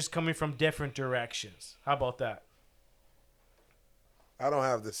 but you're just coming from different directions. How about that? I don't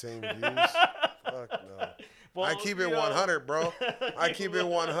have the same views. Fuck no. Well, I keep it 100, bro. I keep it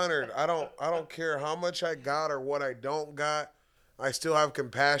 100. I don't care how much I got or what I don't got. I still have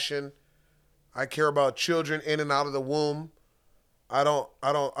compassion. I care about children in and out of the womb. I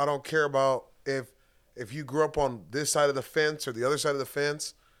don't care about if you grew up on this side of the fence or the other side of the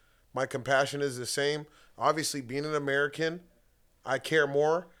fence. My compassion is the same. Obviously, being an American, I care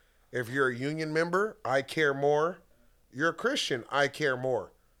more. If you're a union member, I care more. You're a Christian, I care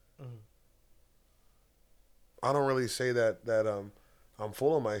more. Mm-hmm. I don't really say that I'm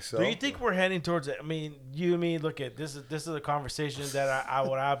full of myself. Do you think we're heading towards it? I mean, you and me, look at this is a conversation that I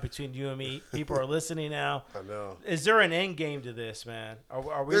would have between you and me. People are listening now. I know. Is there an end game to this, man?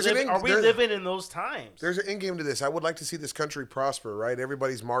 Are we living in those times? There's an end game to this. I would like to see this country prosper, right?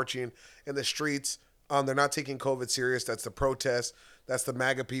 Everybody's marching in the streets. They're not taking COVID serious. That's the protest. That's the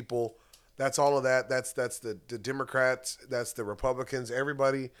MAGA people. That's all of that. That's the Democrats. That's the Republicans.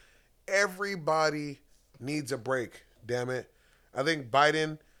 Everybody needs a break. Damn it. I think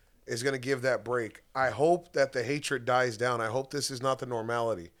Biden is going to give that break. I hope that the hatred dies down. I hope this is not the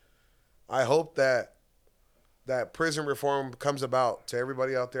normality. I hope that prison reform comes about to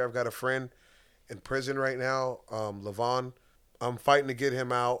everybody out there. I've got a friend in prison right now, Levon. I'm fighting to get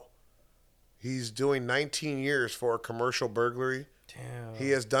him out. He's doing 19 years for a commercial burglary. Damn.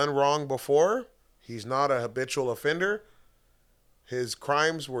 He has done wrong before. He's not a habitual offender. His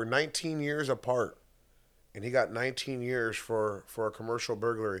crimes were 19 years apart. And he got 19 years for a commercial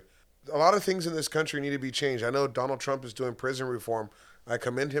burglary. A lot of things in this country need to be changed. I know Donald Trump is doing prison reform. I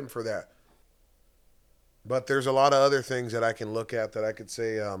commend him for that. But there's a lot of other things that I can look at that I could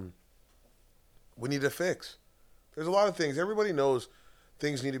say we need to fix. There's a lot of things. Everybody knows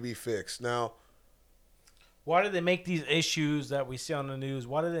things need to be fixed. Now, Why do they make these issues that we see on the news?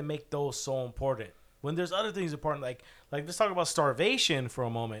 Why do they make those so important? When there's other things important, like let's talk about starvation for a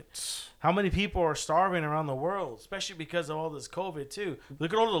moment. How many people are starving around the world, especially because of all this COVID too?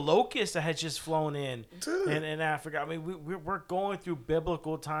 Look at all the locusts that had just flown in Africa. I mean, we're going through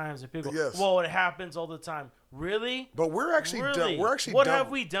biblical times, and people, well, it happens all the time. Really? But we're actually dumb. We're actually what dumb. have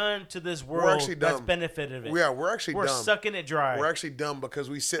we done to this world that's benefited it? Yeah, we're actually dumb. We're sucking it dry. We're actually dumb because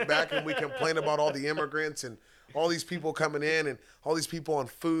we sit back and we complain about all the immigrants and all these people coming in and all these people on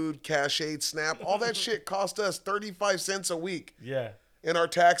food, cash aid, SNAP. All that shit cost us 35 cents a week. Yeah. In our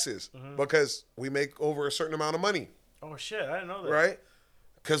taxes because we make over a certain amount of money. Oh shit, I didn't know that. Right?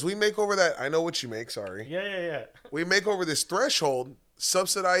 Because we make over that. I know what you make. Sorry. Yeah. We make over this threshold,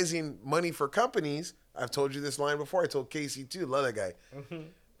 subsidizing money for companies. I've told you this line before. I told Casey too. Love that guy.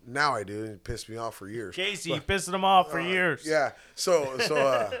 Now I do. It pissed me off for years. Casey pissing him off for years. Yeah. So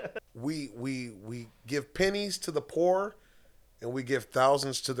we give pennies to the poor, and we give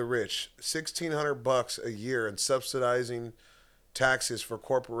thousands to the rich. $1,600 a year in subsidizing taxes for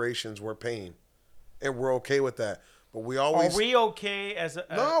corporations we're paying, and we're okay with that. But we always are we okay as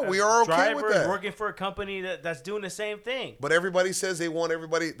a we are okay driver with that. Working for a company that's doing the same thing. But everybody says they want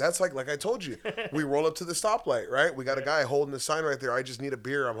everybody. That's like I told you. We roll up to the stoplight, right? We got a guy holding the sign right there. I just need a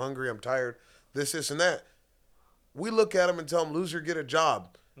beer. I'm hungry. I'm tired. This, and that. We look at him and tell him, "Loser, get a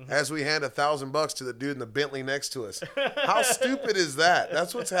job." As we hand $1,000 to the dude in the Bentley next to us. How stupid is that?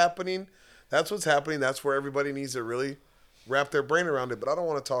 That's what's happening. That's where everybody needs to really wrap their brain around it. But I don't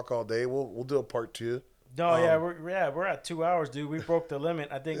want to talk all day. We'll do a part 2. No, we're at 2 hours, dude. We broke the limit.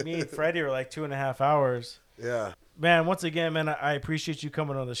 I think me and Freddie are like 2.5 hours. Yeah. Man, once again, man, I appreciate you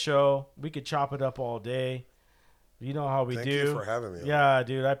coming on the show. We could chop it up all day. You know how we do. Thank you for having me. Yeah,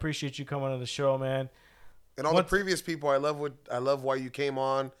 dude. I appreciate you coming on the show, man. And all the previous people, I love why you came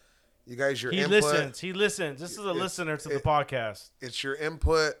on. You guys, your input. He listens. This is a listener to the podcast. It's your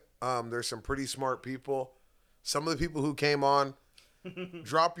input. There's some pretty smart people. Some of the people who came on,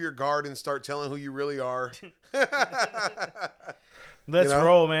 drop your guard and start telling who you really are. Let's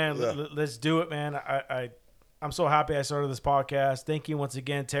roll, man. Yeah. Let's do it, man. I'm so happy I started this podcast. Thank you once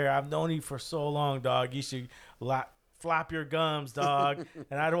again, Terry. I've known you for so long, dog. You should flap your gums, dog.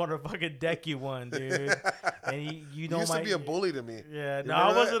 And I don't want to fucking deck you one, dude. And you know, you used to be a bully to me. Yeah, no,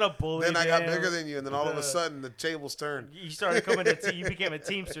 I wasn't a bully. Then I got bigger than you, and then all of a sudden the tables turned. You started coming to you became a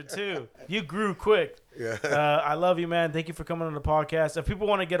Teamster too. You grew quick. Yeah. I love you, man. Thank you for coming on the podcast. If people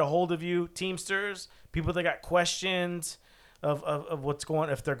want to get a hold of you, Teamsters, people that got questions of what's going,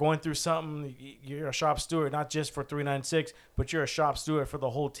 if they're going through something, you're a shop steward, not just for 396, but you're a shop steward for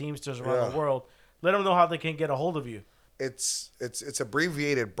the whole Teamsters around the world. Let them know how they can get a hold of you. It's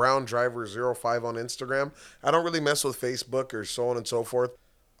abbreviated Brown Driver 05 on Instagram. I don't really mess with Facebook or so on and so forth.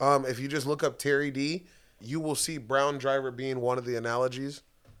 If you just look up Terry D, you will see Brown Driver being one of the analogies,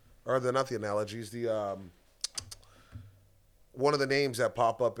 or not the analogies, the one of the names that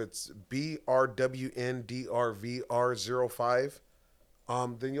pop up. It's BRWNDRVR05.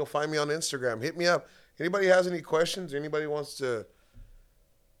 Then you'll find me on Instagram. Hit me up. Anybody has any questions? Anybody wants to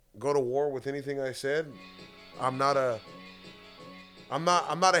go to war with anything I said? I'm not a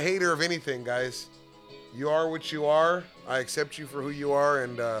hater of anything, guys. You are what you are. I accept you for who you are,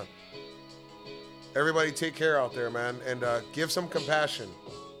 and everybody take care out there, man, and give some compassion.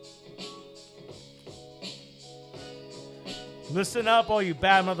 Listen up, all you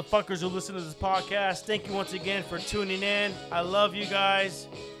bad motherfuckers who listen to this podcast. Thank you once again for tuning in. I love you guys.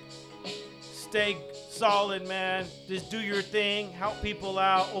 Stay solid, man. Just do your thing. Help people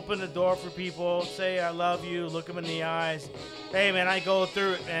out. Open the door for people. Say I love you. Look them in the eyes. Hey, man, I go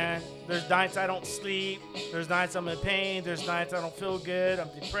through it, man. There's nights I don't sleep. There's nights I'm in pain. There's nights I don't feel good. I'm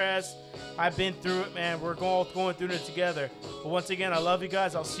depressed. I've been through it, man. We're going through it together. But once again, I love you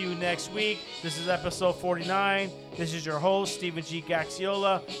guys. I'll see you next week. This is episode 49. This is your host, Stephen G.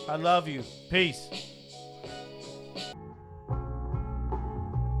 Gaxiola. I love you. Peace.